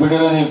ఇరువురు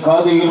బిడ్డలని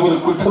కాదు, ఇరువురు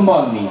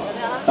కుటుంబాన్ని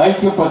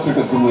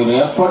ఐక్యపరచుటకు మీరు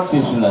ఏర్పాటు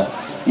చేసిన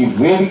ఈ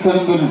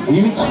వేదికను మీరు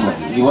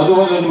దీవించమని, ఈ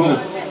వధువులను మీరు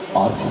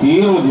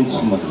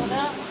ఆశీర్వదించమని,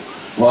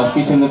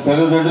 వారికి చిన్న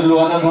తల్లిదండ్రులు,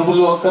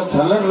 అన్నదమ్ములు, ఒక్క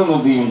తల్లిదండ్రులను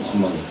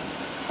దీవించమని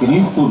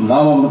క్రీస్తు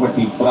నామమును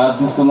బట్టి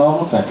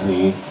ప్రార్థిస్తున్నాము తండ్రి.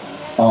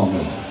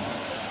 ఆమేన్.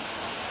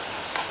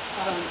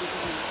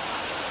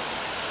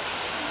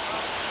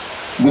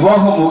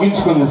 వివాహం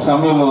ముగించుకునే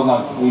సమయంలో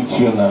నాకు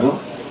ఇచ్చి ఉన్నారు.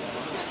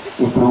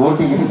 ఇప్పుడు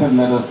 1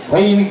 గంటన్నర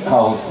పైన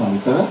కావస్తుంది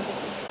కదా.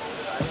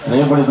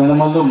 రేపటి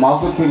దినమందు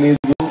మాకు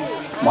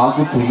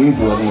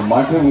తెలియదు అనే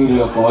మాట వీరి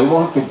యొక్క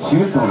వైవాహిక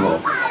జీవితంలో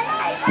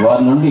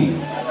వారి నుండి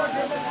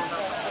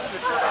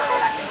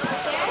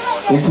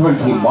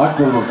ఎటువంటి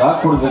మాటలు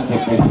రాకూడదని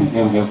చెప్పేసి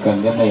దేవుని యొక్క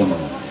నిర్ణయం.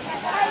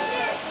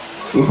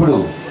 ఇప్పుడు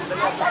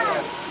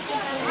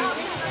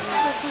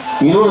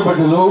ఇరువురు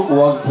బిడ్డలు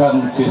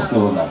వాగ్దానం చేస్తూ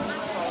ఉన్నారు.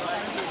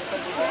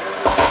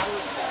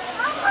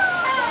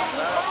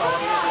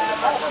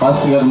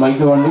 పాస్టర్ గారు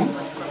మైక్ ఇవ్వండి.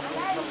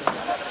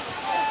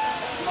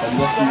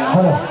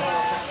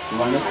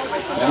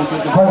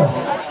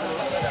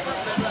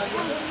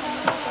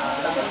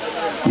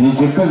 నేను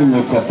చెప్పండి,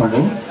 మీరు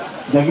చెప్పండి,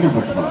 దగ్గర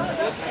పెట్టుకోండి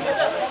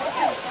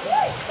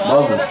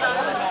బాబు.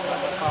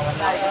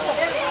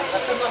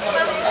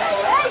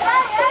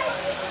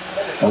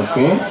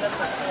 ఓకే.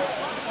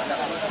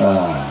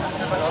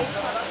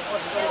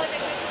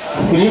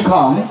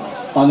 శ్రీకాంత్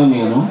అను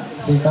నేను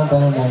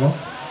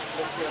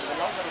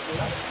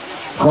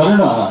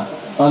కరుణ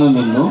అను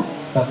నిన్ను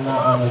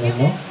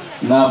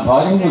నా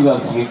భార్యనుగా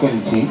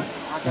స్వీకరించి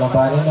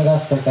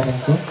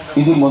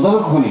ఇది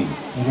మొదలుకొని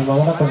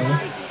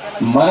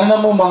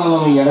మరణము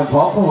మనలను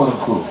ఎడపాపు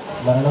వరకు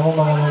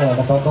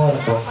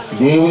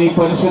దేవుని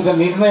పరిశుద్ధ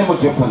నిర్ణయము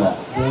చెప్పున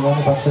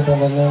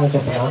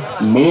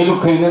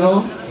మేలుకైనను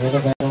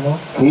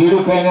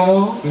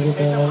కీడుకైనను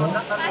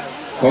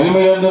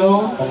కలిమయందును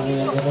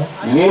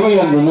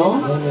లేమయందును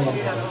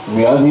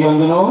వ్యాధి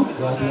అందును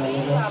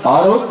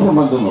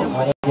ఆరోగ్యమందును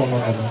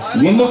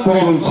నిన్ను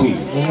ప్రేమించి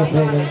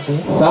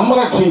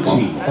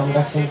సంరక్షించి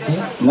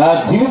నా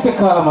జీవిత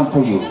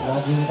కాలమంతయు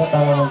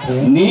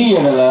నీ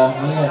ఎడల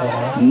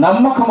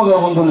నమ్మకముగా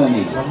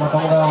ఉండునని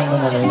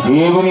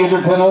దేవుని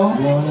ఎదుటను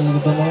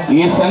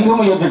ఈ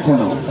సంఘము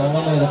ఎదుటను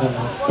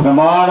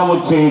ప్రమాణము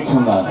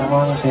చేయుచున్నాను.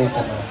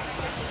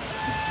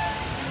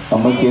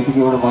 అమ్మాయి చేతికి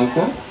ఇవ్వడం మైక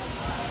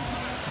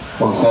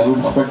ఒకసారి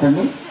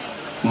విడిచిపెట్టండి,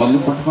 మళ్ళీ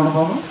పట్టుకోండి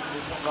బాబు.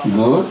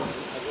 గుడ్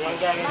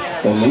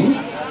తల్లి,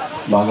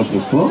 బాగా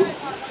చెప్పు.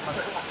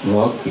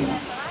 ఓకే.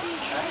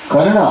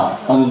 కరుణ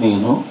అని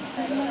నేను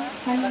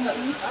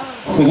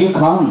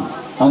శ్రీకాంత్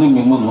అని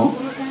మిమ్మల్ని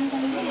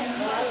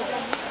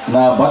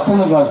నా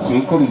భర్తనుగా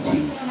స్వీకరించి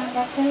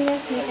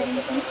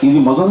ఇది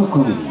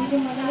మొదలుకొని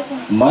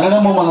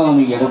మరణము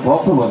మనల్ని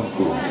ఎడబాపు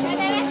వరకు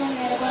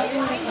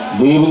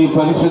దేవుని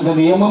పరిశుద్ధ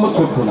నియమము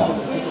చెప్పున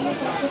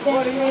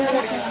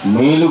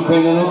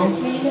మేలుకైనను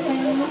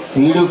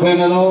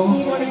కీడుకైనను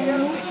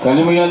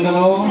కలిమి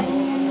అందును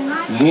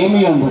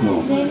లేమి అందును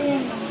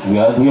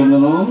వ్యాధి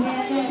అందును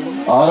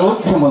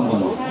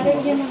ఆరోగ్యమందును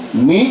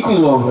మీకు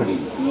లోబడి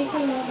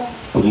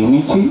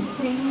ప్రేమించి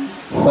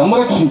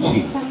సంరక్షించి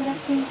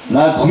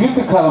నా జీవిత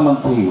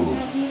కాలమంతయు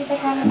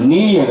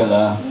నీ ఎడల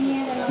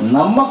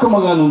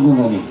నమ్మకముగా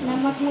నుండునని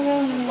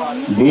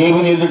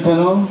దేవుని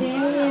ఎదుటను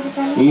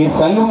ఈ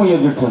సంఘము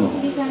ఎదుటను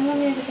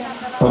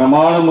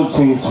ప్రమాణము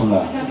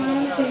చేయుచున్నా.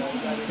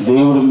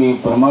 దేవుడు మీ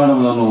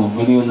ప్రమాణములను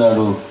విని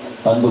ఉన్నాడు,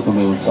 అందుకు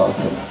మేము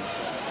సాక్షులు.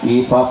 ఈ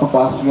పాప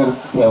పాస్టర్ గారు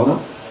ఎవరు?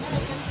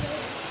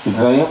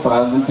 ఇట్లా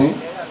ప్రార్థన చేయి.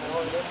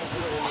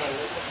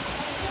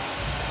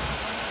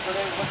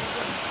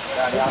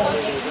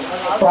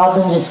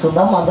 ప్రార్థన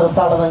చేసుకుందాం. అందరం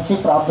తాళ వంచి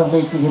ప్రార్థన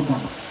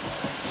చేద్దాం.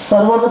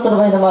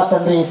 సర్వోన్నతుడైన మా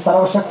తండ్రి,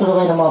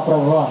 సర్వశక్తుడైన మా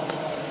ప్రభువా,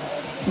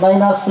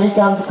 నైనా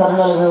శ్రీకాంత్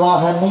కరుణల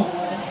వివాహాన్ని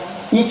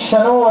ఈ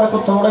క్షణం వరకు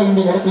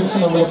తోడయుండి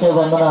నడిపించిన మీకే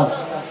వందనాలు.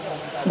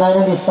 నాయన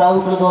నీ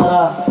సేవకుల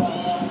ద్వారా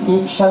ఈ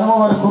క్షణం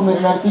వరకు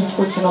మీరు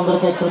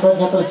నడిపించుకొచ్చినందుకే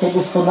కృతజ్ఞతలు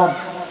చెల్లిస్తున్నాను.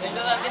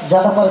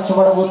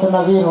 జతపరచబడబోతున్న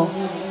వీరు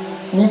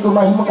నీకు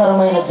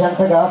మహిమకరమైన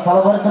జంటగా,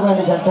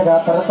 ఫలభరితమైన జంటగా,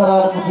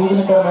 తరతరాలకు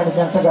దీవెనకరమైన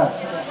జంటగా,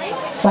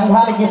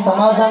 సంఘానికి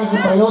సమాజానికి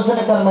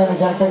ప్రయోజనకరమైన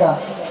జంటగా,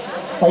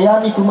 అయ్యా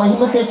నీకు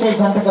మహిమ తెచ్చే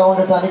జంటగా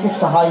ఉండటానికి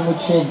సహాయం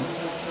ఇచ్చేది.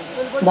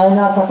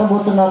 నాయన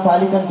కట్టబోతున్న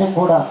తాళి కంటే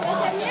కూడా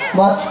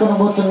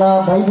మార్చుకునబోతున్న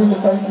బైబిల్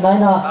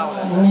నాయన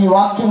నీ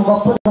వాక్యం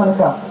గొప్పది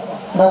కనుక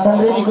నా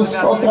తండ్రి నీకు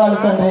స్తోత్రాలు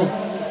తండ్రి.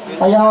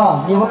 అయ్యా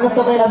నీ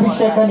ఉన్నతమైన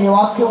అభిషేకం, నీ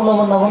వాక్యంలో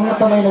ఉన్న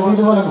ఉన్నతమైన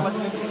విలువలను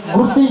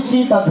గుర్తించి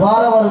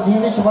తద్వారా వారు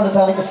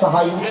దీవించబడటానికి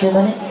సహాయం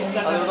చేయమని,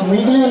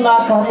 మిగిలి ఉన్న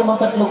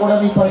కార్యమంతట్లో కూడా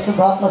నీ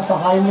పరిశుద్ధాత్మ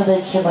సహాయం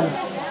దయచేయమని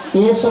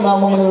యేసు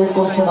నామమును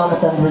వేడుకొంచున్నాము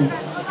తండ్రి.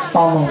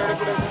 ఆమేన్.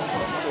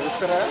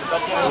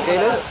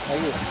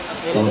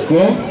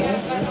 ఓకే,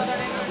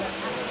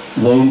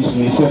 దయచేసి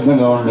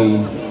నిశ్శబ్దంగా ఉండి.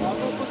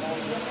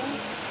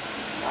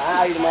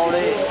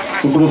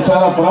 ఇప్పుడు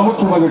చాలా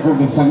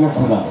ప్రాముఖ్యమైనటువంటి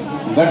సంఘటన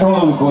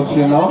ఘటనలోకి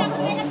వచ్చినాం.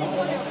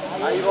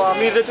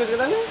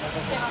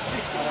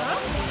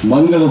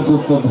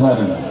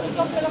 మంగళసూత్రధారణ.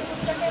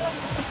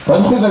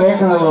 పరిశుద్ధ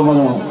లేఖనంలో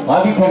మనం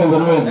ఆదికాండం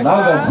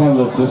 24వ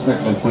అధ్యాయంలో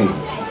చూసినట్లయితే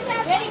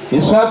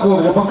ఇస్సాకు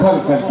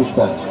రెబెక్కాలు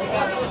కనిపిస్తారు.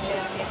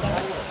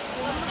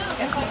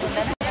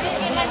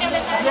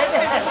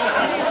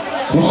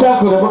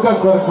 ఇస్సాకు రెబెక్కా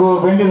కొరకు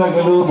వెండి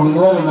నగలు,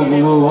 బంగారు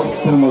నగలు,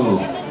 వస్త్రములు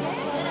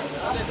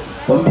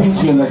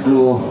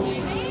పంపించినట్లు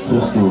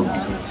చూస్తూ,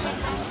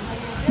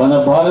 మన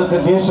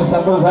భారతదేశ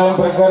సంప్రదాయం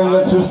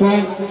ప్రకారంగా చూస్తే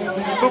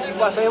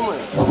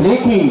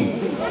స్త్రీకి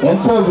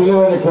ఎంతో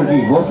విలువైనటువంటి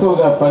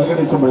వస్తువుగా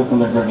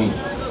పరిగణించబడుతున్నటువంటి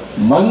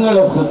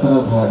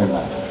మంగళసూత్రధారణ.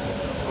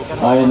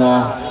 ఆయన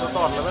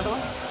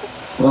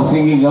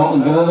ప్రసంగి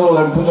గ్రంథంలో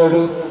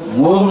అంటున్నాడు,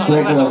 3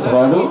 ప్లేట్ల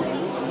త్రాడు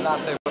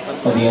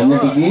అది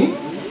అన్నిటికీ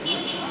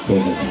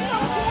తెలియదు.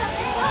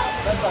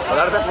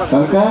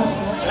 కనుక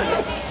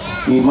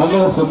ఈ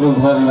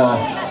మంగళసూత్రధారణ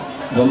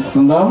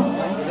జరుపుకుందాం.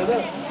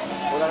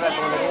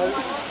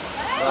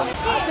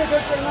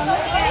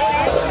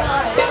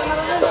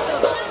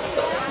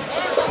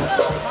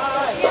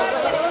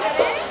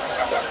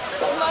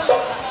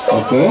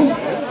 ఓకే,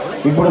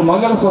 ఇప్పుడు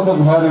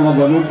మంగళసూత్రధారణ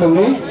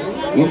జరుగుతుంది.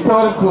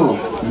 ఇంతవరకు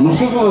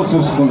ముసుగులు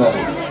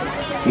చూసుకున్నారు.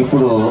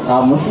 ఇప్పుడు ఆ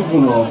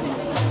ముసుగును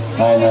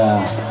ఆయన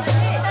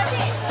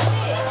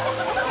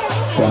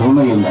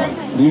కరుణై ఉన్నారు.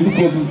 2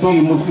 చేతులతో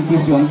ఈ ముసుగు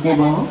తీసి వెనకే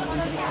బాబు.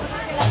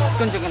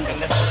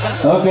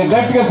 ఓకే,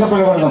 గట్టిగా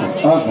సపోర్ట్ పడదాం.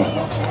 ఓకే,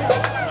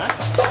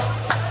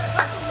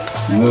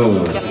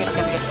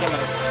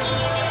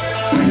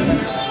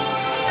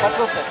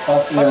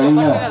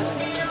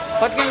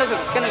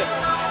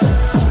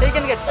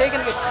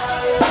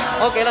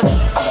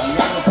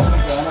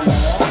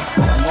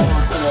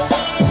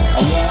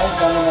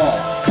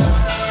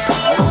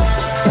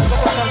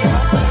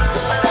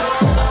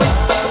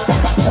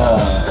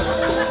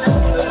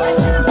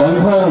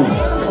 బంగారం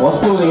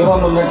వస్తువులు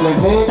ఏమన్నా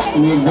ఉన్నట్లయితే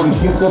మీరు ఇప్పుడు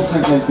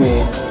తీసుకొచ్చినట్లయితే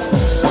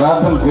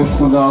ప్రార్థన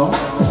చేసుకుందాం.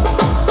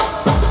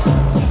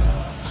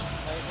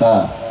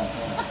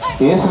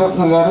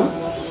 యేసురత్న గారు,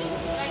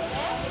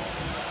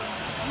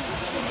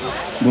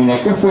 నేను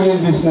ఎక్కడ పెళ్ళి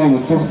చేసిన ఆయన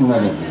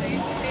వచ్చేస్తున్నాడండి.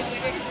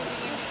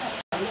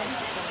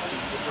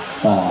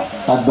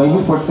 అది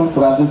బైబిల్ పట్టుకుని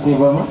ప్రార్థన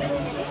చేయబాబా.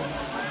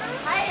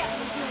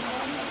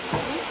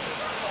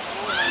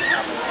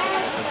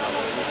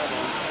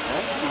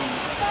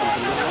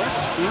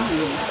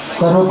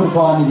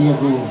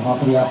 సర్వకృపానిధియకు మా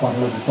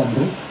ప్రియాపరులకు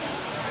తండ్రి,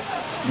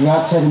 ఈ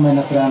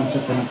ఆశ్చర్యమైన ప్రేమ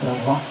చెప్పిన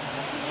ప్రభావ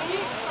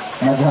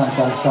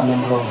మధ్యాహ్నకాల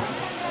సమయంలో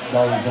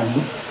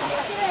దాయించండి.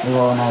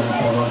 యువనాయన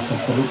ప్రభావ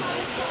శక్తులు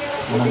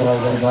ఆనందరావు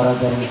గారి ద్వారా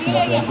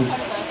జరిగిస్తున్నటువంటి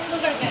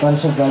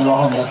పరిశుద్ధ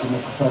వివాహంలోకి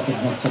మీకు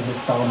ప్రతిజ్ఞ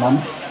చెల్లిస్తూ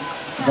ఉన్నాను.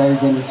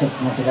 దైవజనులు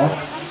చెప్పినట్టుగా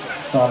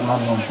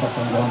సాల్మాను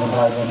ప్రసంగంలో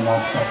రాయబడిన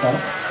వాటి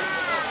ప్రకారం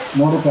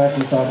 3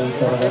 పేటల తాడు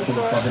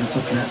తరగతులు పదవి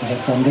చెప్పినట్టుగా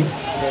తండ్రి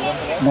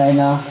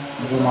నాయన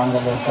ఇది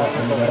మాంగళ్య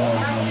శాస్త్రం ద్వారా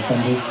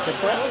తండ్రి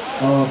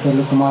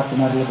పెళ్లి కుమార్తె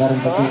మరియు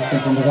ధరింప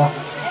చేసుకుంటుండగా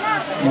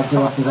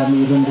మధ్యవర్తిగా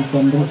మీరుండి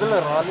తండ్రి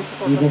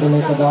ఈ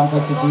బిడ్డలేక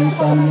దాంపత్య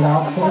జీవితాన్ని మీరు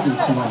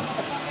ఆశీర్వదించినారు.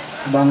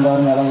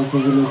 బంగారం ఎలాగైతే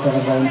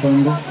విలువకరంగా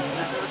ఉంటుంది,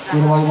 ఈ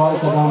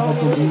వైవాహిక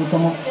దాంపత్య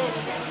జీవితము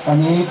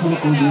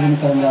అనేకులకు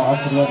దీవెనకరంగా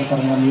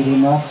ఆశీర్వాదకరంగా మీరు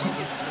మార్చి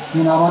ఈ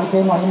నామానికే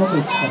మహిమ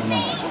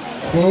తెచ్చుకున్నాను.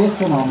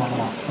 యేసు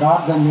నామమున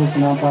ప్రార్థన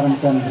చేసిన పరమ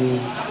తండ్రి,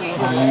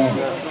 ఆమేన్.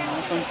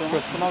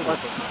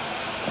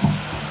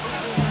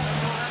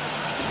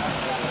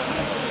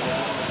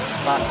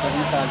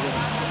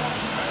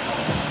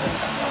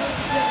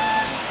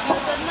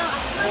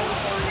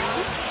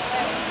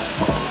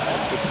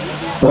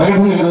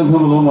 ప్రకటన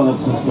గ్రంథంలో మనం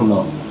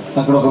చూస్తున్నాం,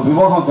 అక్కడ ఒక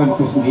వివాహం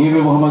కనిపిస్తుంది. ఏ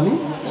వివాహం అది?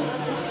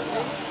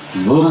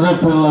 గొర్రె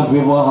పిల్ల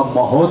వివాహ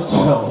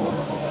మహోత్సవం.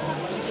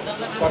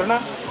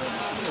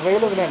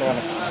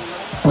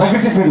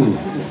 ప్రకటికుడు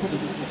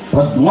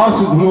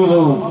పద్మాసు భూమిలో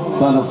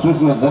తాను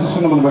చూసిన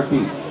దర్శనమును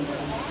బట్టి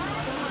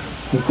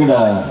ఇక్కడ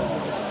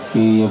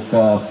ఈ యొక్క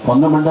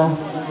పొన్నమండ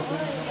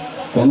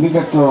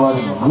కందికట్ల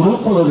వారి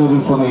గ్రూపులో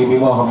జరుగుతున్న ఈ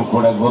వివాహం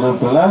కూడా గొర్రె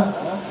పిల్ల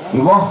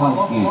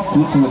వివాహానికి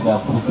సూచనగా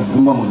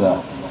ప్రతిబింబముగా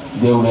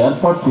దేవుడు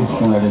ఏర్పాటు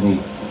చేసుకున్నాడని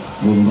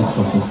మీరు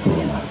విశ్వసిస్తూ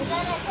ఉన్నారు.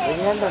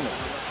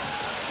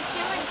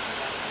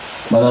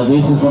 మన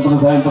దేశ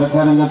సంప్రదాయం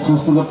ప్రకారంగా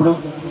చూస్తున్నప్పుడు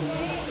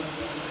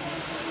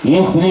ఏ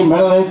స్త్రీ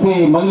మెడలైతే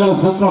ఈ మంగళ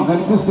సూత్రం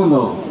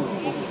కనిపిస్తుందో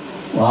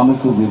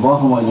ఆమెకు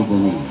వివాహం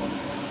అయ్యేదని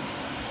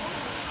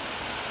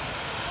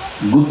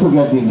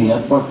గుర్తుగా దీన్ని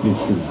ఏర్పాటు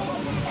చేస్తుంది.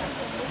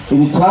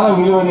 ఇది చాలా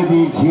విలువైనది,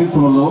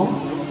 జీవితంలో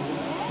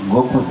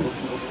గొప్పది.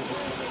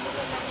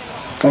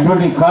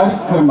 అటువంటి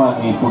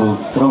కార్యక్రమాన్ని ఇప్పుడు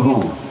ప్రభు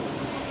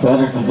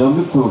పేరట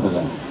జరుగుతూ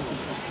ఉండగా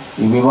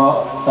ఈ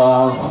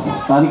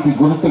వివాహానికి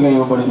గుర్తుగా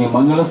ఇవ్వబడిన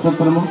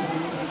మంగళసూత్రము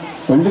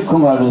పెళ్లి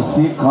కుమారుడు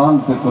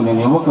శ్రీకాంత్కు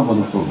నేను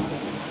ఇవ్వకముందు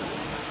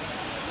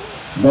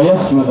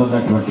డయస్ మీద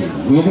ఉన్నటువంటి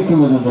వేదిక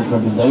మీద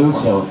ఉన్నటువంటి దైవ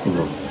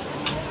సేవకులు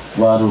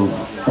వారు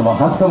తమ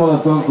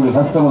హస్తములతో కుడి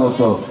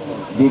హస్తములతో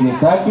దీన్ని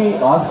తాకి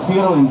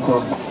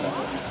ఆశీర్వదించవచ్చు.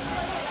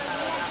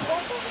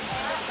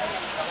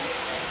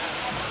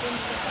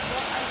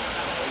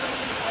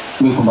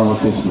 మీకు మనం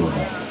చేస్తూ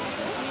ఉన్నారు.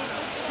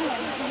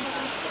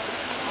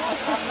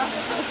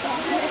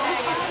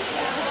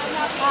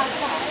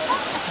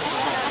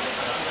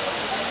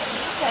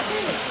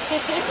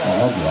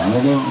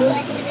 ధ్యానమే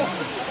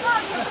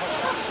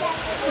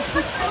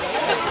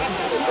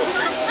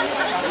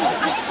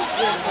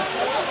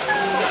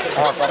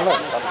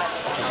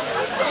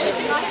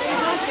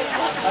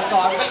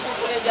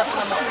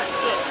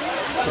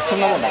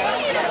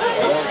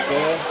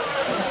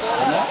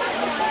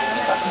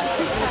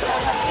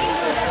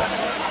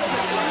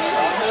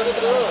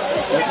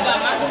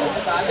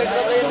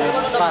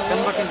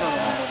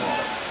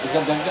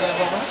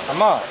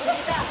అమ్మా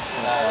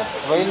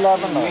వైల్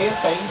లేకుండా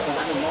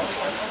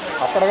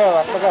అక్కడ కాదు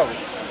అక్కడ కాదు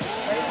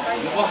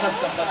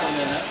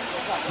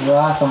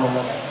వివాహ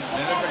సంబంధం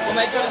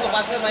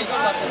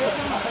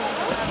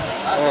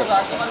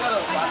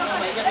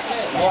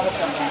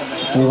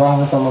వివాహ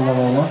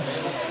సంబంధమైన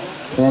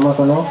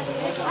ప్రేమకును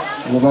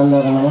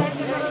నిబంధనలను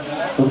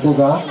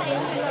గుర్తుగా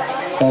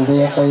తండ్రి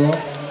యొక్కయో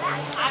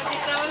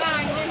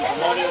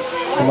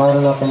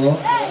కుమారుల యొక్కయో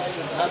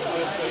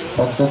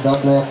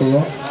పరిశుద్ధాత్మ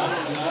యొక్కయో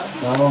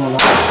నామమున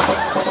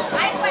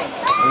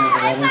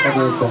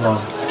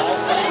వర్ణింపజేస్తున్నాను.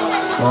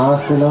 నా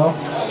ఆస్తిలో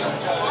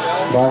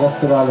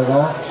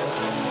భాగస్థురాలుగా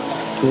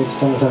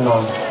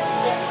తీర్చుకుంటున్నాను.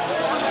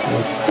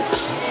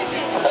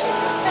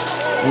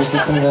 ఈ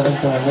చిత్రం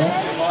జరుగుతుందని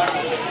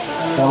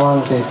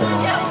ప్రమాణం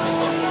చేస్తున్నాను.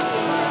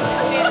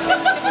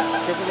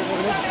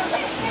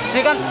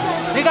 శ్రీకాంత్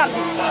శ్రీకాంత్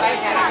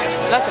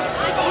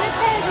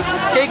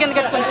చేయి కింద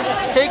కట్టుకోండి,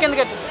 చేయి కింద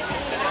కట్టు.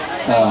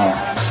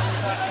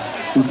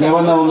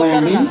 ఇంకేమన్నా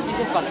ఉన్నాయండి?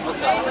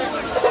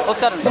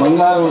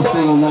 బంగారు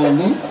వస్తువులు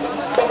ఉన్నాయండి?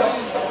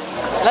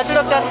 ఇలా చూడు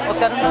ఒకసారి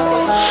ఒకసారి.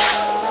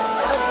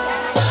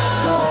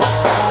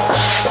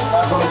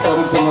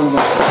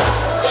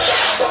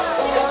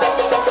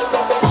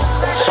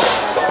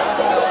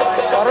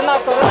 Corona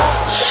corona.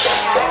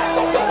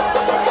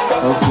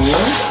 ఓకే,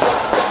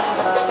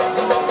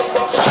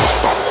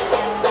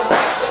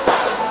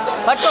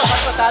 పట్టుకో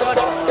పట్టుకో, కాలు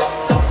పట్టుకో.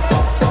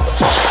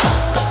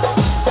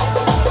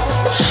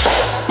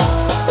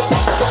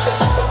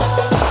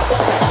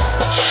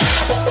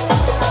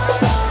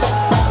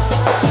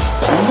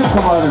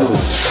 కుమారుడు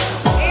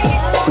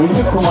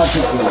పెళ్లి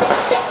కుమార్తెకు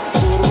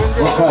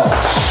ఒక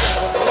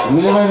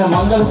విలువైన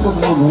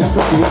మంగళసూత్రం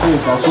ధరింపే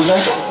కాకుండా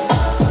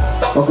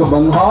ఒక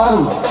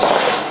బంగారు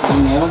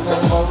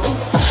ఏమంటారు బాబు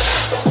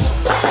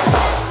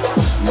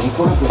నీ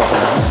కూడా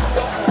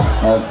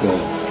ఓకే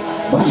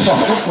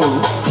బంగారపు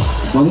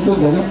గొంతు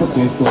ధరింప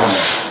చేస్తున్నాను.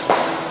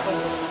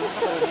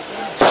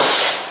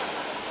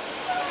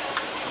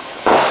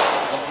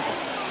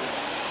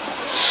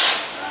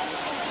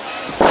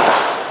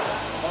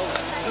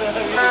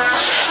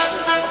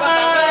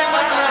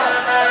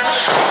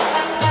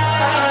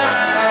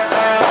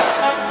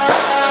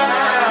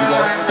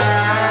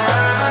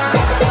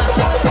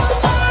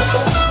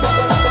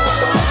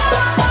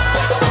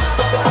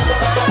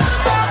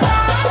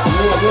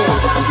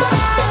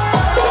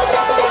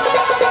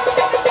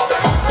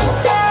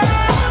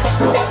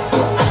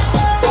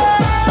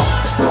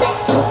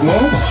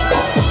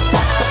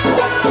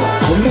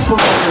 పెళ్లి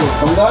కుమార్తె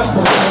బంగారు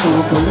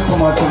సంఖ్యను పెళ్లి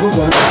కుమార్తెకు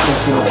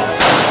గర్భించేస్తున్నారు.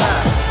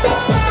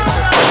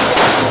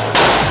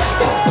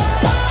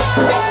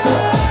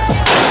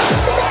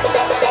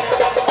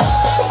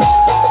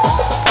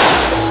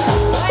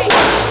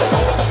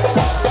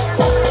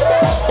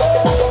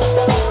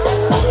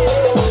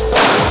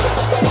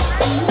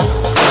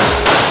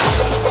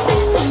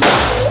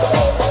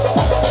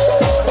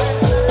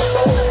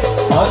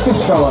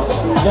 ఆర్కెస్ట్రా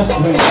జస్ట్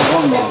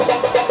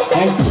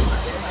థ్యాంక్ యూ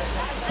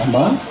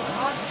అమ్మా.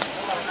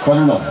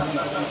 కరుణ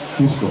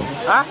తీసుకో.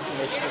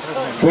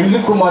 పెళ్లి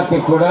కుమార్తె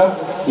కూడా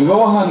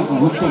వివాహానికి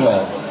గుర్తుగా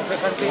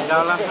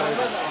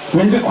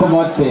పెళ్లి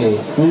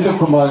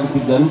కుమార్తెకి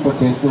ధరింప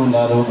చేస్తూ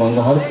ఉన్నారు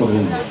బంగారు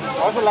పొరింది.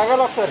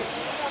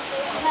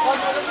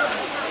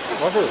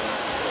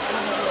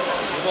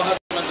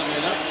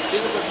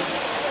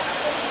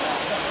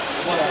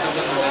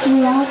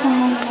 వివాహ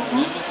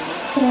సంబంధమైన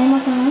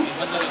ప్రేమకును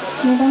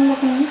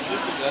నిబంధనకును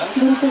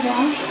గుర్తుగా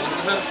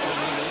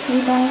ఈ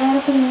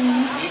బంగారపు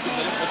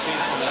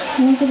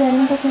నీకు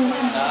ధరింపచేస్తున్న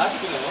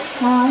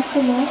ఆ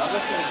ఆస్తులు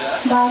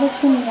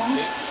భాగస్వామిగా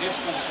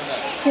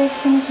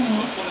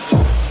చేసుకుంటున్నాను.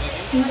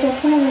 ఈ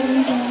చొప్పున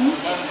వివరించమని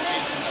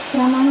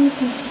ప్రమాణం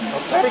చేస్తున్నాను.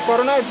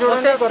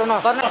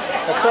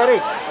 ఒకసారి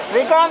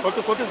శ్రీకాంత్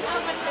కొట్టు కొట్టు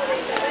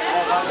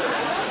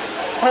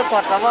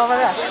కొట్ట బాబా.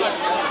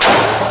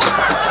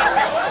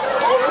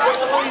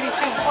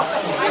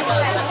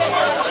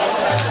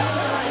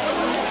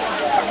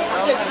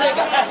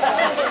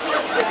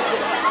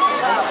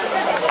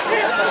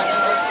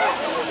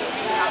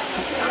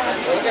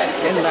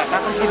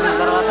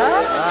 తర్వాత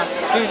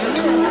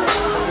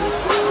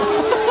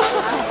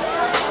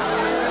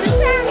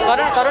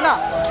కరుణ కరుణ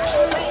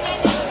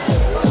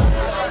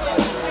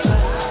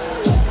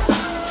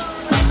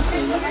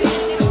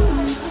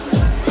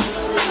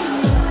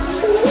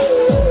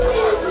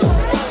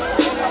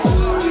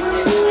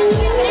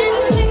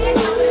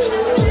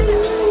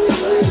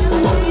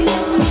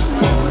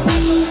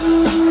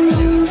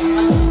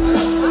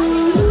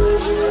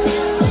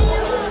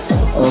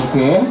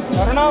ఓకే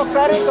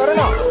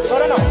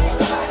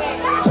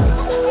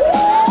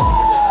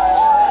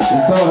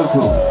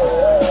ఇంతవరకు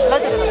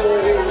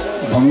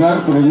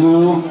బంగారు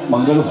రింగులు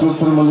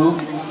మంగళసూత్రములు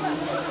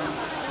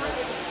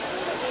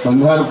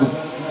బంగారు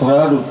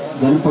త్రాడు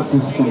ధరింప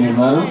తీసుకుని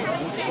ఉన్నారు.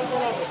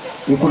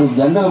 ఇప్పుడు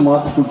దండలు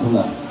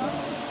మార్చుకుంటున్నారు.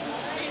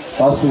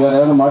 పాస్టర్ గారు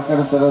ఏమైనా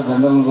మాట్లాడతారా?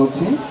 దండలను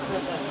గురించి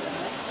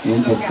ఏం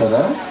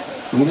చెప్తారా?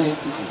 మీరే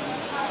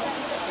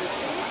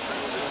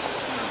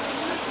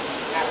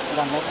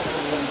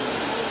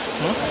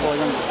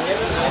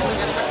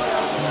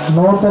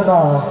నూతన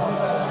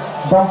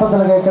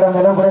దంపతులుగా ఇక్కడ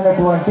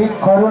నిలబడినటువంటి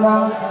కరుణ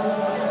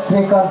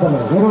శ్రీకాంతులు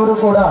ఇరువురు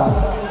కూడా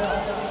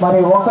మరి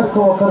ఒకరికి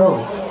ఒకరు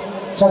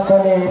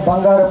చక్కని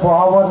బంగారపు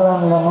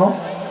ఆభరణాలను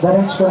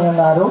ధరించుకొని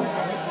ఉన్నారు.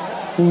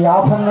 ఈ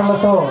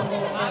ఆభరణాలతో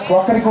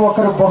ఒకరికి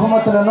ఒకరు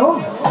బహుమతులను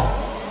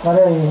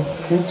మరి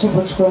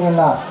ఇచ్చిపుచ్చుకొని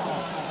ఉన్నారు.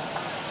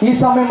 ఈ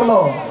సమయంలో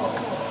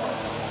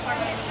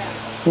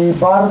ఈ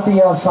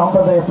భారతీయ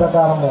సాంప్రదాయ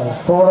ప్రకారము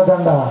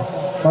పూలదండ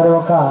మరి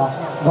ఒక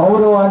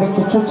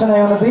గౌరవానికి సూచన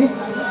ఉన్నది.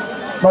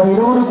 మరి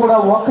ఇరువురు కూడా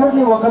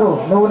ఒకరిని ఒకరు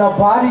నువ్వు నా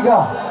భార్యగా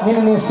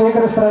నేను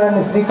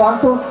స్వీకరిస్తున్నానని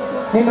శ్రీకాంత్,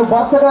 నిన్ను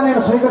భర్తగా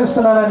నేను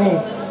స్వీకరిస్తున్నానని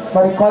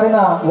మరి కరుణ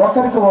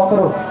ఒకరికి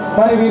ఒకరు.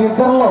 మరి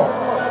వీరిద్దరిలో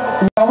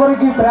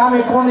ఎవరికి ప్రేమ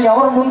ఎక్కువ ఉంది,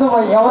 ఎవరు ముందు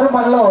ఎవరు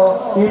మనలో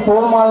ఈ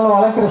పూలమాలను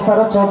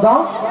అలంకరిస్తారో చూద్దాం.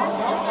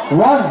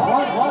 1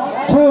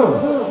 2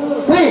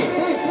 3.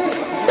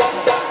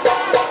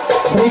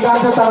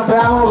 శ్రీకాంత్ తన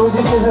ప్రేమ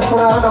రుజువు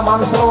చేసేస్తున్నారు. నా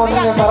మనసులో ఉంది,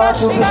 నేను తర్వాత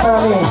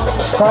చూపిస్తానని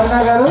కరుణ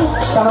గారు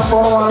తన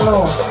పూలమాలను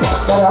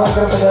మరి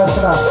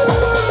అలంకరింపజేస్తున్నారు.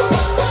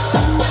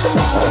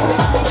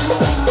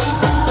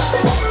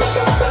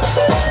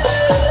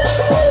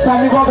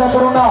 సన్నిబాబు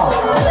ఎక్కడున్నా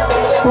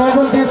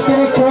టేబుల్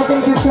తీసుకుని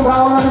కేకులు తీసుకుని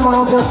రావాలని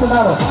మనం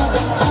చేస్తున్నారు.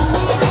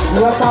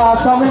 ఈ యొక్క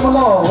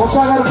సమయంలో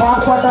ఉషా గారు పాట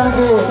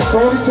పాడడానికి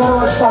పేరిచ్చారు,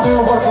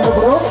 సమయం పడుతుంది.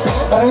 ఇప్పుడు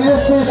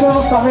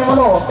రిజిస్ట్రేషన్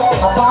సమయంలో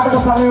ఆ పాటకు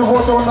సమయం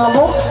పోతూ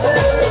ఉన్నాము.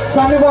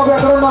 సన్నిబాబు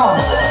ఎక్కడున్నా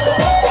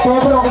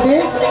టేబుల్ ఒకటి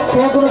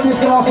కేకులు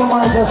తీసుకురావాల్సిన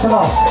మనం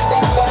చేస్తున్నాం.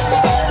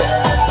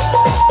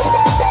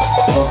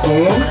 Okay,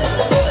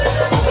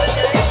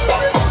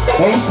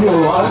 thank you.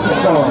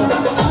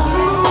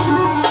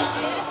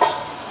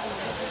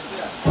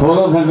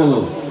 పూలదండలు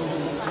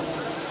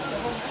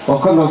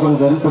ఒకరినొకరు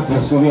ధరింప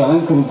చేసుకుని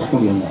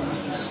అలంకరించుకుని ఉన్నారు.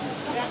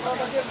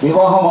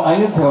 వివాహం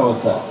అయిన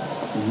తర్వాత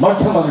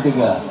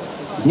మొట్టమొదటిగా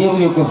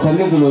దేవుని యొక్క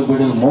సన్నిధిలో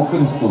బిడ్డలు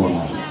మోకరిస్తూ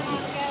ఉన్నారు.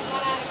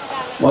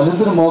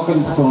 వాళ్ళిద్దరు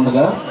మోకరిస్తూ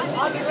ఉండగా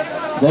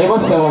దైవ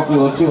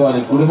సేవకులు వచ్చి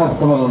వారి కుడి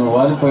హస్తములను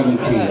వారిపై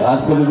నుంచి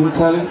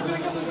ఆశీర్వదించాలి.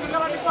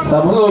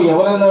 సభలో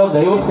ఎవరైనా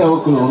దైవ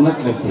సేవకులు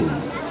ఉన్నట్లయితే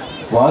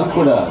వారు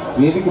కూడా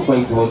వేదిక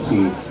పైకి వచ్చి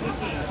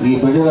ఈ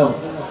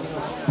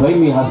బిడ్డలపై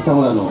మీ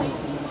హస్తములను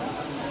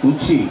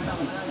ఉంచి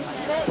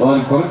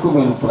వారి కొరకు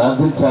మీరు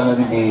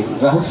ప్రార్థించాలని, మీ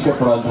రహస్య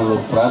ప్రార్థనలు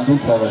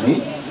ప్రార్థించాలని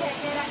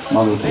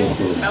మనం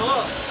చేస్తూ ఉన్నాం.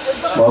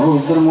 బాబు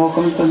ఇద్దరు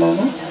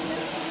మోకరించున్నాను,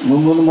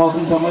 ముందు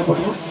మోకరించి అమ్మాయి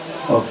పట్టు.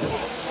 ఓకే,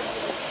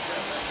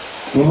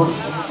 ఇప్పుడు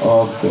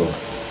ఓకే.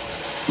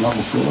 నా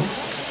ముఖ్యులు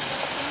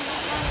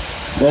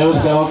దైవ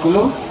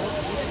సేవకులు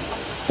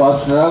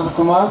పాస్టర్ రాజ్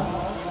కుమార్.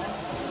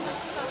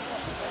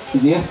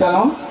 ఇది ఏ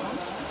స్థలం?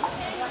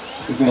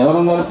 ఇక్కడ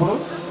ఎవరున్నారు ఇప్పుడు?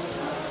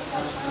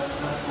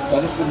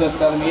 పరిశుద్ధ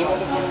స్థలం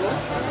ఏమనుకున్నాడు?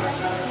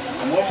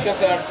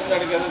 మోషతో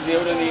అడుగుతున్నాడు కదా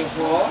దేవుడు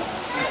నీకు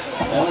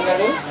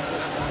ఏమన్నాడు?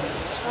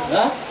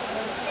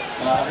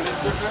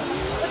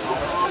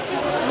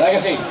 అలాగే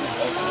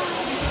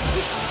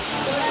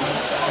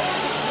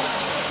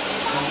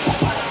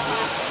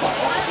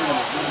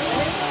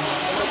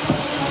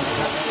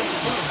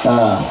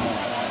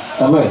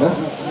అబ్బాయి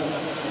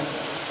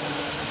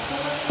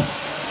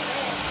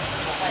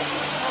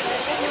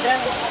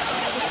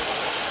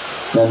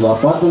నన్ను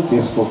అపార్థం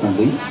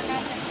చేసుకోకండి.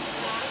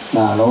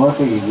 నా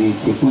అలవాటు ఇది,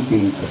 చెప్పులు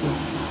చేయించడం.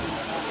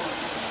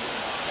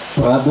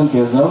 ప్రార్థన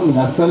చేద్దాం. మీ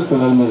హస్తాలు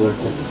పిల్లల మీద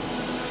పెట్టండి.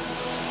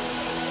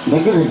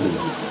 దగ్గర రండి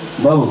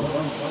బాబు.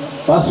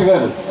 పాస్టర్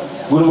గారు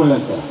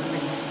గురుములంక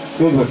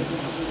పేరు పెట్టండి.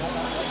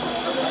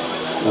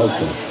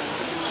 ఓకే,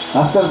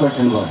 హస్తాలు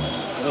పెట్టండి బాబు.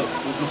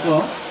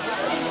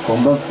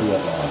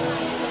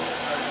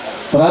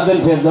 ప్రార్థన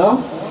చేద్దాం.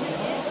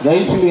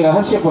 దయచి మీ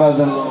రహస్య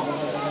ప్రార్థనలో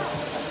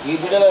ఈ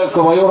బిడ్డల యొక్క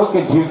వైవాహిక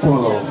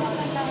జీవితంలో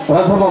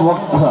ప్రథమ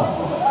వక్త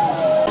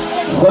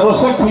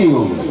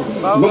సర్వశక్తియు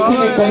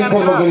మిక్కిలి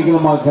కనికరమ కలిగిన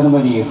మా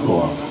ఘనమని ఎక్కువ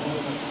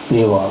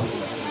దేవా,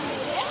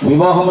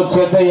 వివాహము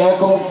చేత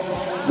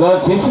ఏకముగా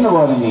చేసిన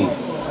వారిని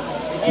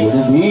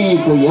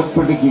విడదీయక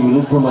ఎప్పటికీ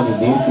విరుద్ధమని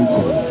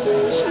నేర్పించదు.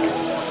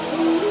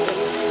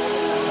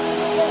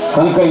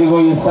 కనుక ఇదిగో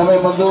ఈ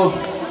సమయమందు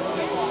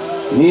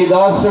నీ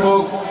దాసుడు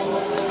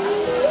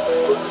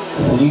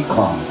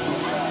శ్రీకాంత్,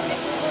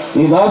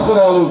 నీ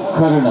దాసురాలు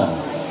కరుణ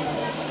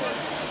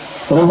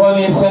ప్రభు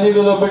నీ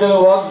సన్నిధిలో బిడ్డలు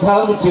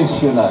వాగ్దానం చేసి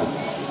ఉన్నారు.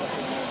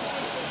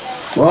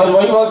 వారి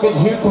వైవాహిక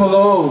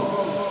జీవితంలో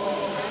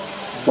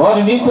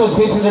వారు నీతో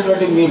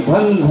చేసినటువంటి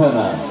నిబంధన,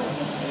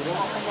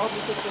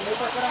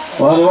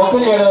 వారి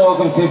ఒకరి ఏడ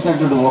ఒకరు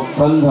చేసినటువంటి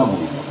ఒప్పందము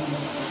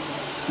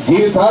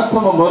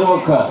జీవితాంతము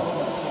మరొక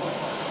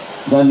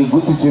దాన్ని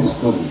గుర్తు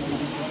చేసుకొని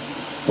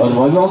వారి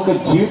వైవాహిక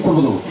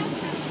జీవితమును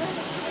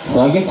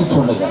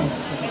సాగించుచుండగా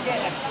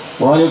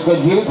వారి యొక్క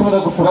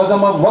జీవితములకు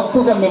ప్రథమ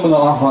వక్తగా మిమ్మల్ని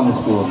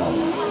ఆహ్వానిస్తూ ఉన్నారు.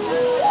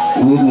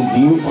 వీరిని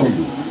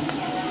దీవించండి,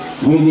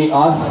 వీరిని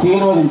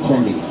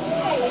ఆశీర్వదించండి,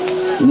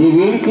 నీ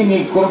వీరికి నీ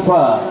కృప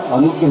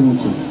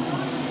అనుగ్రహించండి.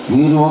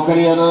 వీరు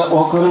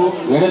ఒకరు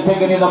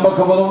ఎడతెగని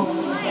నమ్మకమును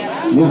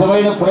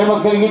నిజమైన ప్రేమ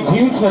కలిగి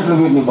జీవించినట్లు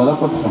వీరిని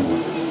బలపరచండి.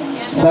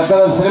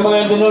 సకల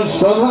శ్రమలందును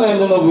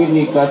శోధనలందును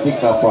వీరిని కాచి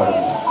కాపాడు.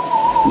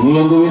 నీ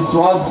యందు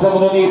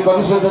విశ్వాసమును, నీ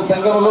పరిశుద్ధ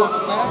సంఘములు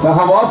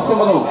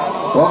సహవాసమును,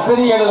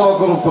 ఒకరి ఎడల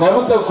ఒకరు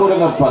ప్రేమతో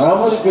కూడిన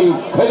పరామరికలు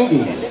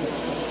కలిగి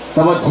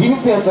తమ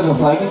జీవితయాత్రను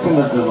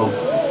సాగించినట్లు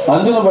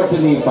అందును బట్టి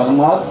నీ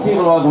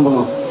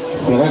పరమాశీర్వాదములు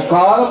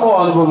చిరకాలము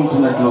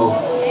అనుభవించినట్లు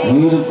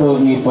వీరితో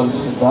నీ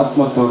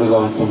పరిశుద్ధాత్మతోడుగా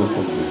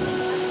ఉంచుతుంది.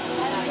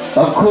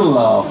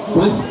 అక్కుల్లా,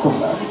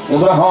 ప్రిస్కుల్లా,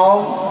 ఇబ్రహాం,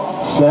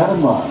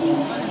 శర్మ,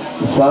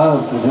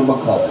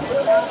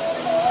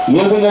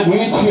 ఏ విధంగా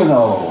దీవించి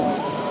ఉన్నావు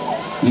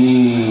ఈ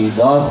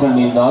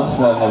దాసుని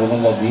దాసురాన్ని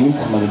విధంగా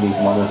దీవించమని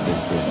నీకు మనం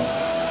చేస్తున్నాను.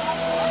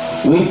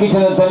 వీరికి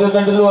ఇచ్చిన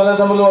తల్లిదండ్రులు,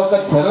 అన్నదమ్ములు, ఒక్క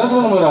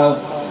చెల్లెలను మీరు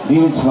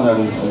దీవించమని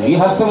అడుగుతుంది. ఈ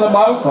హస్తంలో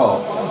బాగు కావు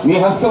మీ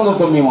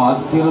హస్తములతో మేము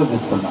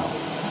ఆశీర్వదిస్తున్నాం.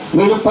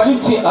 మీరు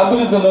పరిచి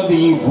అభివృద్ధి నుండి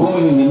ఈ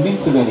భూమిని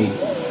నిందించుడని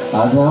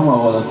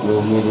ఆదామవలకు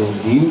మీరు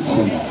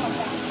దీవించండి.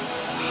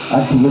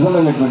 అతి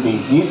విధమైనటువంటి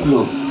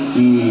రీతిలో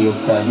ఈ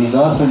యొక్క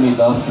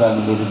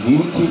నిదాసురాన్ని మీరు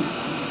దీవించి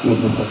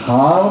వీటి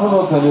సకాలంలో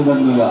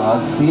తల్లిదండ్రులు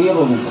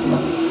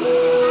ఆశీర్వదించున్నారు.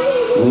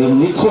 మీరు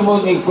నిత్యము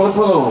నీ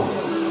కృపలో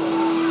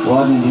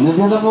వారి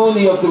దినదినము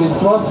నీ యొక్క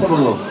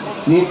విశ్వాసములో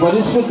నీ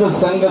పరిశుద్ధ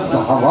సంఘ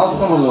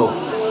సహవాసములో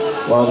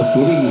వారు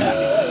పెరిగి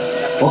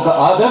ఒక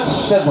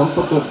ఆదర్శ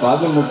దంపతులు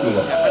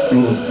కాదన్నట్లుగా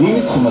మీరు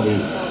దీవించమని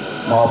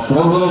మా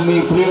ప్రభువును మీ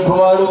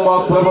ప్రియకుమారుడు మా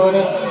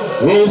ప్రభువుని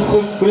యేసు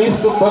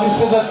క్రీస్తు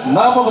పరిశుద్ధ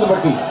నామమును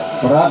బట్టి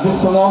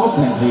ప్రార్థిస్తున్నాము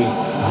తండ్రి.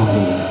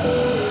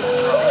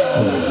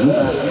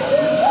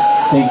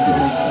 Thank you.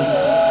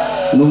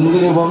 నువ్వు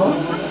ముందునే బాబా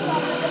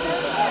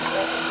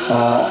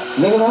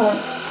లేదా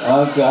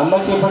ఓకే అమ్మ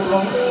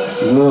చేపట్టడం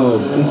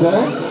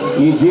చూసారా?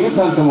 ఈ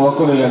జీవితాంతం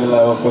ఒకరు ఎడలా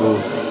ఒకరు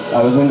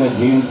ఆ విధంగా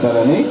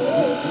జీవించాలని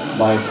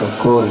మా యొక్క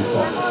కోరిక.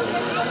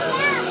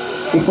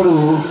 ఇప్పుడు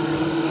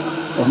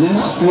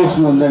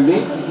రిజిస్ట్రేషన్ ఉందండి.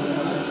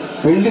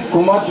 పెళ్లి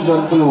కుమార్తె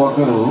దొరుకుతున్న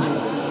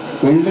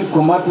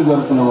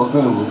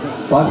ఒకరు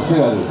పాస్టర్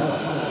గారు,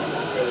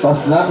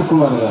 పాస్టర్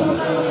రాజకుమార్ గారు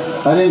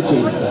అరేంజ్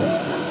చేయండి సార్.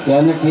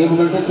 ఏదైనా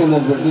టేబుల్ ఉంటే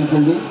చిన్న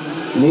పెట్టించండి.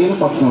 నేను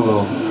పక్షంలో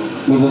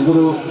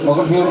మీరిద్దరూ ఒక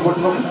టేబుల్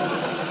పట్టుకోండి.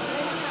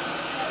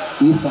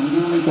 ఈ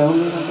సంగీతం మీకు ఎవరు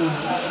లేదంటే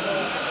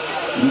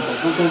మీకు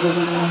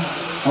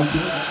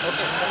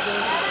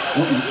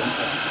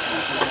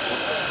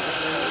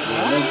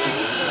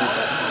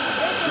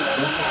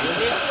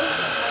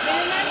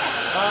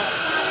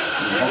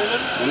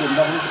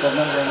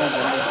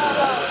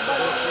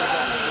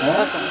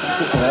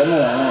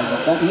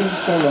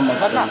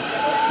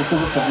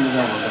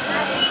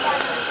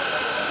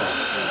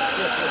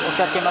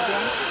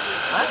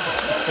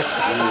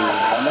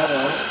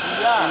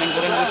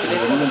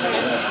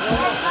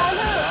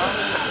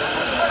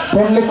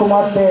పెళ్లి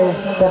కుమార్తె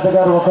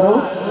పెద్దగారు ఒకరు,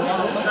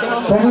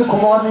 పెళ్లి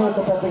కుమారుని యొక్క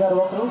పెద్దగారు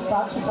ఒకరు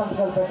సాక్షి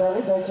సంతకాలు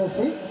పెట్టాలి.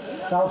 దయచేసి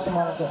కావలసిన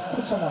మనం చేస్తాం.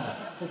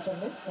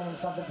 కూర్చోండి. నేను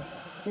సంతకం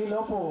ఈ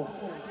లోపు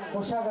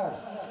ఉషా గారు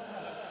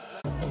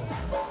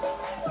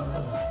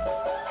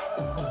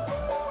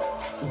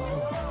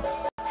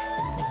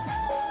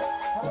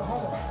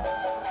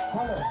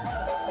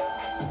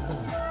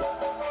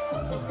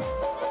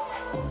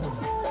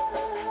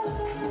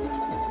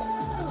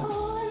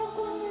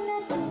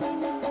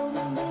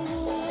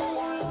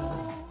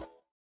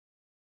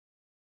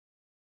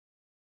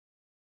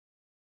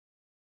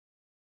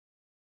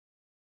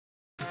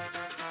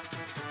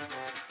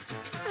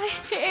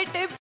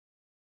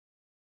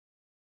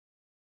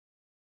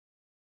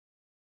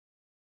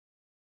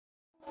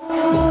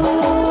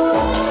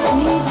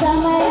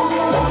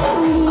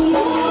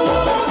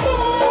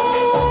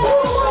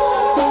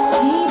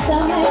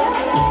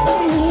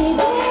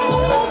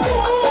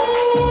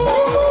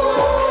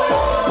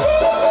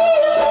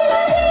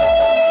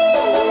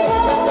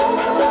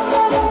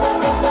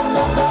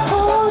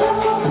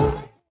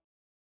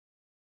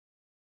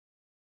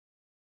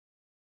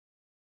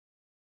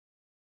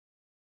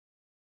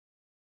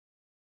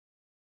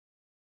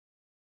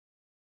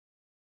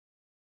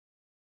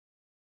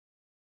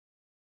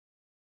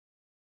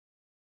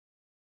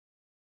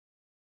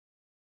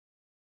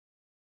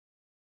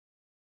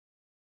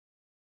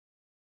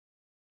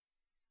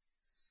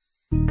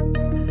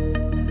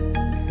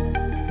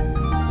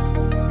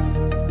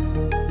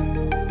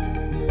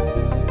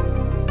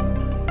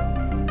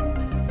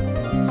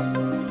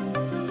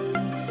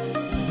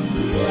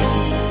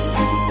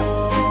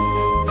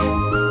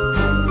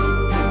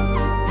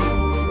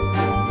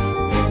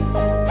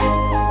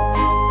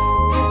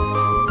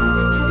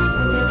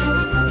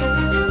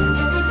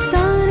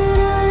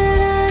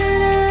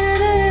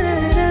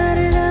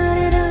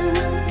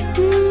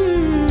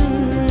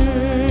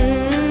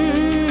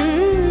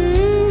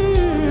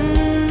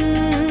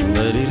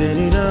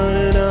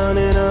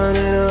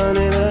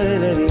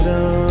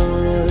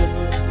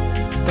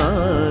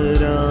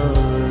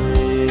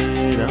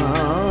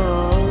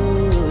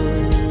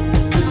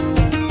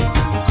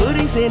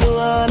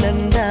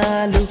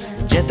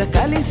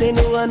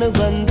కలిసెను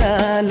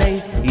అనుబంధాలై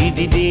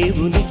ఇది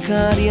దేవుని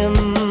కార్యం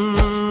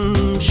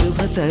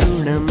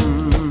శుభతరుణం.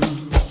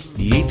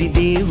 ఇది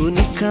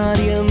దేవుని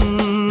కార్యం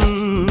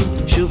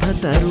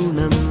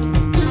శుభతరుణం.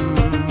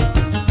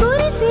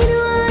 కురిసెను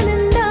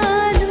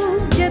ఆనందాలు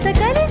జత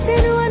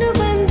కలిసెను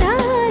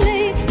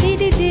అనుబంధాలై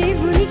ఇది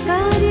దేవుని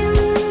కార్యం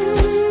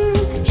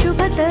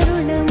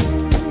శుభతరుణం.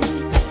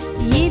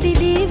 ఇది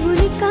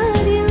దేవుని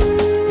కార్యం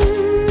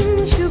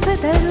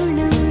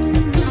శుభతరుణం.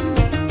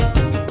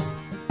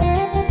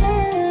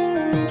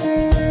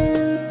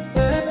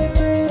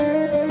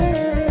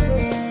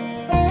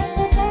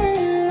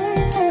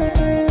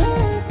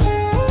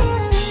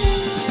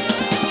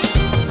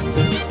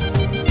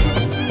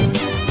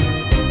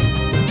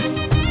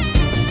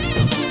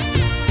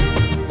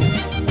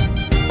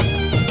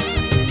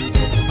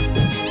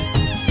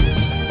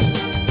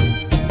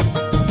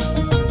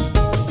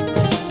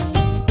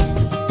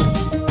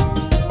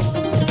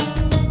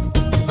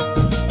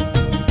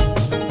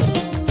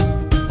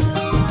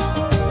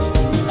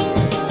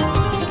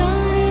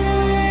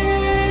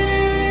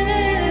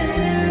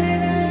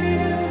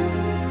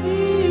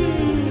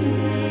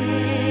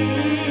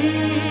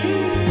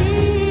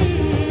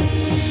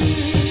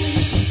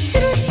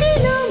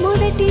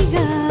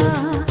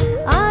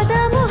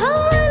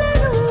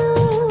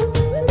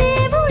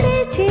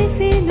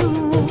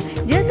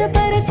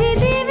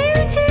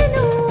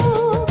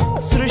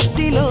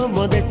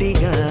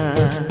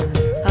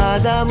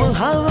 ఆదాము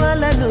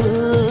హవ్వలను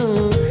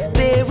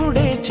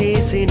దేవుడే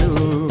చేసెను,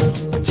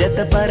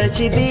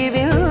 జతపరచి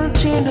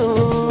దీవించెను.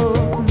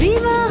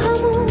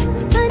 వివాహము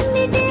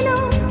అన్నిటిలో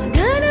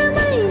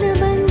ఘనమైన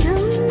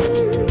బంధం,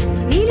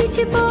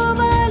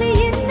 నిలిచిపోవాలి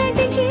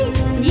ఎన్నటికీ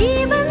ఈ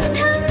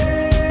బంధం.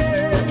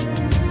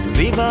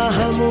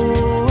 వివాహము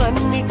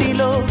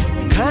అన్నిటిలో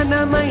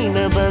ఘనమైన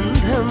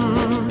బంధం,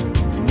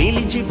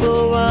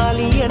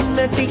 నిలిచిపోవాలి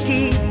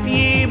ఎన్నటికీ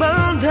ఈ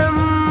బంధం.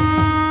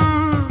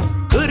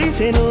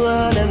 కురిసెను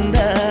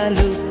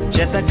ఆనందాలు,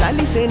 జత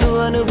కలిసెను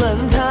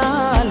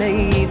అనుబంధాలై,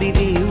 ఇది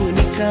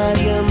దేవుని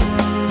కార్యం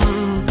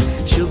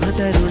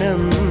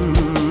శుభతరుణం.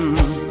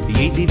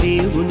 ఇది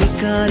దేవుని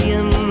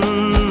కార్యం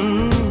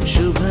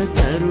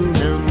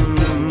శుభతరుణం.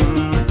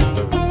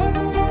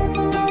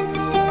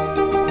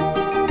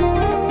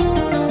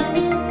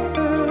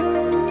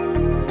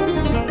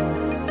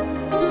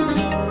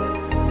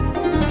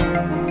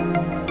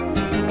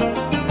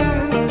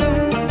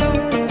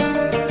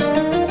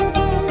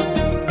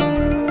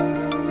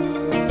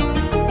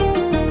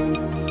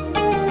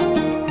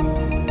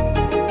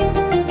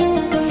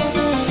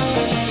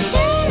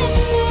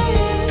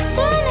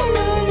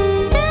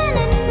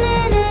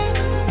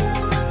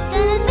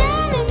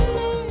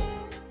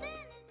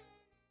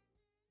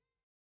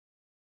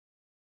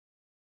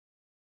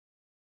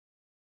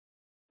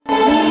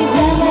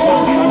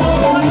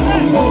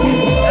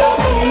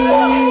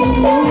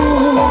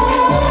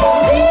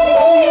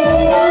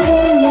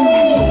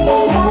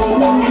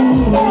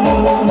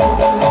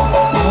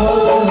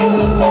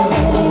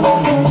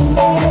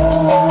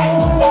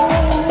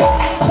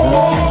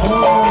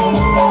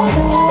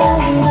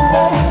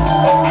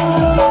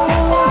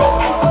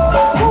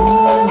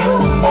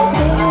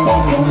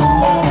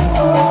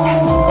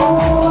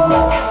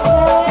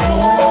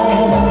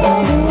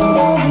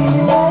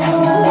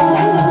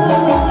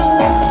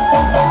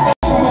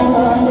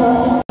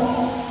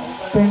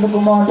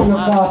 కుమారుడు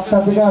యొక్క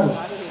తల్లిగారు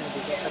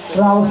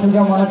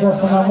రావాల్సిందిగా మనం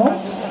చేస్తున్నాము.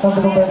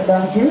 సంతకం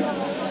పెట్టడానికి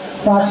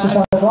సాక్షి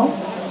సంతకం.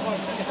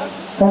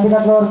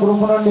 కందికట్ల వారి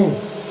గ్రూప్ నుండి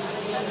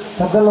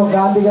పెద్దలు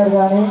గాంధీ గారు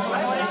కానీ,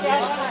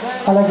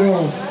 అలాగే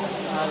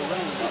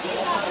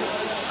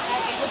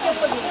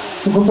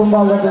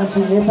కుటుంబాల దగ్గర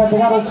నుంచి ఏ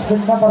పెద్దగారు వచ్చి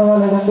పెట్టినా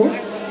పర్వాలేదండి.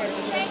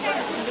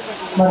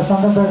 మరి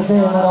సంతకం పెడితే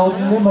మరి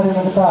అవుతుంది. మరి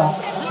మిగతా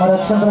మరి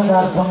అక్షంతర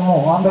కార్యక్రమము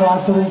అందరూ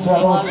ఆశీర్వదించి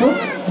వెళ్ళవచ్చు.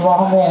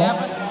 వివాహము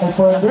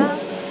అయిపోయింది.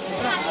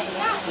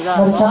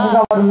 మరి చక్కగా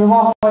వారి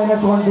వివాహం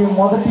అయినటువంటి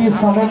మొదటి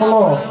సమయంలో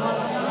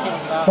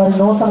మరి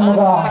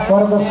నూతనముగా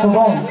వరద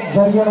శుభం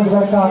జరిగినది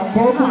కనుక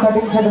కేక్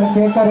కటింగ్ చేయడం,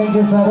 కేక్ అరేంజ్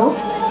చేశారు.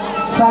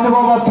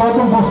 చంద్రబాబు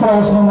కేకును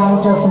తీసుకురావాల్సిన మనం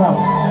చేస్తున్నాం.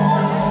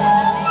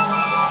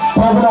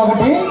 టేబుల్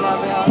ఒకటి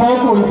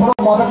కేకు ఇప్పుడు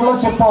మొదట్లో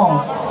చెప్పాం.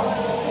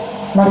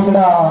 మరి ఇక్కడ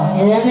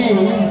ఏది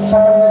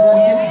సడన్గా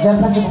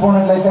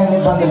జరిపించకపోయినట్లయితే అన్ని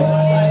ఇబ్బందులే.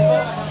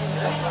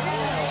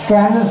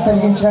 క్యాండిల్స్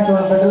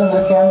వెలిగించినటువంటి బిడ్డలు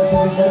అందరూ క్యాండిల్స్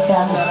వెలిగించారు.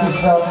 క్యాండిల్స్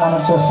తీసుకురావాలని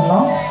మనం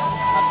చేస్తున్నాం.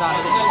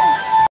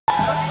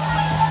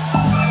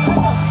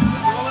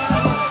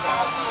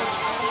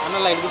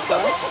 లైట్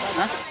తీసుకోవా?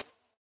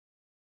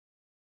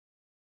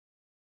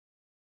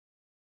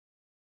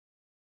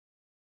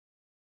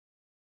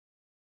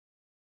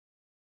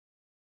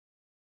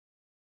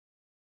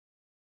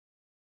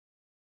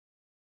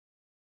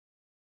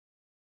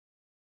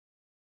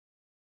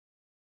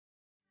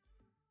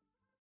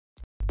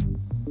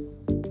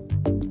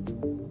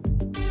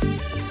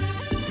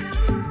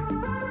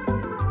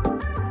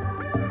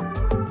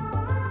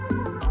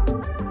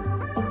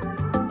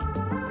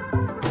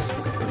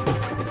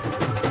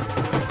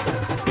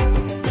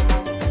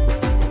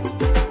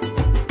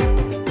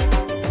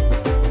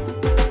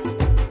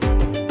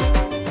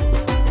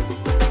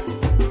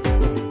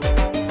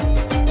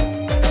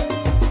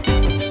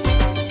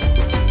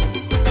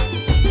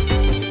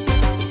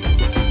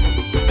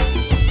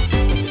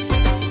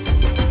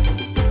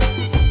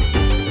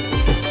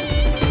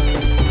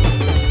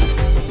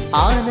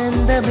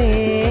 ఆనందమే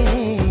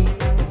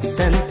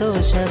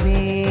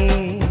సంతోషమే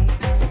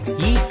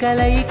ఈ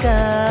కలయిక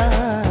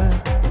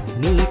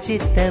నీ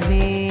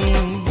చిత్తమే.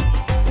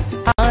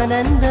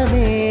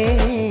 ఆనందమే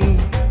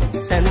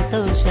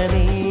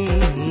సంతోషమే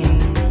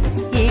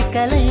ఈ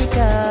కలయిక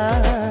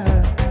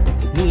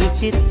నీ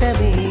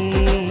చిత్తమే.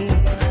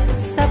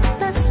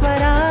 సప్త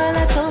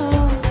స్వరాలతో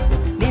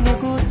నిన్ను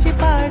గూర్చి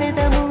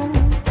పాడెదము,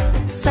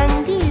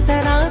 సంగీత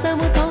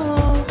నాదముతో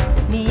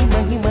నీ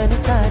మహిమను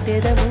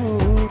చాటెదము.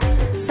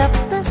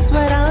 సప్త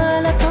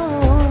స్వరాలతో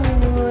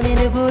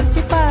నిన్ను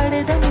గూర్చి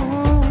పాడెదము,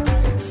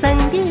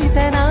 సంగీత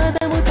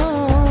నాదముతో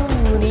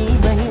నీ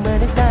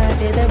మహిమను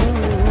చాటెదము.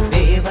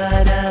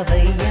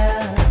 దేవారావయ్యా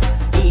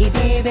నీ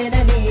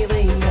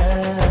దేవెనలేవయ్యా,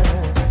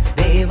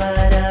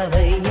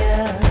 దేవారావయ్యా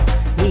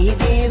నీ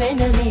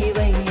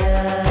దేవెనలేవయ్యా.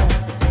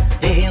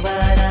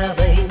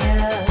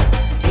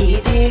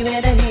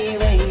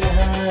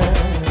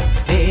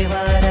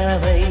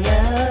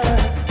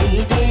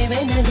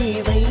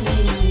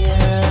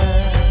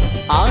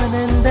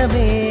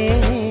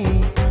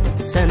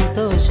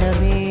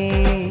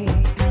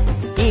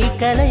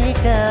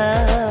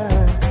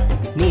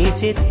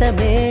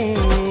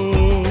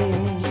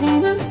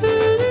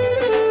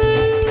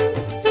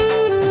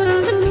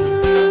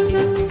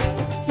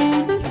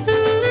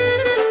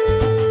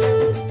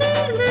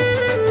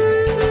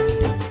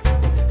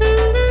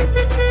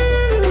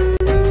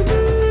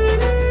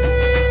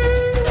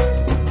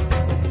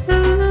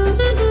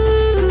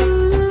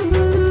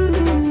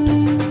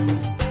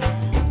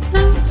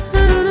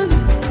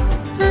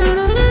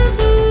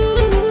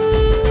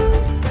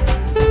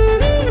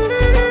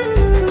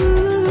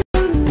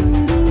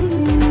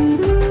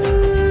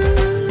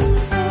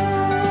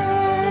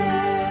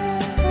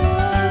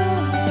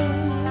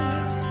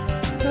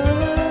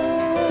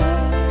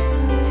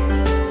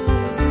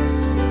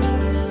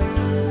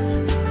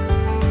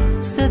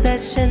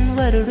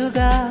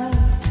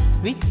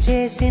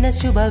 విచ్చేసిన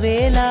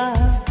శుభవేళ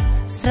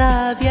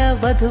శ్రావ్య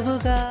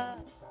వధువుగా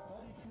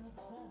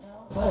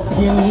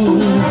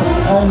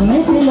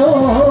అన్నిటిలో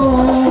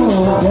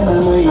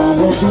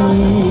ఘనమైనది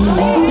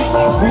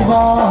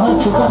వివాహ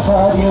శుభ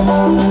కార్యము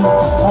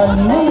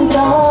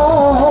అన్నింటా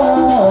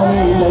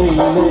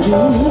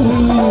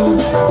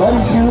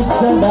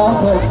పరిశుద్ధ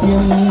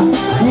దాంపత్యం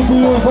ఇది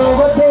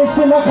యెహోవా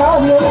చేసిన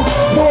కార్యం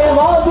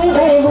దేవాది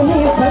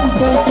దేవుని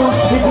సంకల్పం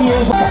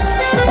ఇది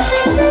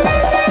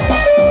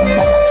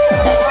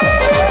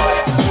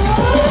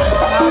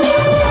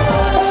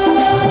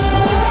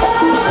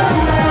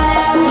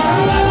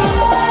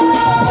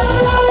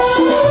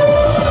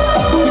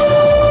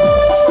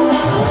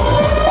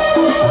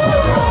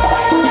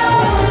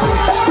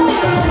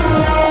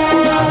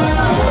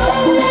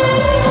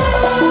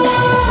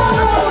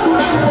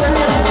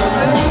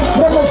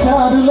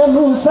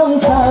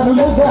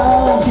సంసారులుగా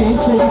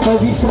చేసే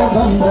పవిత్ర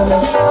బంధం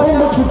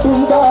రెండు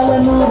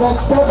కుటుంబాలను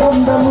రక్త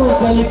బంధము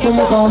కలిపే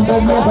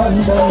బాంధవ్య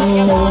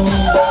బంధం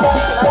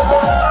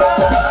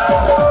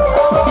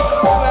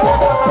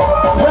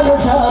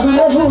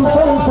బ్రహ్మచారులను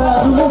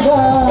సంసారులుగా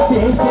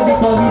చేసే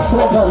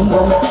పవిత్ర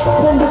బంధం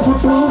రెండు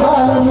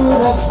కుటుంబాలను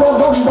రక్త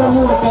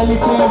బంధము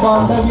కలిపే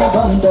బాంధవ్య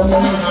బంధం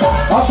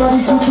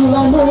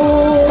అపరిచితులను